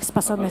речевых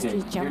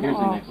способностей, чем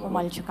у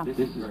мальчика.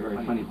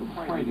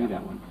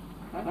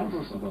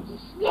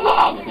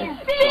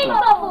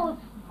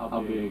 How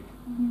big?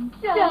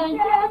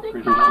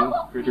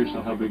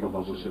 Christian, how big a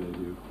bubble should I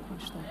do?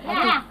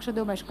 А ты что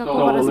думаешь,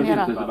 какого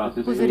размера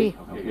пузыри?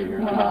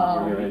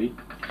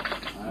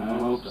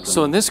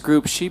 So in this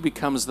group, she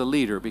becomes the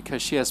leader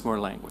because she has more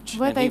language.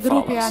 В And he этой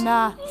группе follows.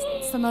 она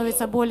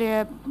становится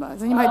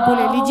занимает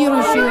более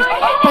лидирующую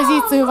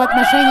позицию в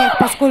отношениях,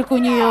 поскольку у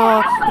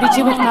нее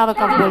речевых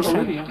навыков больше.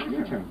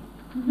 Your turn.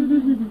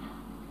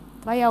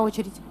 Твоя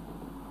очередь.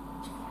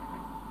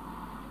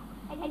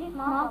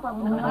 small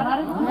bubbles. Not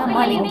as Я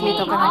маленькие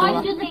только I надула.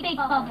 want to do the big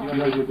bubbles. You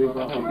guys are big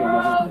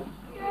okay.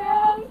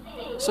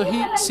 So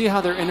see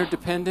how they're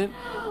interdependent?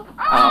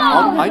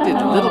 I did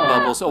little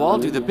bubbles. Oh, I'll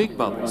do the big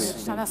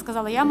bubbles. Она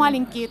сказала, я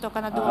маленькие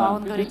только надула, а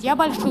он говорит, я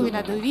большую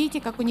надую. Видите,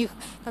 как у них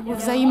как бы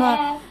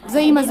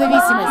взаимозависимость.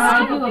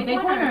 Do a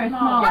big one or a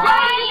small one?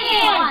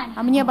 Tiny one.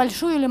 А мне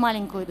большую или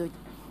маленькую дуть?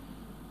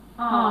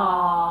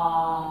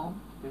 Oh.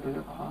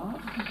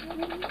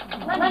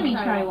 Let me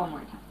try one more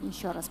time.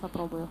 Еще раз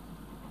попробую.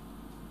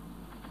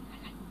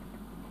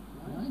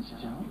 Nice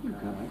job, you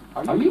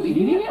guys. Are you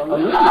eating it? Oh,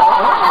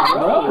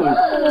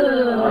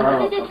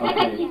 okay.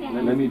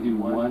 Let me do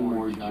one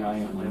more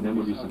giant one, then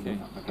we'll do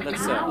something Okay,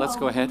 else. let's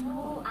go ahead.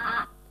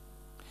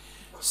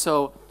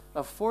 So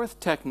a fourth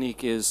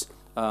technique is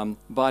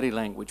body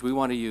language. We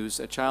want to use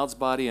a child's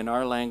body in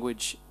our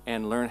language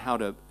and learn how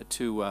to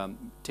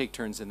take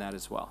turns in that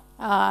as well.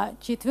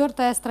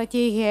 Четвертая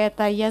стратегия –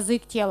 это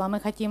язык тела. Мы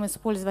хотим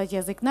использовать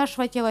язык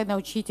нашего тела и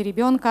научить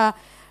ребенка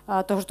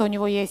то, что у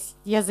него есть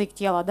язык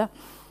тела, да?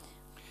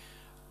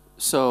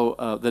 So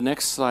the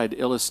next slide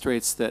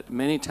illustrates that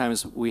many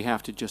times we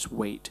have to just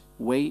wait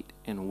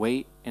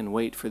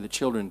for the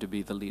children to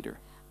be the leader.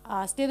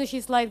 Следующий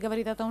слайд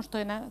говорит о том,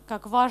 что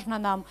как важно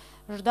нам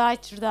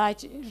ждать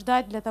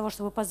для того,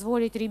 чтобы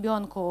позволить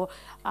ребенку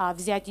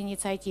взять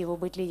инициативу,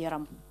 быть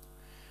лидером.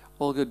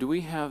 Olga, do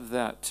we have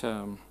that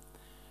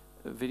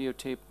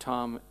videotape,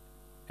 Tom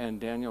and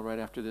Daniel, right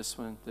after this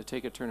one? The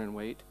take a turn and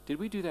wait. Did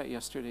we do that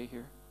yesterday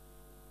here?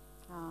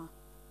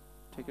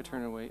 Take a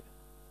turn and wait.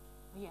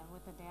 Yeah,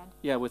 with the dad.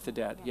 Yeah, with the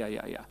dad.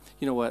 Yeah.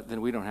 You know what? Then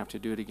we don't have to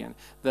do it again.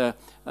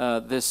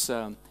 This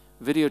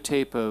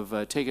videotape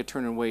of Take a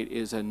Turn and Wait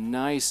is a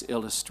nice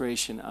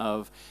illustration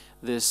of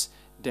this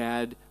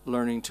dad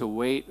learning to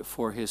wait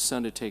for his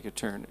son to take a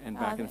turn and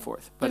back and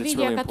forth. But it's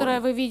really Видео, которое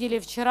important. вы видели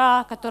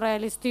вчера, которое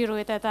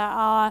иллюстрирует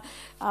это,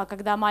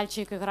 когда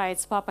мальчик играет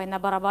с папой на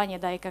барабане,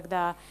 да, и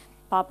когда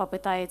папа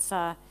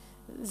пытается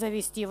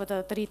завести вот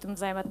этот ритм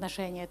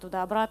взаимоотношения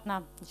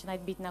туда-обратно,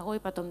 начинает бить ногой,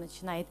 потом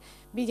начинает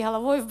бить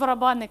головой в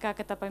барабан, и как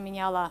это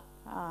поменяло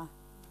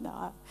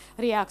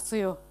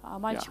реакцию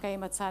мальчика,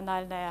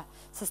 эмоциональное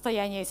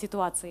состояние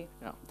ситуации.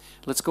 Yeah.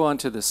 Let's go on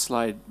to the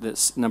slide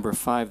that's number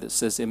 5 that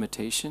says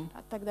imitation.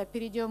 Тогда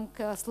перейдем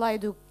к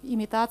слайду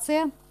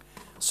имитация.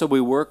 So we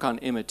work on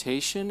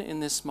imitation in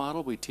this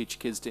model. We teach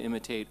kids to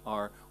imitate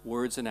our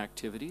words and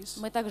activities.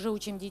 Мы также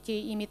учим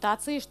детей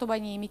имитации, чтобы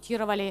они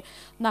имитировали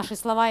наши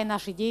слова и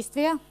наши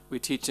действия. We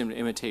teach them to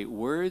imitate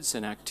words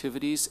and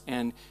activities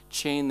and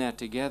chain that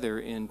together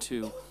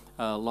into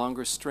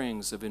longer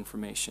strings of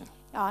information.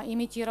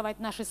 Имитировать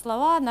наши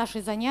слова,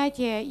 наши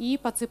занятия и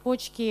по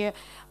цепочке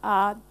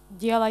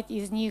делать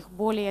из них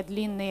более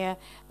длинные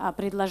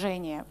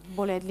предложения,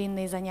 более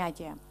длинные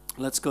занятия.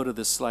 Let's go to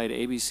the slide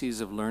ABCs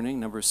of Learning,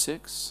 number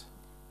 6.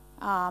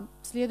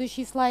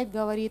 Следующий слайд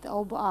говорит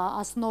об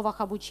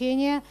основах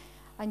обучения.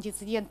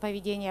 Антицидент,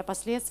 поведение,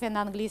 последствия.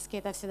 На английский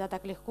это всегда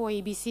так легко.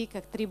 ABC,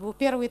 как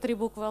первые три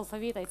буквы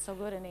алфавита. It's so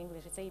good in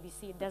English. It's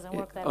ABC. It doesn't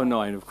work that Oh, way.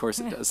 no, and of course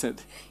it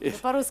doesn't.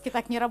 По-русски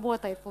так не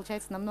работает.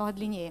 Получается намного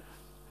длиннее.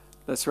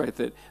 That's right,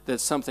 that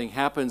something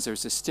happens,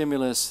 there's a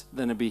stimulus,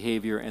 then a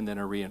behavior, and then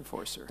a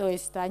reinforcer. То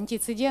есть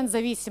антицидент,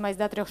 зависимость,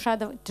 да,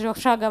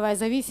 трехшаговая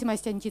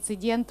зависимость,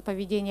 антицидент,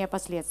 поведение,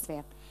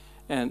 последствия.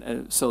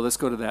 And so let's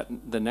go to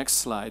the next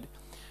slide.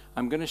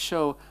 I'm going to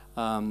show,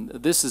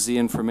 this is the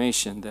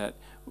information that,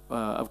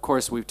 of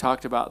course, we've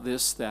talked about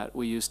this, that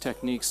we use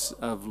techniques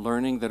of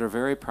learning that are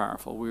very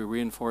powerful. We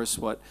reinforce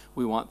what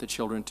we want the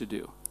children to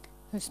do.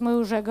 То есть мы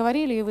уже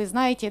говорили, и вы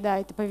знаете, да,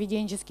 это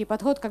поведенческий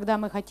подход, когда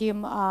мы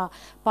хотим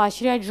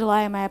поощрять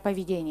желаемое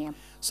поведение.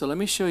 So let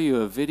me show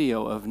you a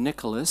video of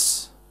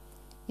Nicholas.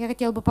 Я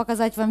хотела бы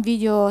показать вам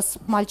видео с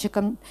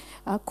мальчиком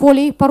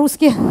Колей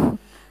по-русски.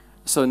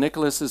 So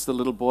Nicholas is the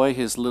little boy.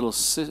 His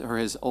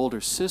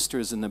older sister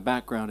is in the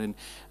background,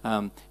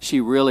 and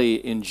she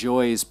really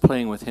enjoys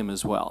playing with him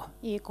as well.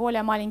 И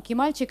Коля маленький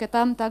мальчик, и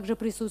там также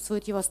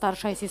присутствует его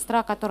старшая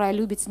сестра, которая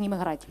любит с ним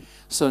играть.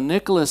 So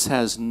Nicholas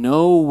has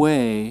no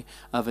way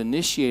of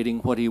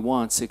initiating what he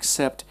wants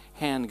except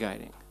hand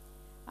guiding.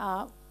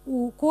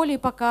 У Коли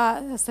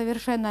пока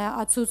совершенно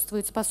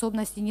отсутствует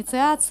способность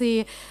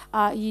инициации.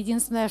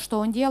 Единственное, что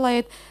он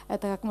делает,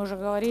 это, как мы уже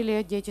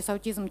говорили, дети с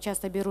аутизмом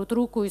часто берут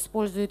руку и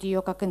используют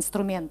ее как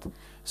инструмент.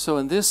 So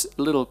in this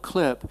little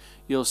clip,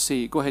 you'll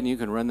see, go ahead and you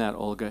can run that,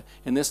 Olga.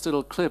 In this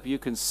little clip, you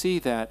can see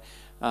that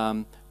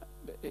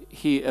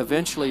he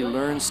eventually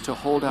learns to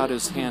hold out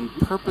his hand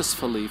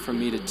purposefully for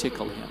me to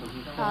tickle him.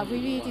 Вы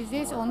видите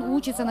здесь, он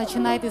учится,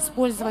 начинает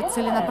использовать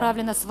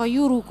целенаправленно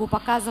свою руку,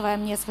 показывая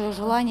мне свое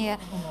желание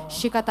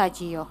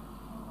щекотать ее.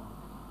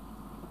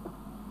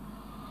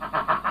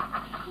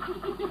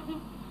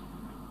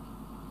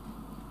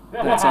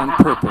 That's on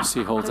purpose.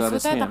 He holds То out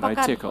есть his вот это hand, I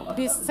пока tickle.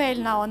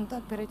 бесцельно он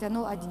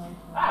перетянул.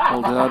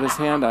 Hold out his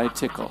hand, I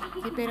tickle.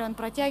 Теперь он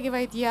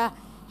протягивает, я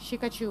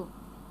щекочу.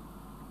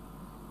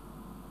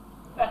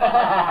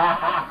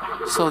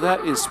 So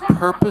that is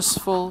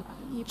purposeful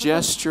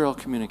Gestural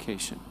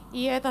communication.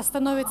 И это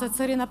становится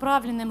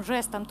целенаправленным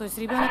жестом, то есть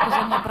ребенок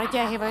уже мне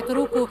протягивает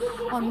руку,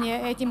 он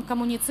мне этим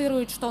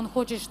коммуницирует, что он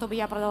хочет, чтобы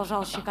я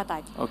продолжал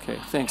щекотать. Okay,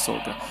 thanks,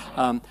 Olga.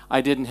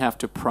 I didn't have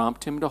to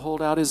prompt him to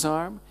hold out his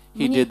arm.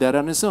 He did that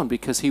on his own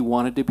because he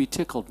wanted to be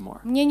tickled more.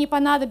 Мне не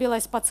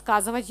понадобилось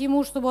подсказывать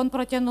ему, чтобы он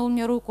протянул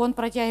мне руку, он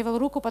протягивал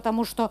руку,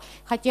 потому что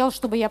хотел,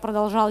 чтобы я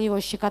продолжал его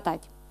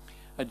щекотать.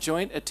 A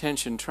joint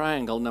attention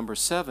triangle, number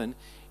 7,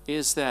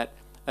 is that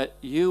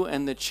you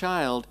and the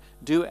child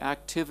do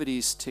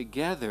activities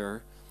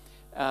together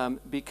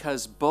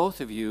because both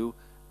of you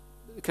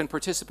can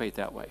participate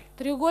that way.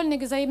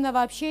 Треугольник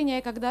взаимного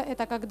общения,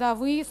 когда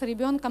вы с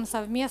ребенком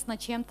совместно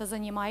чем-то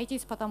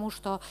занимаетесь, потому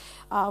что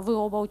вы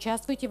оба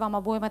участвуете, вам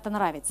обоим это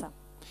нравится.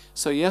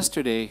 So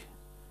yesterday,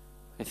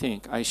 I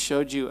think, I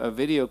showed you a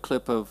video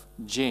clip of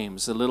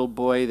James, a little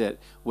boy that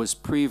was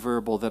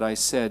pre-verbal that I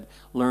said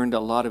learned a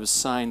lot of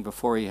sign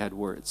before he had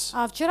words.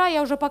 Вчера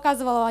я уже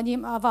показывала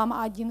вам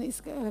один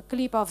из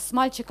клипов с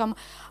мальчиком,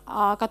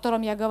 о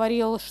котором я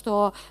говорил,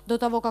 что до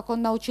того, как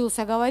он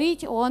научился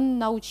говорить, он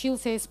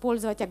научился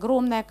использовать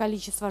огромное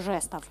количество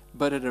жестов.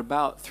 But at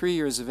about 3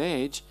 years of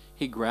age,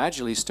 he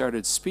gradually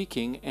started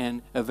speaking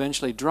and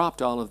eventually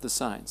dropped all of the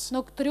signs.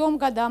 Но к 3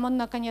 годам он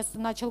наконец-то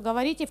начал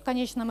говорить, и в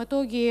конечном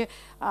итоге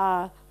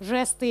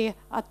жесты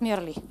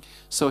отмерли.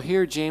 So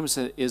here James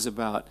is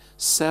about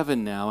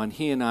 7 now, and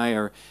he and I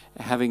are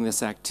having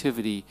this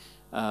activity,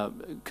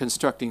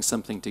 constructing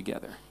something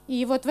together.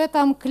 И вот в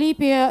этом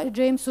клипе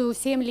Джеймсу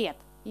 7 лет,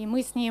 и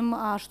мы с ним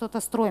что-то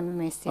строим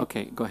вместе.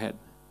 Okay, go ahead.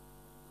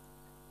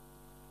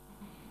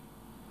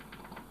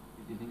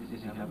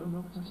 Does he have a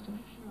mustache?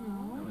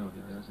 No,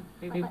 he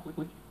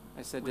doesn't.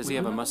 I said, does he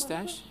have a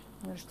mustache?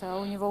 Потому что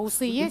у него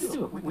усы есть.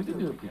 We can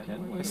do it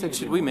pretend. I said,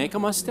 should we make a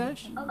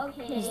mustache?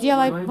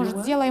 Может,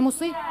 сделаем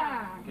усы?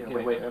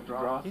 Okay, wait,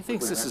 draw. He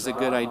thinks this is a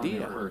good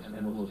idea.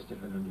 And we'll stick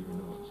it under your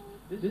nose.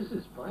 This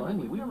is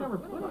funny. We've never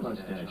put a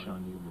mustache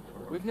on you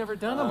before. We've never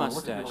done a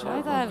mustache.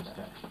 Это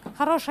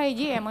хорошая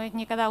идея, мы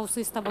никогда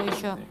усы с тобой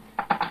еще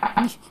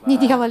не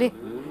делали.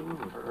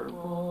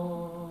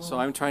 So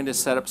I'm trying to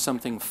set up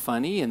something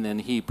funny, and then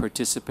he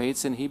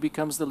participates, and he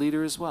becomes the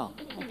leader as well.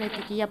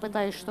 Опять-таки я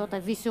пытаюсь что-то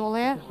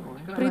веселое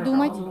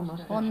придумать,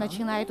 он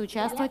начинает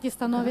участвовать и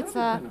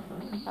становится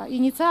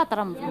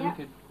инициатором.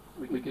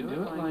 We could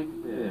do it like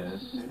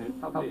this.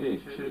 How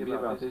big? Should it be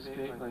about this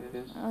big, like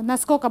this?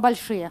 Насколько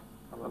большие?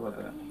 How about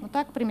that? Вот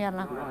так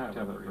примерно. We don't have to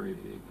have it very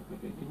big.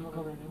 Okay, can you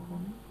color it in for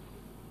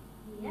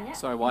me?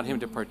 So I want him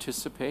to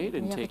participate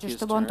and Я take хочу, his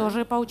чтобы он turn.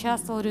 тоже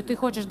поучаствовал. Говорю, ты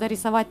хочешь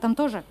дорисовать там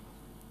тоже?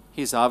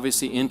 He's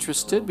obviously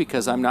interested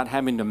because I'm not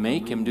having to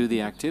make him do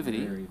the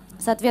activity.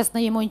 Соответственно,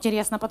 ему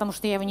интересно, потому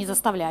что я его не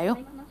заставляю.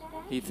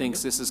 He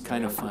thinks this is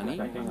kind of funny.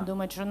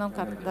 Думает, что ну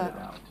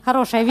как-то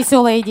хорошая,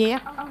 веселая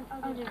идея.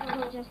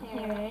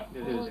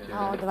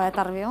 Давай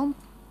оторвем.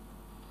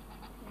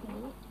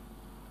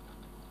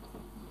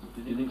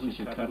 Do you think we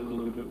should cut it a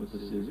little bit with the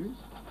scissors?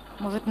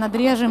 Может,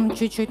 надрежем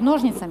чуть-чуть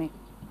ножницами?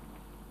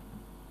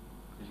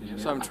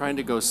 So I'm trying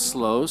to go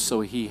slow so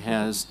he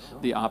has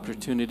the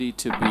opportunity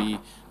to be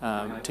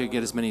to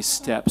get as many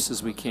steps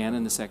as we can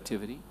in this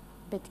activity.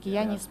 Опять-таки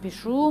я не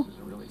спешу,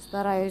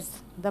 стараюсь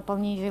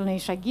дополнительные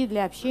шаги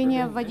для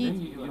общения вводить.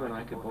 You and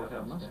I could both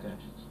have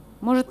mustaches.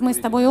 Может, мы с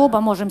тобой оба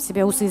можем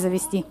себе усы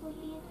завести.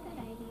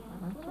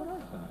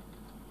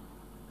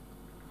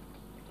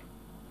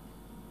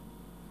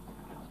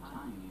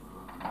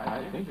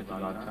 I think it's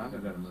about time I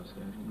got a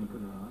mustache. Can you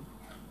put it on?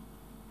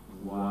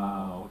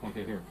 Wow.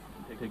 Okay, here.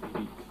 Take a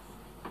peek.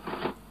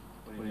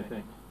 What do you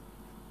think?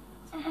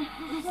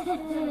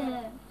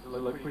 Does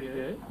it look pretty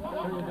good?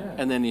 Show your dad.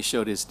 And then he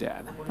showed his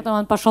dad. Потом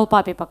он пошел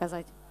папе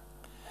показать.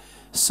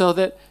 So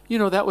that, you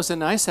know, that was a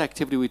nice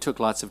activity. We took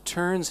lots of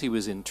turns. He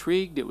was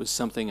intrigued. It was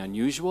something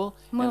unusual.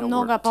 Мы And it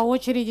много worked. по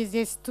очереди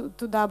здесь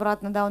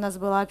туда-обратно, да, у нас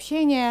было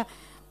общение.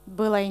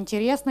 Было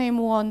интересно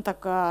ему, он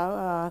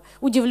так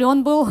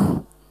удивлен был.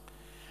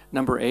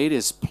 Number 8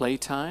 is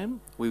playtime.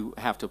 We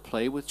have to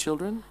play with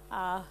children.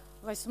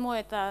 8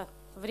 это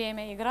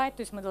время играть,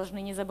 то есть мы должны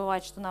не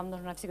забывать, что нам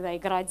нужно всегда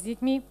играть с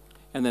детьми.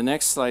 And the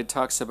next slide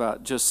talks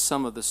about just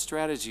some of the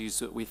strategies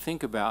that we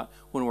think about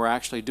when we're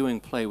actually doing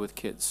play with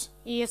kids.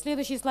 И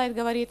следующий слайд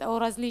говорит о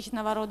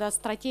различного рода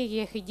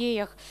стратегиях,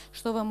 идеях,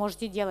 что вы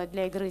можете делать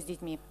для игры с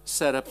детьми.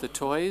 Set up the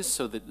toys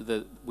so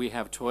that we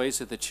have toys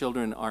that the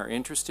children are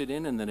interested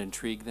in and that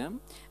intrigue them.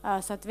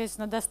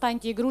 Соответственно,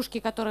 достаньте игрушки,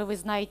 которые вы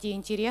знаете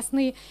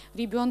интересны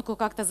ребенку,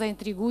 как-то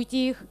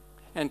заинтригуйте их.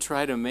 And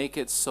try to make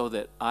it so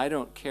that I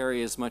don't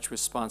carry as much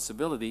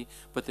responsibility,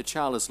 but the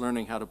child is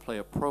learning how to play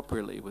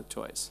appropriately with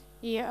toys.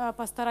 И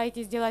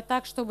постарайтесь сделать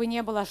так, чтобы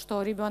не было,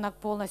 что ребенок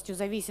полностью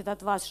зависит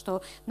от вас,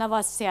 что на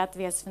вас вся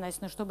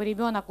ответственность, но чтобы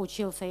ребенок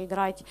учился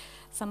играть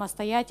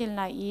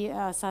самостоятельно и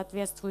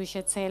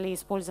соответствующей цели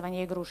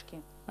использования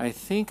игрушки. I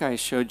think I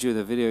showed you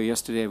the video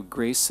yesterday of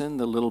Grayson,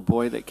 the little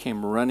boy that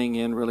came running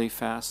in really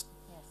fast.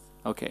 Yes.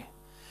 Okay.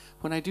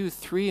 when I do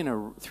 3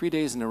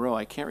 days in a row,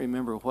 I can't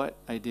remember what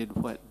I did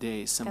what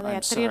day. Когда я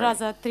I'm 3 sorry.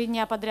 раза 3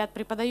 дня подряд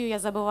преподаю, я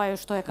забываю,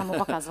 что я кому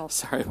показывал.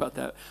 Sorry about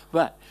that.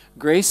 But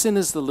Grayson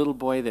is the little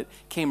boy that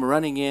came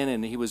running in,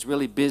 and he was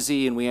really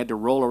busy, and we had to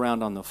roll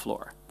around on the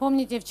floor.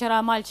 Помните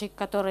вчера мальчик,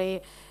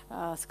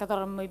 с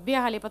которым мы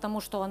бегали, потому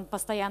что он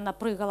постоянно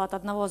прыгал от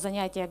одного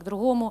занятия к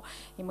другому,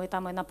 и мы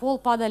там и на пол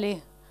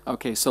падали.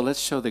 Okay, so let's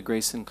show the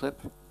Grayson clip.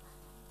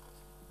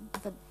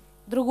 Это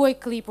другой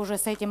клип уже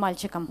с этим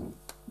мальчиком.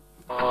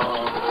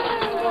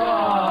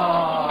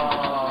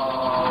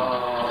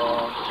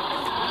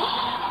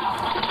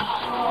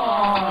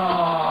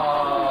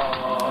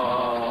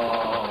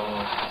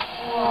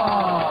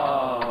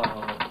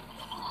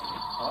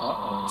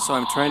 So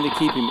I'm trying to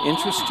keep him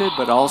interested,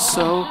 but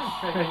also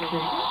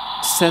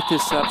set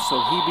this up so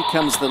he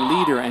becomes the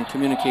leader and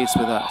communicates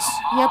with us.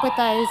 Я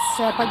пытаюсь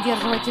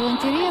поддерживать его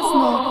интерес,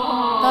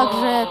 но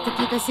также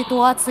какие-то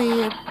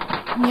ситуации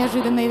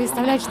неожиданные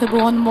выставлять, чтобы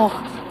он мог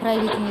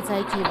проявить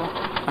инициативу.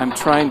 I'm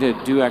trying to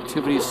do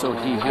activities so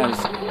he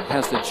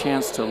has the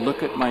chance to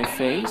look at my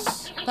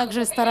face.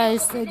 Также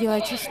стараюсь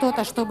делать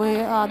что-то,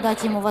 чтобы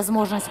дать ему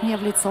возможность мне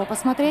в лицо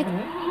посмотреть.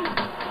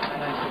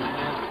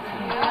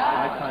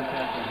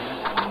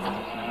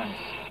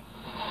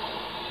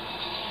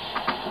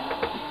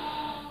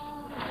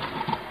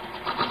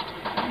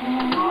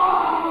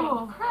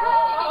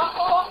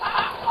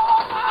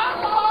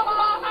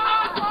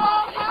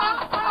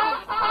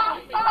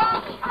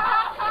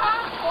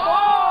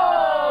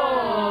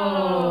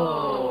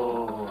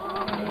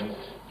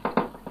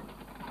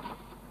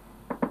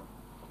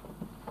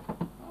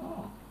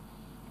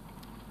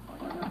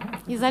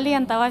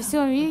 Изолента во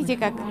всем, видите,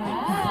 как?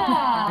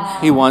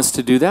 He wants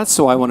to do that,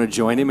 so I want to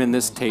join him in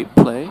this tape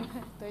play.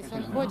 То есть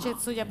он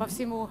хочет, судя по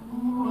всему,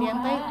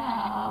 лентой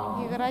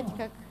играть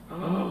как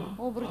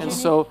обручами. And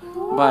so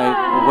by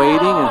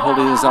waiting and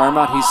holding his arm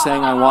out, he's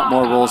saying, I want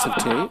more rolls of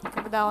tape.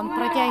 Когда он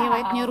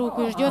протягивает мне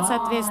руку и ждет,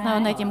 соответственно,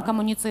 он этим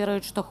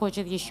коммуницирует, что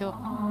хочет еще.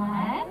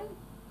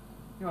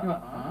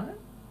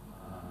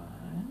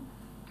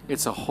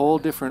 It's a whole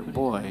different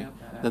boy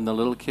than the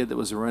little kid that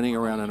was running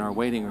around in our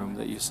waiting room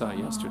that you saw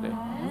yesterday.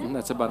 And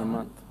that's about a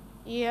month.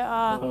 И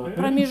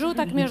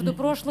промежуток между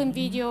прошлым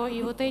видео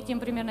и вот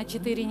этим примерно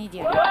 4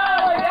 недели. То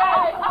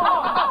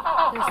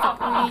есть, как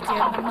вы видите,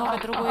 намного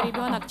другой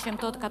ребенок, чем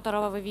тот,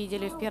 которого вы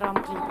видели в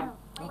первом клипе.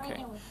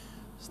 Okay.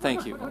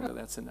 Thank you. Okay,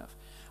 that's enough.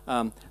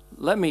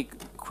 Let me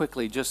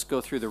quickly just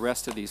go through the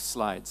rest of these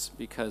slides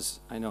because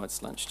I know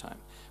it's lunchtime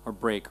or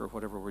break or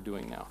whatever we're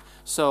doing now.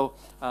 So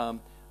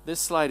this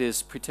slide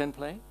is pretend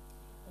play.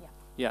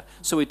 Yeah.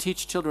 So we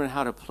teach children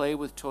how to play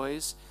with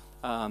toys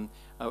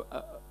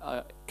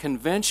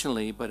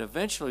conventionally, but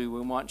eventually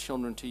we want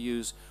children to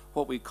use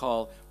what we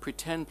call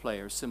pretend play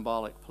or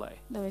symbolic play.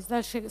 То есть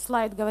дальше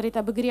слайд говорит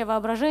об игре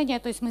воображения,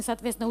 то есть мы,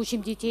 соответственно,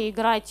 учим детей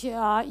играть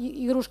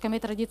игрушками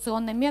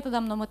традиционным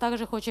методом, но мы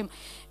также хотим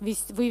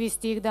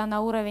вывести их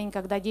на уровень,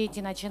 когда дети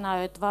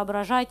начинают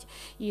воображать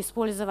и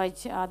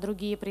использовать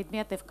другие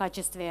предметы в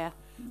качестве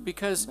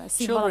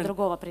символа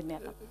другого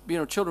предмета.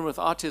 Children with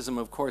autism,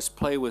 of course,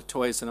 play with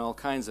toys in all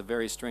kinds of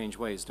very strange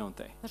ways, don't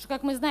they? Потому что,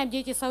 как мы знаем,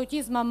 дети с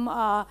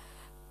аутизмом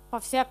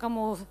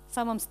по-всякому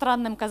самым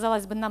странным,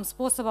 казалось бы, нам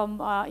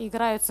способом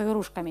играют с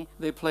игрушками.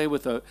 They play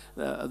with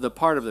the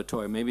part of the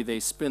toy. Maybe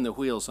they spin the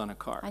wheels on a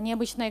car. Они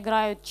обычно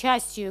играют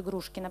частью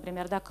игрушки,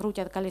 например, да,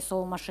 крутят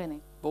колесо у машины.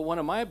 But one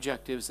of my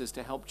objectives is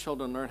to help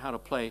children learn how to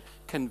play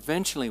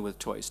conventionally with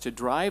toys, to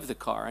drive the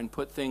car and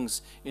put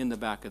things in the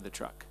back of the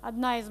truck.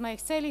 Одна из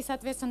моих целей,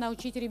 соответственно,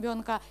 научить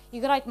ребенка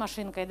играть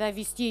машинкой, да,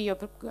 вести ее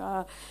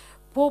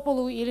по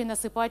полу или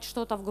насыпать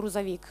что-то в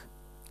грузовик.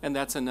 And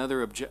that's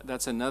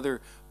another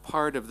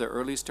part of the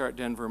Early Start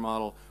Denver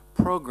model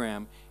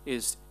program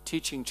is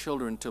teaching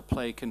children to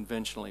play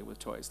conventionally with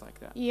toys like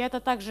that. И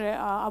это также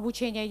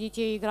обучение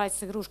детей играть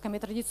с игрушками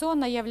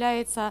традиционно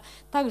является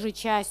также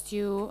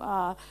частью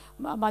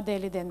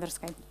модели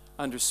денверской.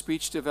 Under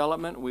speech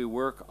development, we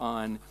work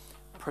on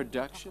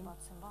production.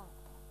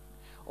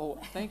 Oh,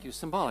 thank you.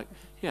 Symbolic.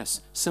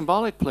 Yes,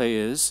 symbolic play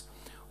is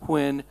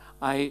when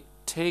I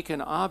take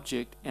an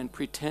object and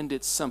pretend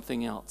it's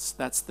something else.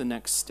 That's the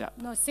next step.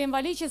 Но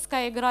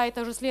символическая игра —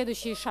 это уже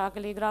следующий шаг,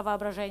 или игра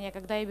воображения,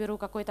 когда я беру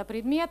какой-то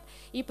предмет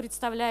и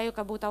представляю,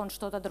 как будто он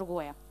что-то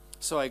другое.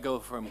 So I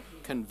go from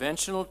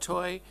conventional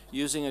toy,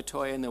 using a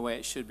toy in the way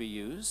it should be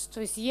used.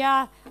 То есть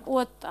я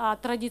от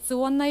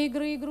традиционной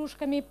игры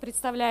игрушками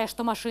представляю,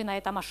 что машина —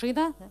 это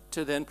машина.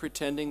 To then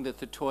pretending that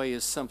the toy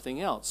is something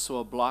else. So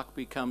a block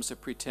becomes a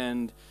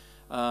pretend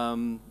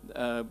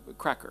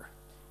cracker.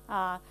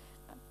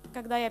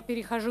 Когда я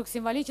перехожу к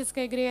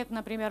символической игре,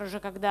 например, уже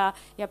когда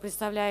я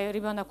представляю,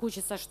 ребенок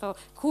учится, что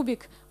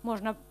кубик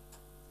можно,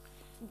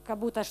 как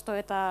будто что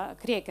это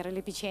крекер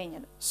или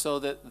печенье. So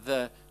that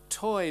the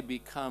toy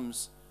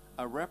becomes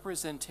a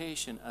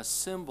representation, a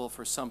symbol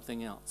for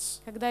something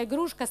else. Когда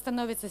игрушка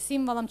становится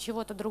символом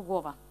чего-то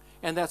другого.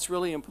 And that's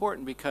really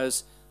important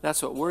because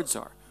that's what words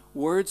are.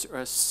 words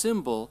are a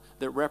symbol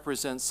that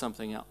represents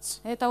something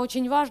else. Это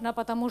очень важно,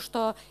 потому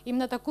что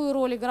именно такую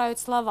роль играют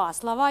слова.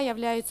 Слова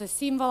являются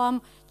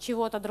символом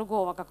чего-то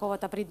другого,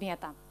 какого-то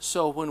предмета.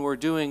 So when we're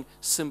doing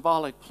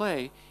symbolic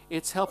play,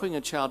 it's helping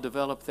a child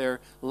develop their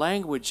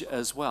language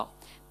as well.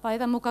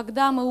 Поэтому,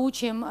 когда мы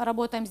учим,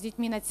 работаем с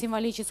детьми над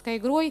символической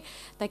игрой,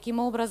 таким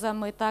образом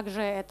мы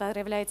также, это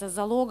является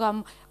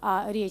залогом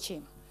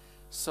речи.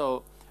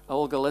 So,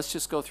 Olga, let's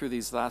just go through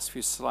these last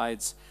few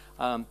slides.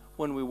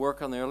 When we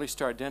work on the Early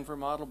Start Denver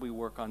model, we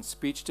work on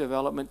speech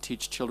development,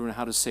 teach children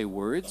how to say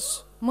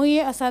words.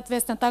 Мы,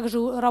 соответственно,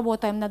 также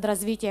работаем над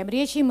развитием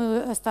речи,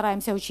 мы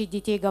стараемся учить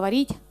детей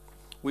говорить.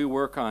 We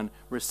work on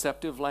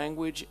receptive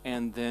language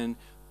and then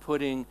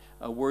putting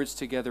words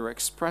together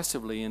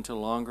expressively into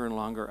longer and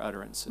longer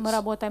utterances. Мы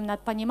работаем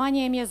над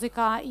пониманием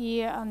языка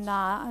и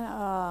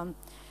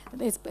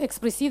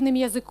экспрессивным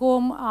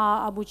языком,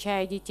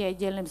 обучая детей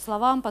отдельным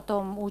словам,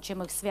 потом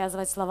учим их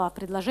связывать слова в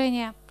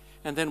предложения.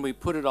 And then we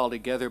put it all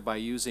together by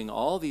using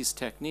all these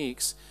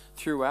techniques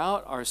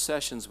throughout our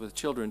sessions with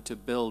children to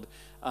build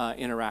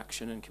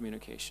interaction and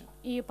communication.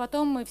 И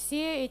потом мы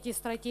все эти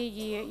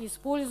стратегии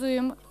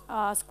используем,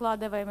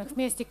 складываем их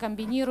вместе,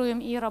 комбинируем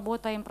и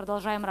работаем,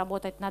 продолжаем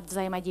работать над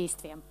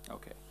взаимодействием.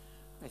 Okay,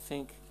 I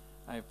think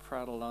I've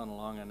prattled on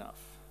long enough.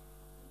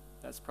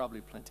 That's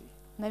probably plenty.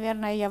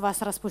 Наверное, я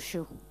вас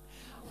распущу.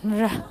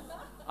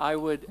 I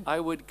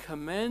would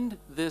commend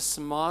this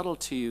model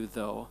to you,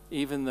 though,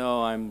 even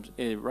though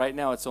right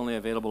now it's only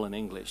available in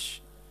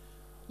English.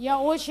 Я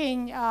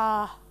очень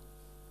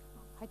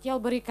хотел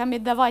бы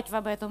рекомендовать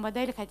вам эту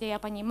модель, хотя я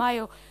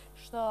понимаю,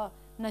 что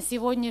на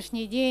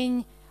сегодняшний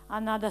день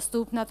она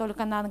доступна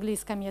только на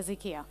английском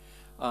языке.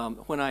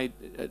 When I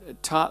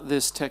taught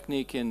this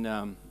technique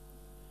in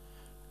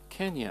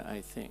Kenya,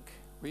 I think.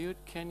 Were you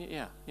at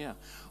Kenya? Yeah.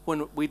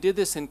 When we did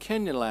this in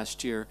Kenya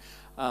last year,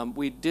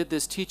 we did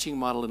this teaching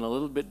model in a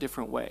little bit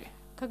different way.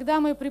 Когда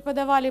мы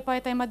преподавали по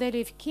этой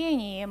модели в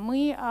Кении,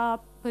 мы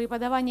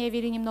преподавание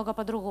вели немного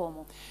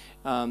по-другому.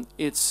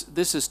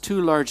 This is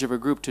too large of a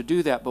group to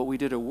do that, but we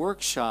did a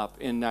workshop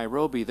in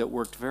Nairobi that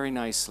worked very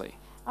nicely.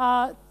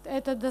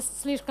 Это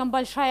слишком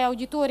большая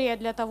аудитория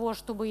для того,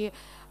 чтобы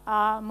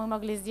мы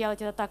могли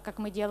сделать это так, как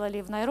мы делали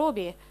в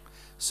Найроби.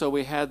 So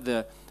we had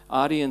the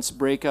audience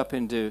break up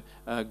into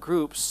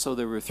groups, so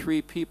there were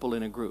 3 people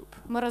in a group.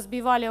 Мы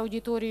разбивали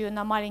аудиторию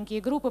на маленькие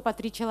группы по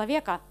 3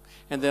 человека.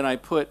 And then I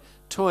put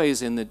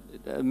toys in the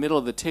middle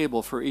of the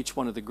table for each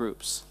one of the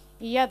groups.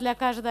 И я для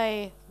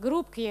каждой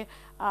группки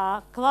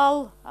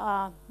давал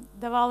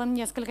им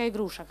несколько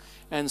игрушек.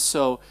 And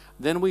so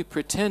then we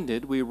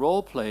pretended, we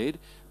role-played,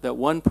 that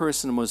one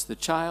person was the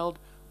child,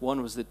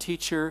 one was the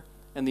teacher,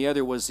 and the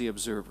other was the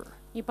observer.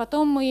 И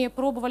потом мы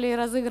пробовали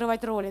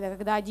разыгрывать роли,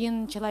 когда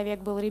один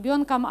человек был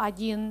ребенком,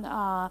 один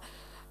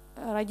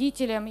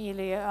родителем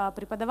или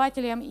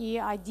преподавателем и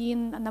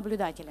один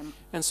наблюдателем.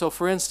 And so,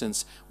 for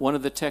instance, one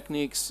of the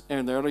techniques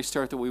in the early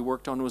start that we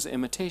worked on was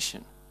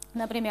imitation.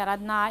 Например,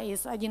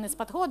 один из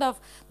подходов,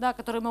 да,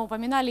 который мы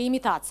упоминали,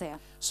 имитация.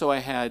 So I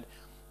had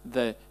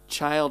the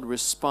child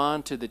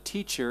respond to the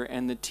teacher,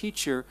 and the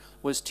teacher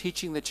was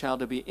teaching the child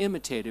to be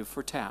imitative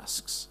for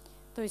tasks.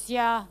 То есть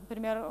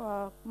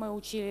например, мы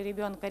учили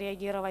ребенка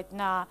реагировать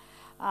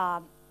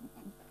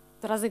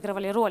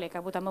разыгрывали роли,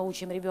 как будто мы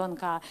учим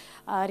ребенка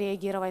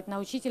реагировать на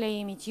учителя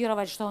и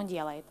имитировать, что он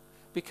делает.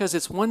 Because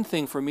it's one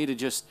thing for me to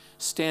just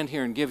stand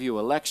here and give you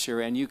a lecture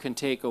and you can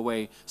take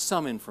away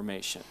some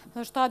information.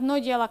 Потому что одно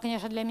дело,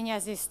 конечно, для меня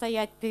здесь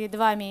стоять перед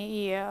вами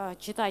и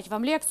читать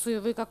вам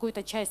лекцию, вы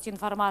какую-то часть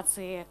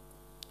информации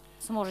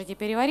сможете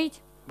переварить.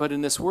 But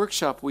in this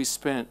workshop we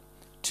spent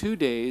 2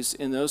 days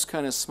in those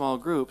kind of small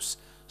groups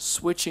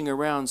switching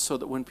around so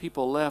that when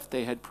people left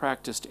they had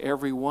practiced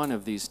every one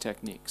of these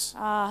techniques.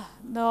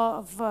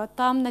 Но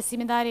там на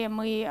семинаре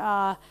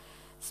мы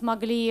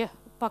смогли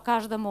по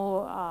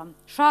каждому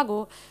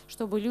шагу,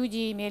 чтобы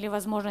люди имели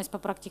возможность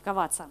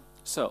попрактиковаться.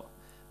 So,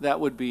 that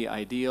would be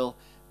ideal,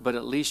 but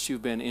at least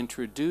you've been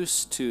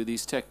introduced to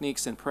these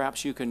techniques and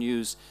perhaps you can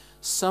use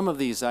some of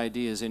these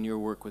ideas in your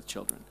work with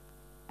children.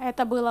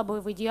 Это было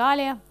бы в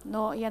идеале,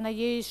 но я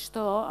надеюсь,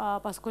 что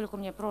поскольку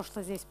мне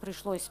здесь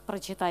пришлось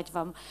прочитать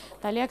вам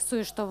эту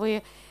лекцию, что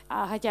вы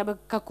хотя бы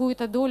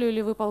какую-то долю,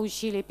 или вы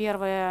получили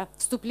первое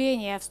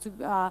вступление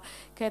к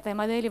этой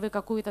модели, вы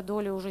какую-то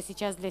долю уже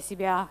сейчас для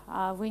себя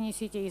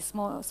вынесете и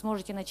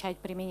сможете начать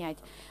применять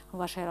в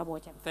вашей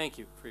работе. Thank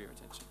you for your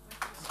attention.